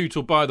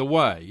 Hasenhüttl, by the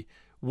way,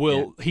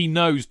 he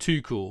knows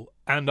Tuchel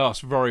and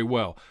us very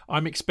well.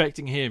 I'm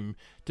expecting him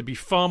to be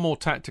far more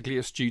tactically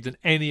astute than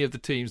any of the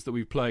teams that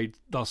we've played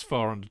thus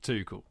far under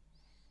Tuchel.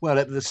 Well,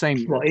 at the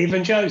same... What,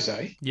 even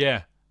Jose?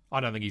 Yeah. I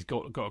don't think he's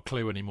got a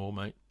clue anymore,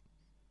 mate.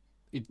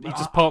 He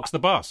just parks the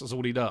bus. That's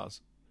all he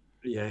does.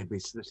 Yeah,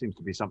 there seems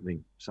to be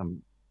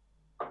some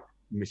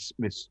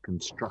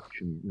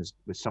misconstruction.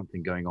 There's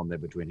something going on there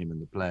between him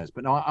and the players.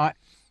 But no,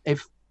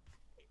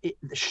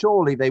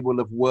 surely they will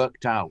have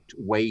worked out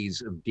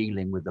ways of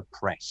dealing with the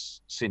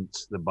press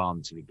since the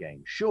Barnsley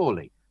game.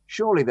 Surely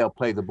they'll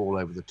play the ball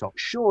over the top.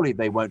 Surely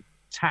they won't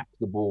tap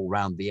the ball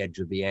round the edge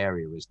of the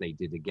area as they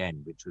did again,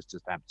 which was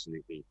just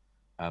absolutely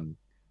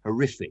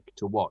horrific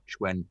to watch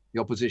when the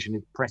opposition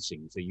is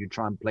pressing. So you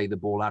try and play the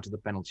ball out of the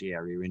penalty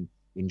area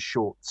in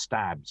short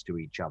stabs to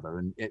each other.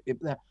 And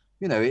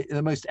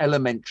the most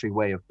elementary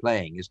way of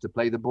playing is to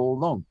play the ball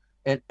long.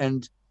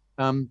 And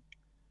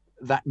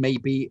that may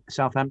be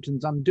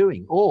Southampton's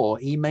undoing, or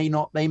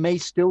they may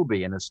still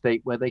be in a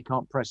state where they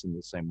can't press in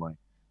the same way.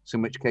 So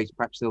in which case,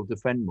 perhaps they'll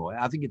defend more.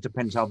 I think it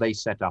depends how they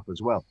set up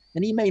as well.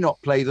 And he may not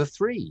play the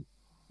 3.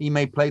 he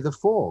may play the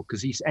 4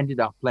 because he's ended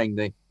up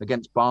playing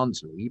against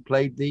Barnsley. He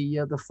played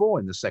the 4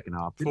 in the second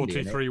half, didn't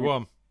he?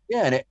 4-2-3-1.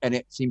 Yeah, and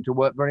it seemed to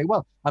work very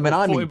well. I mean,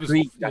 I'm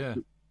intrigued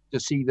to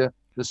see the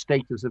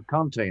status of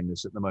Kante in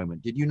this at the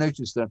moment. Did you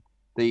notice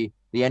the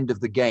end of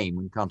the game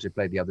when Kante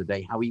played the other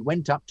day, how he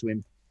went up to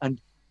him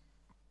and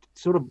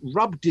sort of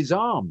rubbed his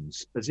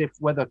arms as if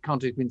whether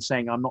Kante's been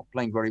saying, I'm not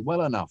playing very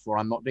well enough or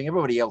I'm not doing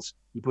everybody else.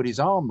 He put his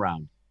arm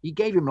round. He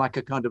gave him like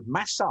a kind of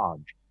massage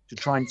to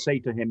try and say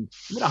to him,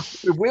 I mean, I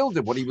was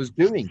bewildered what he was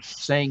doing,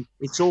 saying,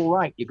 it's all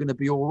right, you're going to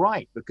be all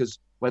right, because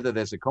whether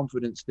there's a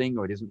confidence thing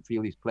or he doesn't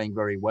feel he's playing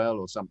very well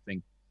or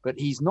something, but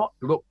he's not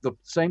looked the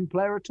same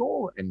player at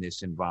all in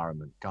this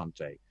environment,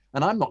 Kante.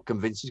 And I'm not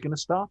convinced he's going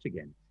to start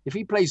again. If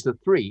he plays the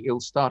 3, he'll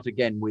start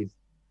again with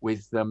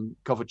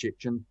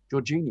Kovacic and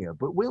Jorginho.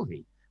 But will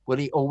he? Will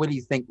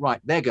he think, right,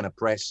 they're going to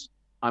press,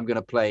 I'm going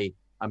to play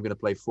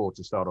 4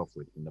 to start off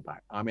with in the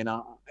back? I mean,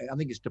 I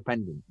think it's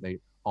dependent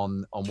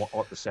on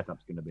what the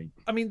setup's going to be.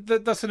 I mean,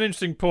 that's an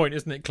interesting point,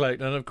 isn't it,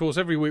 Clayton? And of course,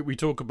 every week we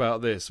talk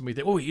about this and we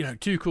think,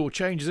 Tuchel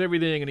changes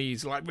everything and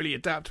he's like really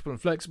adaptable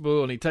and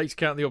flexible and he takes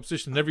account of the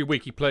opposition. And every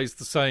week he plays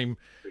the same,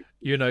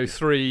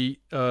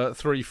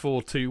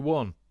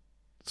 3-4-2-1.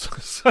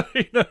 So,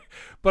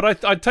 but I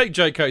take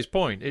JK's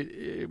point.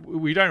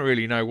 We don't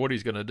really know what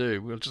he's going to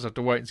do. We'll just have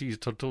to wait and see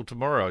till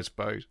tomorrow, I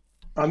suppose.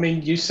 I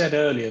mean, you said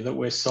earlier that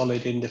we're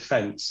solid in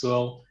defence.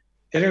 Well,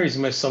 the only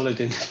reason we're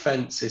solid in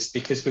defence is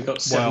because we've got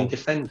 7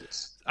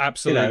 defenders.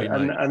 Absolutely,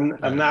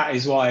 and that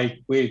is why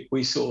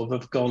we sort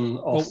of have gone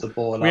off the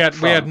ball. We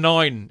had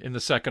 9 in the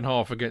second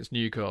half against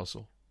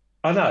Newcastle.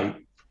 I know.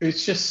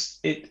 It's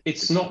just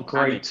it's not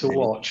great to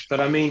watch,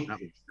 but I mean,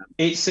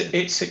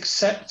 it's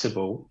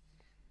acceptable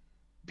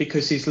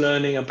because he's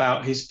learning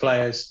about his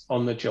players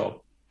on the job.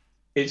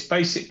 It's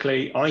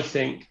basically, I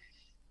think,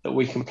 that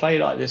we can play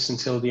like this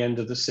until the end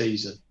of the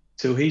season,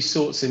 till he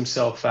sorts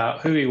himself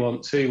out, who he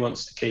wants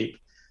to keep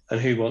and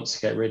who he wants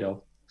to get rid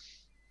of.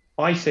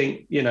 I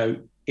think,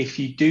 if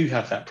you do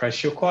have that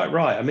pressure, you're quite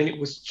right. I mean, it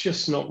was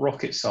just not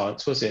rocket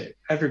science, was it?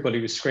 Everybody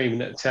was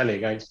screaming at the telly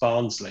against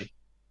Barnsley.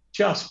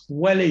 Just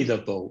welly the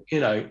ball.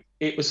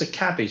 It was a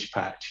cabbage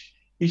patch.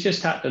 You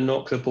just had to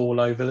knock the ball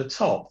over the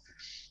top.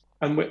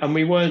 And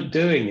we weren't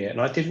doing it,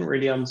 and I didn't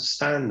really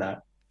understand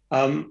that.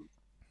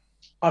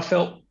 I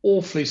felt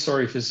awfully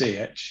sorry for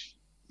Ziyech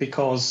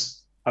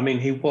because, I mean,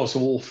 he was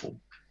awful.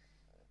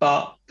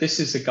 But this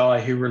is a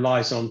guy who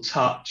relies on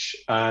touch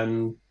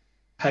and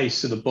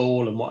pace of the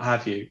ball and what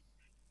have you.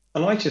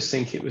 And I just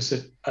think it was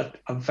a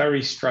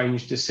very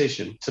strange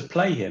decision to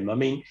play him. I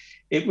mean,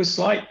 it was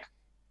like,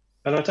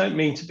 and I don't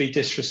mean to be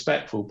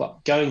disrespectful, but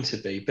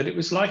it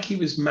was like he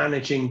was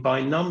managing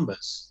by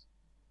numbers.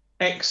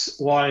 X,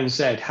 Y, and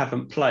Z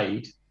haven't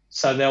played,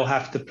 so they'll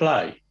have to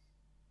play.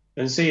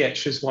 And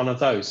Ziyech was one of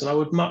those. And I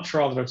would much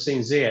rather have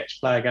seen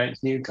Ziyech play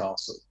against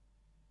Newcastle,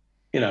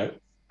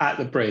 at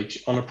the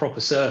Bridge on a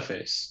proper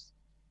surface,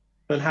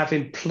 than have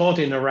him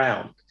plodding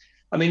around.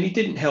 I mean, he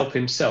didn't help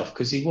himself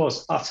because he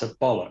was utter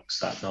bollocks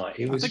that night.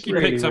 I think he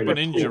picked up an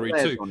injury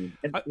too.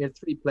 He had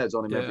 3 players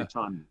on him every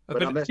time.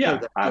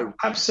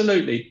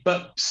 Absolutely.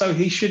 But so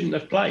he shouldn't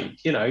have played.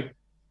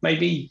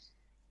 Maybe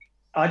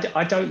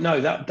I don't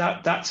know.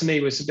 That to me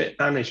was a bit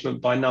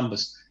management by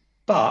numbers.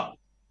 But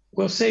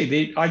we'll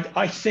see.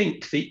 I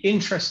think the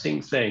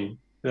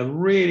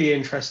really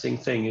interesting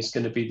thing is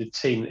going to be the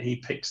team that he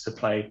picks to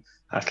play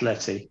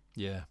Atleti.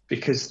 Yeah.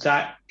 Because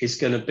that is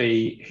going to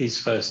be his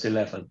first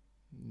 11.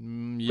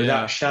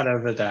 Without a shadow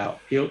of a doubt.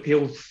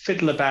 He'll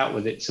fiddle about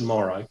with it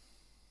tomorrow,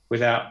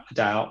 without a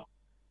doubt.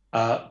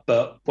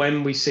 But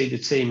when we see the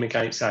team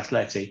against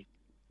Atleti,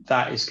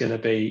 that is going to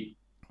be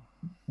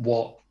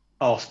what,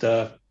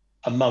 after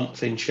a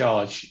month in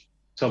charge,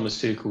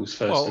 Thomas Tuchel's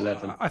first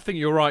 11. I think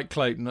you're right,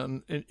 Clayton.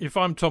 And if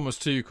I'm Thomas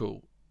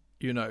Tuchel,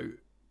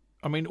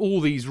 I mean,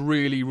 all these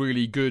really,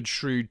 really good,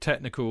 shrewd,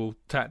 technical,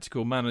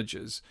 tactical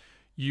managers,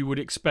 you would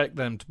expect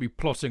them to be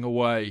plotting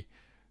away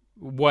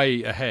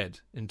way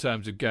ahead in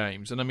terms of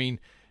games. And I mean,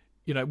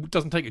 it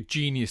doesn't take a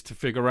genius to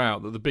figure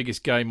out that the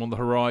biggest game on the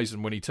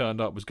horizon when he turned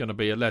up was going to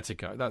be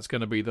Atletico. That's going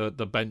to be the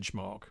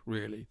benchmark,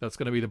 really. That's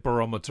going to be the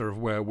barometer of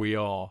where we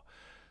are.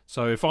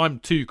 So if I'm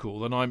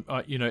Tuchel, then I'm,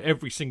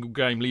 every single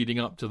game leading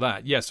up to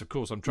that, yes, of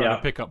course, I'm trying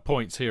to pick up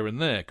points here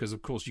and there because,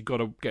 of course, you've got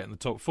to get in the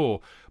top 4.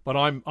 But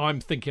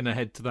I'm thinking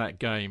ahead to that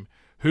game.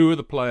 Who are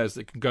the players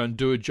that can go and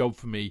do a job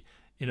for me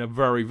in a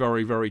very,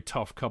 very, very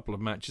tough couple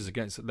of matches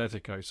against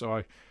Atletico?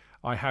 So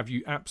I have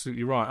you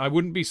absolutely right. I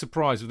wouldn't be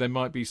surprised if there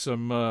might be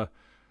some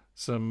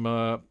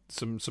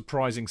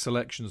surprising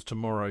selections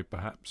tomorrow,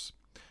 perhaps,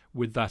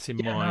 with that in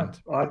mind.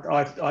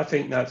 I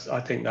think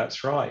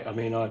that's right. I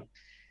mean,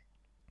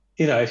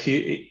 if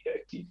you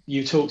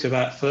talked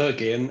about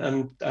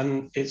Fergie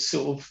and it's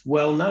sort of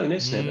well known,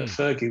 isn't it, that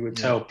Fergie would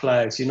tell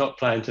players, you're not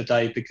playing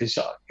today because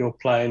you're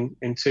playing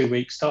in 2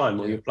 weeks' time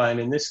or you're playing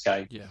in this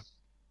game. Yeah.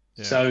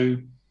 So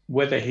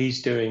whether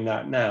he's doing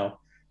that now,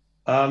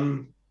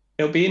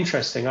 it'll be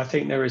interesting. I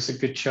think there is a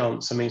good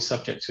chance, I mean,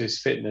 subject to his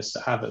fitness,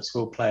 that Havertz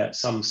will play at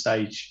some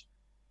stage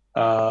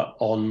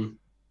on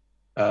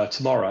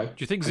tomorrow. Do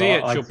you think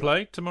Ziyech will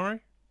play tomorrow?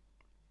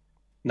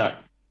 No.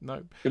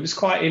 No. It was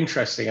quite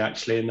interesting,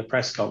 actually, in the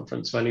press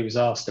conference when he was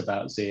asked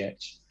about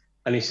Ziyech.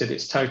 And he said,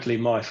 it's totally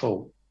my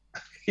fault.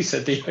 He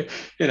said, he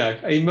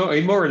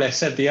more or less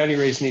said the only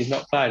reason he's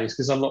not playing is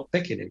because I'm not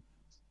picking him,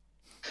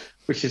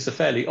 which is a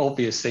fairly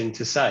obvious thing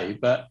to say.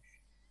 But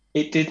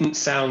it didn't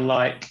sound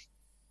like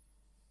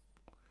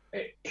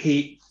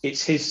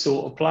it's his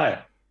sort of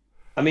player.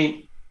 I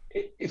mean,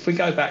 if we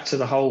go back to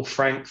the whole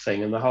Frank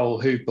thing and the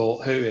whole who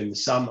bought who in the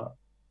summer,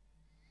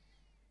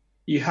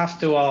 you have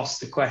to ask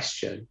the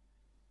question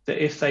that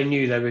if they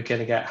knew they were going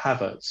to get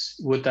Havertz,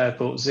 would they have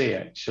bought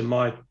Ziyech? And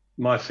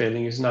my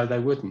feeling is no, they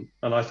wouldn't.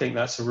 And I think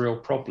that's a real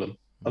problem.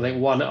 I think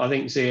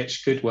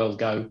Ziyech could well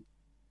go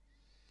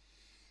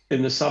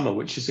in the summer,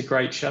 which is a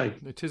great shame.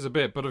 It is a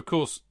bit, but of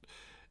course,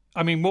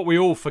 I mean, what we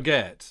all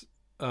forget,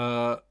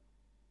 because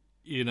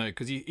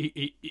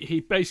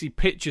he basically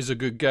pitches a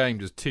good game,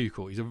 does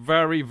Tuchel. He's a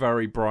very,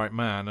 very bright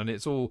man, and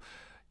it's all,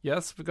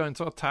 yes, we're going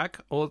to attack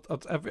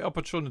at every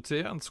opportunity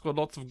and score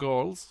lots of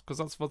goals, because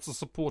that's what the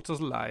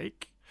supporters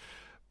like.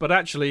 But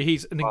actually,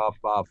 he's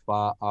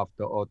far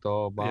after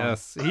Autobahn.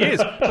 Yes, he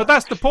is. But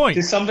that's the point.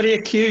 Did somebody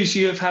accuse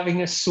you of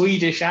having a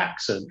Swedish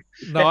accent?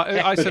 No,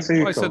 I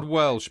said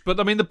Welsh. But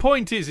I mean, the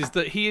point is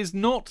that he is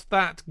not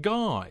that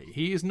guy.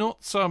 He is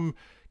not some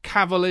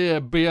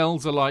cavalier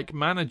Bielsa-like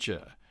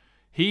manager.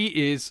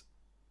 He is,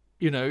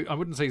 I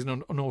wouldn't say he's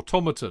an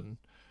automaton,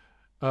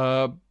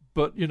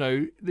 but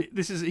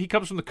he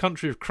comes from the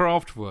country of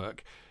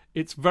Kraftwerk.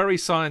 It's very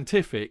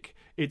scientific.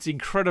 It's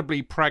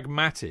incredibly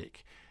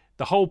pragmatic.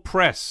 The whole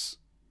press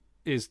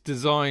is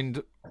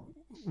designed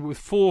with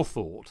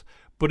forethought,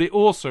 but it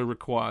also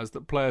requires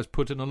that players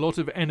put in a lot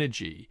of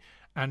energy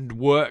and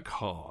work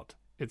hard.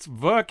 It's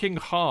working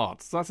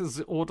hard. That is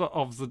the order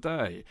of the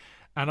day.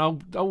 And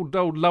old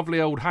lovely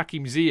old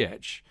Hakim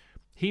Ziyech,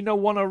 he no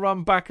want to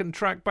run back and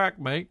track back,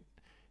 mate.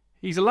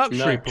 He's a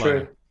luxury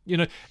player.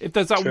 True. If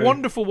there's that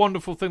wonderful,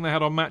 wonderful thing they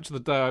had on Match of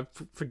the Day,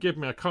 forgive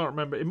me, I can't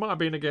remember. It might have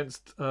been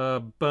against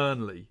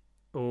Burnley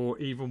or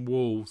even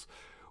Wolves,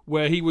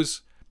 where he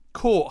was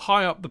caught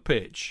high up the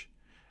pitch,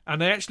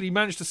 and they actually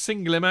managed to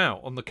single him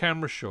out on the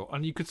camera shot,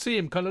 and you could see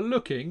him kind of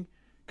looking,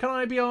 can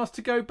I be asked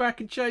to go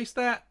back and chase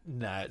that?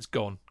 Nah, it's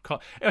gone.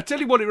 I'll tell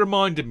you what it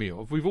reminded me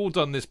of. We've all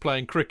done this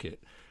playing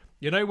cricket.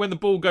 When the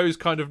ball goes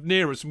kind of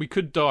near us and we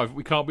could dive, but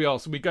we can't be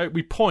asked, and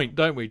we point,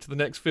 don't we, to the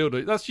next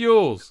fielder. That's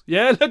yours.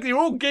 Yeah, look, you're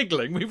all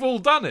giggling. We've all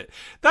done it.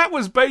 That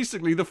was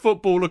basically the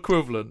football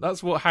equivalent.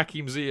 That's what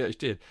Hakim Ziyech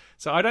did.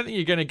 So I don't think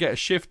you're going to get a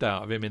shift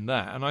out of him in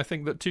that, and I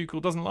think that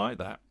Tuchel doesn't like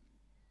that.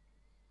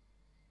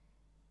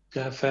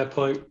 Yeah, fair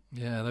point.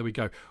 Yeah, there we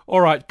go. All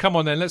right, come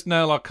on then. Let's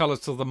nail our colours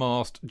to the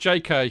mast.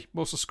 JK,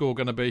 what's the score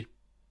going to be?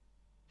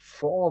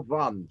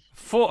 4-1.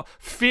 4-1.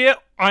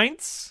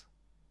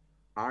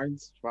 1,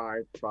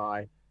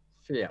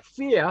 2,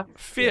 3, 4.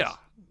 4.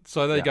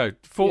 So there you go.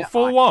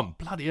 4-1.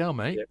 Bloody hell,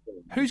 mate.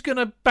 Who's going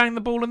to bang the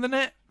ball in the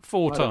net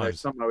 4 times?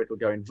 Somehow it'll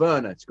go in.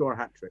 Werner, score a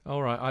hat-trick.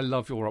 All right, I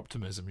love your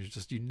optimism.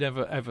 You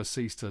never, ever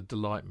cease to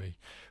delight me.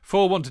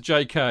 4-1 to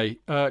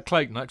JK.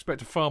 Clayton, I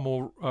expect a far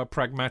more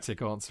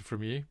pragmatic answer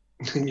from you.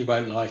 You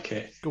won't like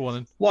it. Go on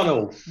then.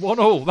 1-1.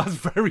 1-1. That's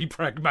very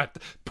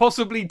pragmatic.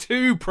 Possibly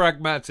too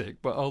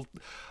pragmatic, but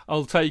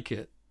I'll take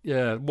it.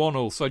 Yeah,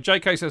 1-1. So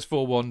JK says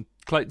 4-1.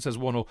 Clayton says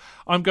 1-1.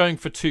 I'm going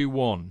for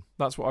 2-1.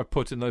 That's what I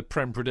put in the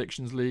Prem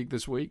Predictions League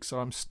this week, so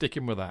I'm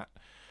sticking with that.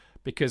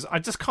 Because I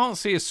just can't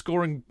see us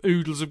scoring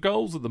oodles of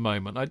goals at the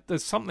moment.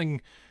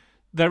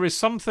 There is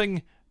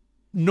something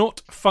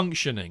not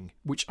functioning,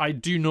 which I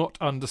do not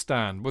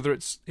understand. Whether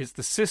it's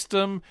the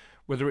system,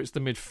 whether it's the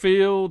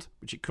midfield,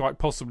 which it quite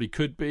possibly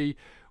could be,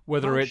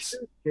 whether it's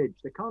kids,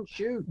 they can't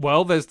shoot.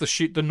 Well, there's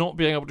the not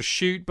being able to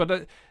shoot,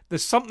 but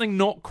there's something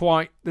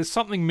there's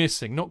something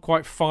missing, not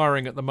quite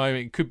firing at the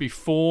moment. It could be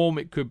form,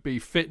 it could be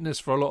fitness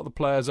for a lot of the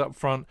players up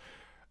front,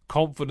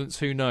 confidence,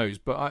 who knows?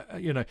 But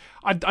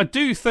I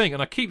do think,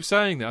 and I keep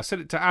saying that, I said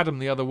it to Adam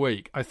the other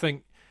week, I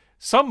think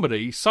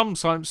somebody,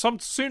 sometime,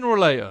 sooner or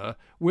later,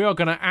 we are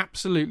going to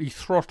absolutely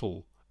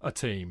throttle a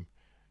team.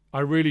 I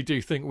really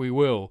do think we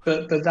will.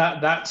 But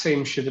that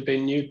team should have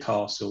been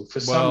Newcastle for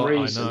some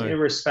reason,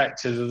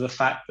 irrespective of the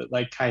fact that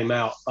they came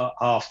out at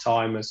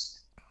half-timers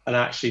and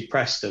actually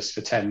pressed us for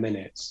 10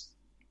 minutes.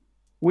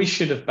 They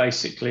should have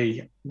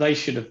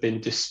been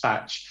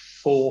dispatched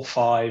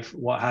 4-5,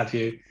 what have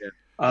you.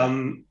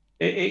 Yeah.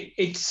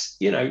 It's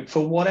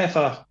for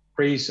whatever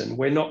reason,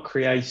 we're not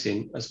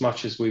creating as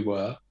much as we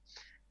were.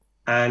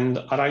 And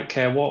I don't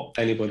care what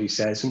anybody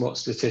says and what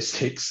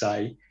statistics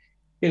say.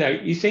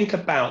 You think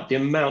about the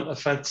amount of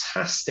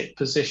fantastic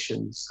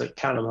positions that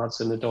Callum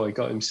Hudson-Odoi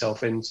got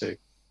himself into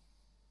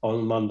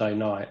on Monday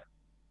night.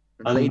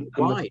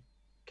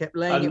 Kept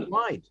laying it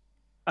wide.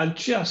 And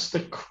just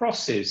the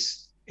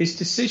crosses, his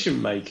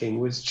decision-making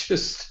was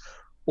just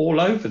all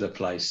over the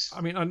place.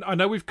 I mean, I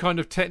know we've kind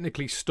of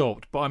technically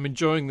stopped, but I'm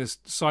enjoying this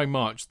so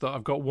much that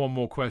I've got one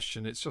more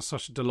question. It's just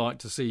such a delight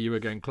to see you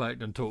again,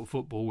 Clayton, and talk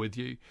football with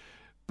you.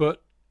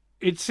 But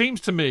it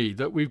seems to me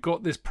that we've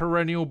got this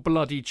perennial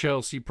bloody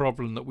Chelsea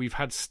problem that we've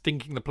had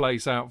stinking the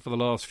place out for the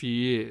last few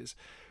years.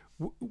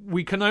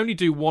 We can only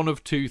do one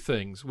of two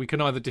things. We can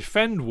either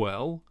defend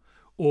well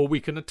or we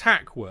can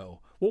attack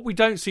well. What we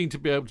don't seem to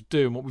be able to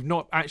do, and what we've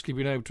not actually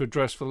been able to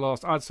address for the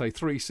last, I'd say,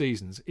 3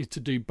 seasons, is to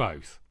do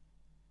both.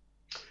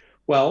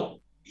 Well,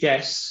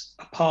 yes,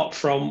 apart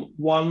from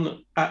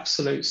one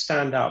absolute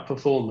standout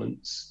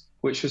performance,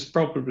 which was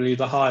probably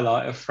the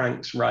highlight of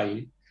Frank's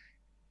reign,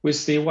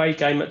 was the away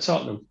game at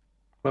Tottenham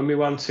when we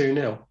won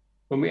 2-0.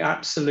 When we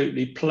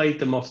absolutely played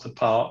them off the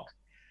park.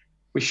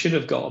 We should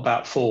have got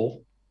about 4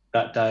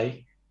 that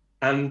day,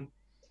 and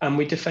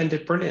we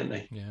defended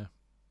brilliantly. Yeah.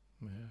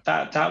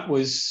 That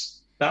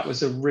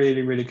was a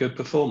really, really good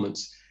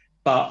performance.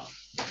 But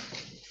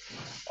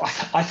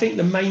I think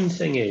the main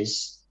thing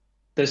is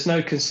there's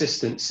no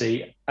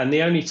consistency, and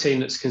the only team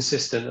that's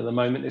consistent at the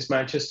moment is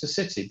Manchester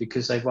City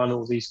because they've won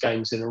all these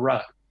games in a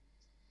row.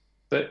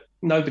 But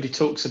nobody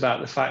talks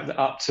about the fact that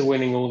up to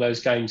winning all those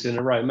games in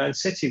a row, Man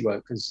City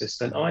weren't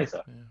consistent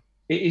either. Yeah.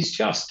 It is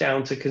just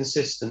down to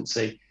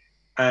consistency,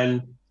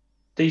 and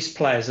these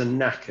players are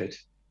knackered,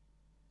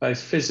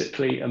 both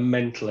physically and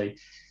mentally.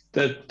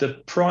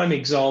 The prime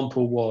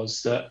example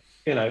was that,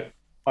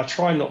 I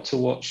try not to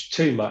watch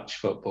too much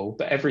football,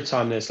 but every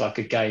time there's like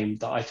a game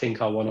that I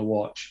think I want to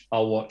watch,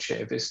 I'll watch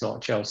it if it's not a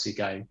Chelsea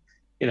game,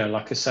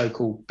 like a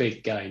so-called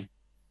big game.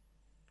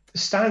 The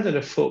standard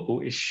of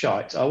football is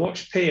shite. I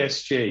watched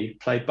PSG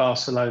play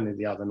Barcelona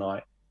the other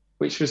night,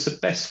 which was the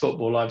best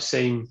football I've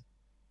seen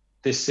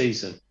this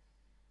season,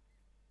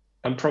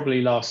 and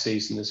probably last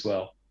season as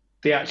well.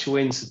 The actual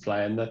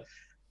interplay and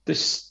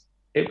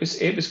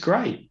it was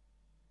great.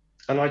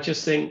 And I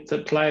just think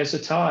that players are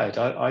tired.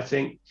 I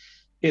think,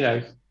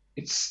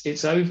 it's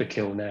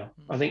overkill now.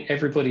 I think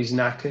everybody's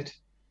knackered,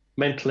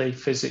 mentally,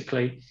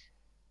 physically,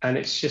 and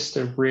it's just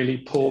a really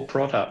poor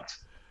product.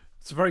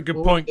 It's a very good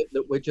point.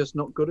 That we're just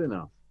not good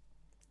enough.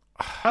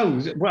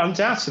 Oh, well,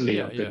 undoubtedly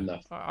not good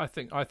enough. I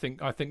think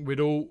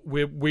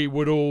we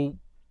would all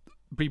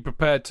be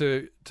prepared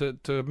to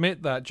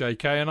admit that,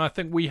 JK, and I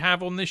think we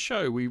have on this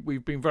show.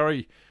 We've been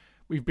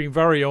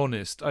very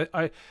honest.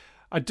 I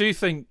do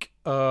think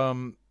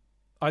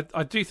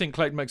I do think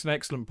Clayton makes an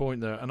excellent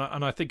point there, and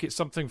I think it's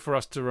something for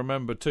us to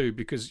remember too,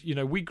 because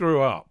we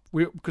grew up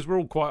because we're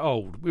all quite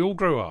old. We all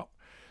grew up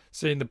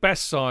seeing the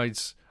best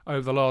sides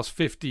over the last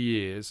 50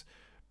 years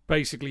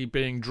basically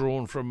being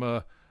drawn from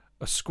a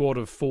squad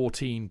of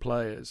 14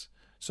 players.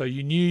 So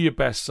you knew your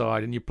best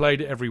side and you played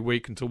it every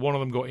week until one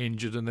of them got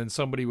injured and then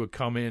somebody would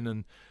come in,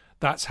 and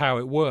that's how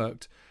it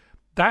worked.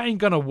 That ain't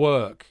going to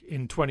work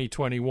in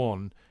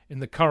 2021 in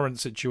the current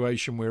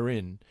situation we're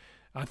in.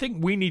 I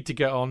think we need to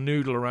get our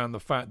noodle around the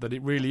fact that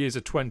it really is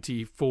a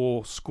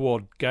 24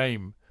 squad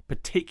game,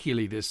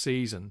 particularly this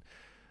season.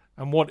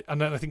 And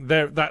then I think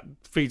that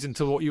feeds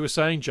into what you were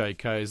saying,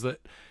 JK, is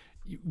that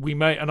we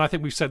may, and I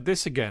think we've said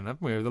this again,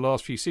 haven't we, over the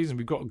last few seasons,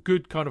 we've got a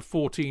good kind of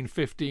 14,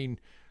 15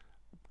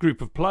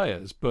 group of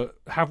players, but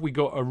have we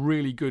got a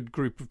really good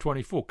group of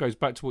 24? Goes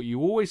back to what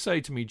you always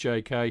say to me,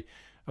 JK,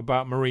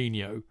 about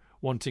Mourinho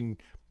wanting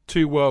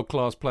 2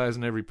 world-class players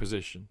in every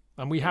position,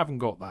 and we haven't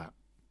got that.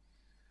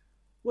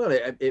 Well,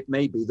 it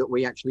may be that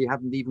we actually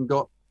haven't even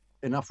got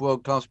enough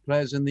world-class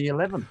players in the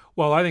 11.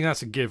 Well, I think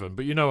that's a given,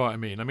 but you know what I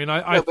mean. I mean,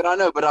 I'm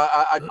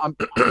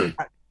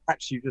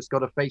perhaps you just got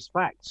to face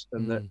facts,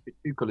 and that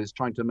Tuchel is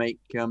trying to make,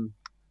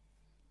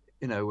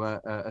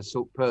 a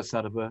silk purse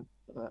out of a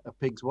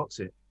pig's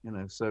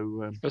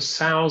So a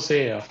sow's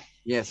ear.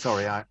 Yeah,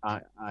 sorry, I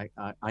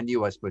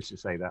knew I was supposed to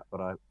say that,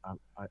 but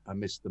I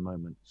missed the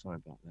moment. Sorry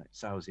about that.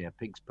 Sow's ear,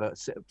 pig's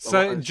purse.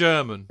 Say it in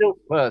German. Silk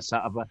purse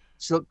out of a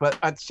silk purse.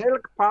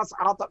 Silk purse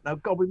out of. No,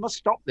 God, we must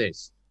stop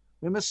this.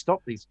 We must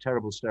stop these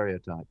terrible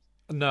stereotypes.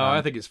 No,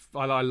 I think it's.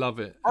 I love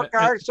it.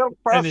 Okay, silk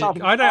purse.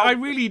 I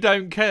really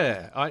don't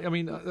care. I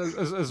mean,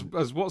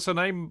 as what's her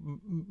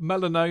name?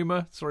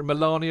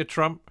 Melania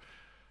Trump.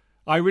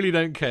 I really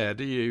don't care.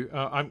 Do you?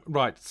 I'm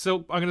right.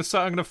 Silk. I'm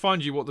going to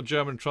find you what the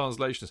German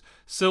translation is.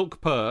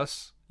 Silk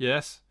purse.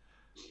 Yes.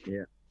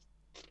 Yeah.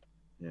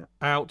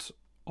 Out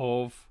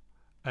of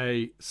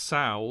a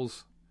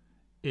sow's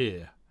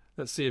ear.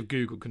 Let's see if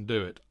Google can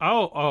do it.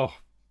 Oh,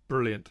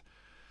 brilliant.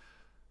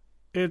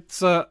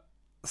 It's a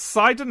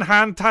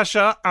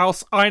Seidenhandtasche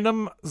aus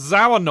einem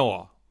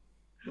Sauernohr.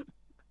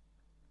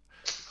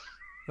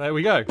 There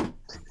we go.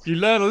 You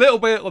learn a little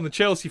bit on the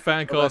Chelsea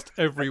Fancast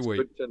every week.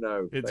 Good to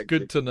know. It's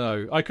good to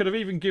know. I could have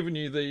even given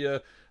you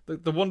the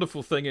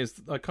wonderful thing is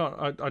I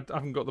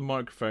haven't got the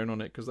microphone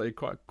on it because they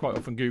quite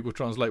often Google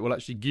Translate will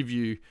actually give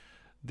you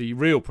the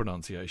real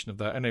pronunciation of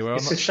that. Anyway,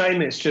 it's a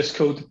shame it's just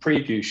called the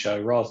preview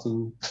show rather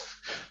than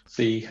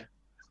the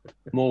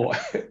more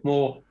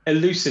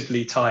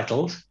elusively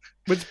titled.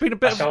 It's been a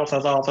bit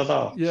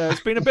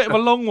it's been a bit of a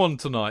long one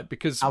tonight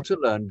because how to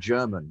learn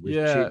German.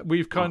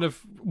 We've kind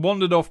of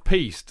wandered off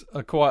piste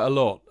quite a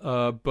lot,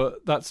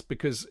 but that's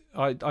because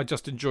I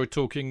just enjoy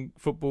talking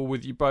football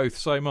with you both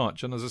so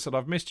much. And as I said,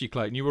 I've missed you,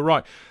 Clayton. You were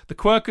right. The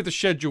quirk of the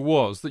schedule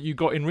was that you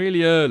got in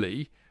really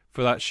early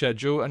for that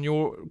schedule, and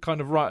you're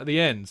kind of right at the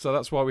end. So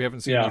that's why we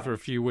haven't seen you for a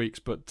few weeks.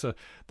 But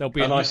there'll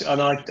be.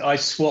 I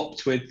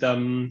swapped with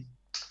Dane,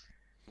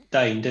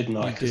 didn't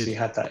I? Because he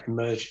had that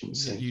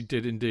emergency. You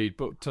did indeed.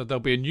 But there'll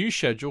be a new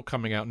schedule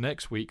coming out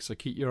next week, so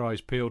keep your eyes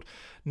peeled.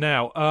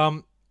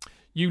 Now,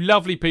 you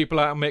lovely people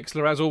out of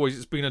Mixlr, as always,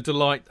 it's been a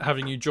delight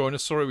having you join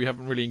us. Sorry we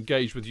haven't really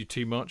engaged with you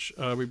too much.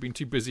 We've been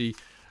too busy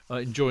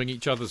enjoying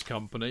each other's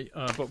company,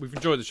 but we've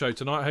enjoyed the show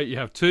tonight. I hope you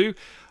have too.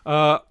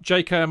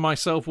 JK and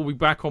myself will be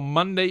back on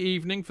Monday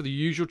evening for the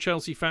usual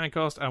Chelsea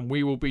Fancast, and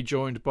we will be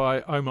joined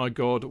by, oh my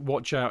God,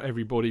 watch out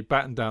everybody,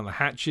 batten down the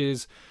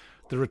hatches,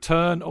 the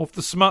return of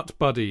the Smut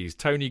Buddies,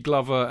 Tony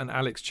Glover and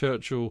Alex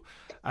Churchill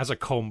as a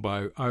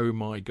combo. Oh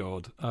my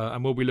God.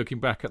 And we'll be looking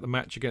back at the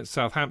match against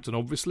Southampton,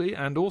 obviously,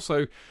 and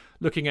also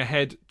looking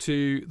ahead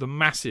to the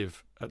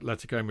massive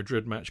Atletico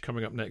Madrid match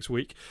coming up next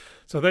week.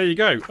 So there you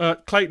go.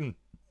 Clayton,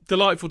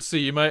 delightful to see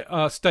you, mate.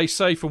 Stay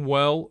safe and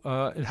well.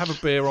 And have a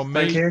beer on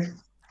me. Thank you.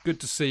 Good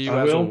to see you,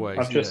 as always.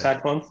 I've just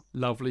had one.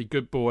 Lovely.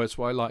 Good boy. That's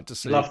what I like to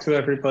see. Love to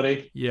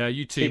everybody. Yeah,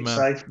 you too, Keep man.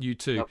 safe. You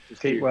too.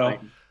 Keep well.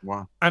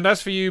 Wow. And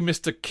as for you,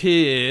 Mr.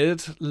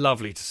 Kidd,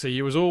 lovely to see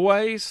you, as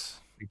always.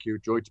 Thank you.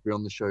 Joy to be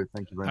on the show.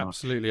 Thank you very much.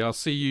 Absolutely. I'll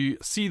see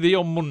thee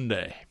on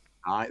Monday.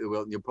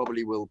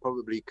 We'll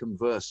probably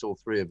converse, all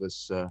three of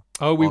us.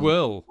 We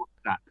will.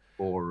 WhatsApp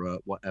or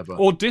whatever.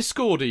 Or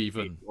Discord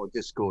even.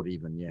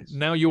 Yes.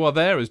 Now you are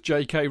there as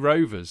JK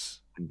Rovers.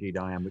 Indeed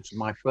I am, which is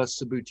my first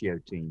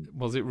Sabutio team.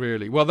 Was it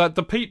really? Well,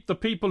 the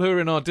people who are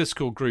in our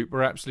Discord group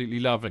are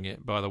absolutely loving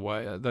it, by the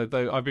way.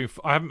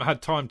 I haven't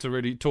had time to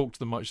really talk to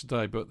them much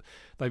today, but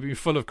they've been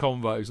full of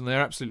convos and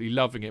they're absolutely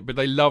loving it. But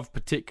they love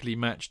particularly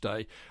Match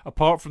Day,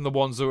 apart from the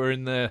ones that are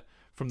in there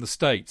from the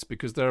States,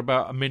 because they're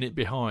about a minute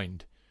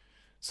behind.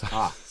 So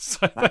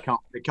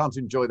they can't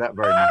enjoy that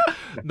very much.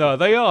 No,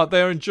 they are.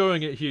 They're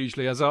enjoying it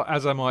hugely, as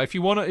am I. If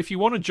you want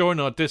to join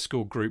our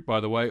Discord group, by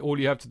the way, all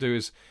you have to do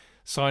is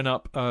sign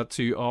up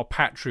to our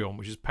Patreon,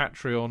 which is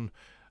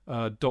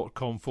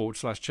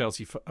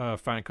patreon.com/Chelsea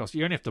Fancast.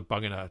 You only have to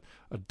bung in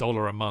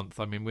 $1 a month.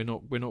 I mean, we're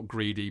not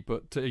greedy,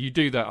 but you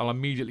do that, I'll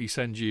immediately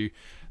send you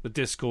the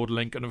Discord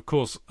link, and of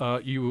course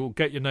you will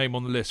get your name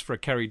on the list for a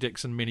Kerry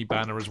Dixon mini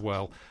banner as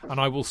well, and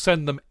I will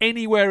send them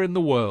anywhere in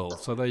the world.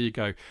 So there you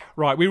go.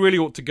 Right, we really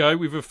ought to go.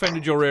 We've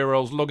offended your ear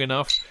rolls long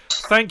enough.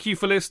 Thank you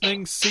for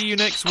listening. See you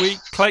next week.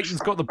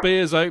 Clayton's got the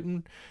beers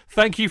open.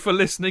 Thank you for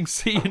listening.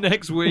 See you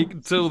next week.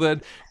 Until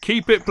then,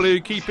 keep it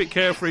blue, keep it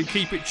carefree,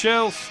 keep it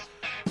Chelsea.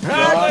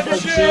 Have a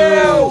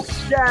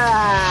Chelsea!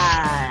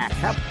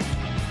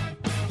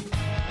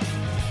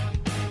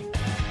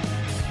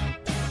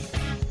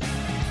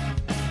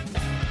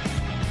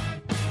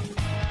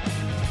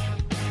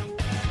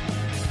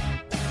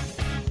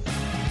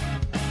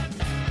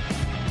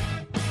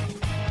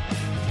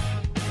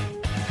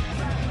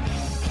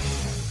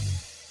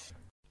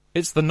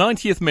 It's the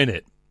 90th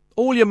minute.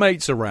 All your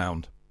mates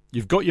around.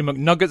 You've got your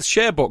McNuggets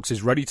share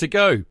boxes ready to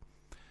go.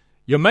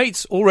 Your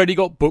mates already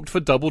got booked for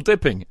double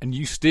dipping, and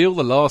you steal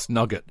the last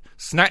nugget,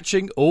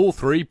 snatching all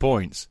 3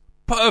 points.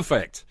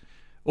 Perfect.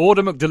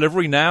 Order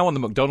McDelivery now on the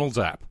McDonald's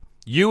app.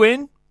 You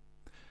in?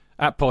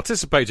 At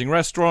participating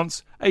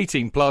restaurants,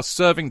 18 plus,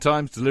 serving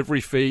times,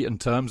 delivery fee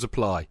and terms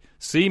apply.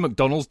 See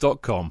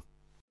mcdonalds.com.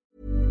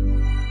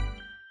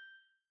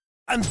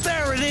 And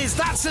there it is,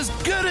 that's as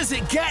good as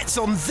it gets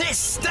on this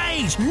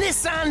stage.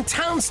 Nissan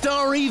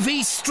Townstar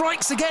EV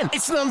strikes again.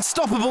 It's an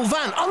unstoppable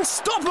van,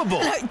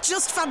 unstoppable.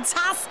 Just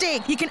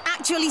fantastic. You can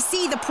actually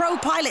see the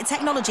ProPilot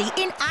technology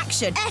in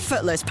action.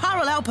 Effortless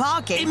parallel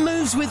parking. It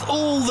moves with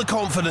all the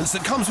confidence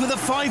that comes with a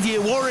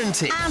 5-year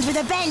warranty. And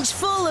with a bench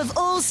full of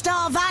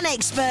all-star van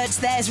experts,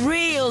 there's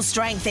real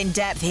strength in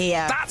depth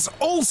here. That's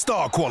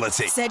all-star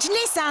quality. Search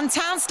Nissan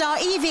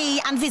Townstar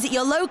EV and visit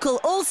your local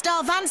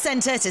all-star van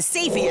centre to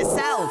see for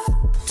yourself.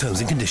 Terms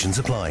and conditions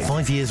apply.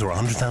 5 years or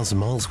 100,000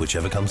 miles,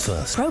 whichever comes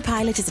first.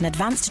 ProPilot is an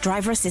advanced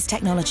driver assist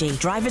technology.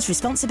 Driver's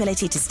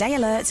responsibility to stay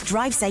alert,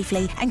 drive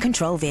safely and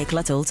control vehicle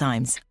at all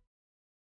times.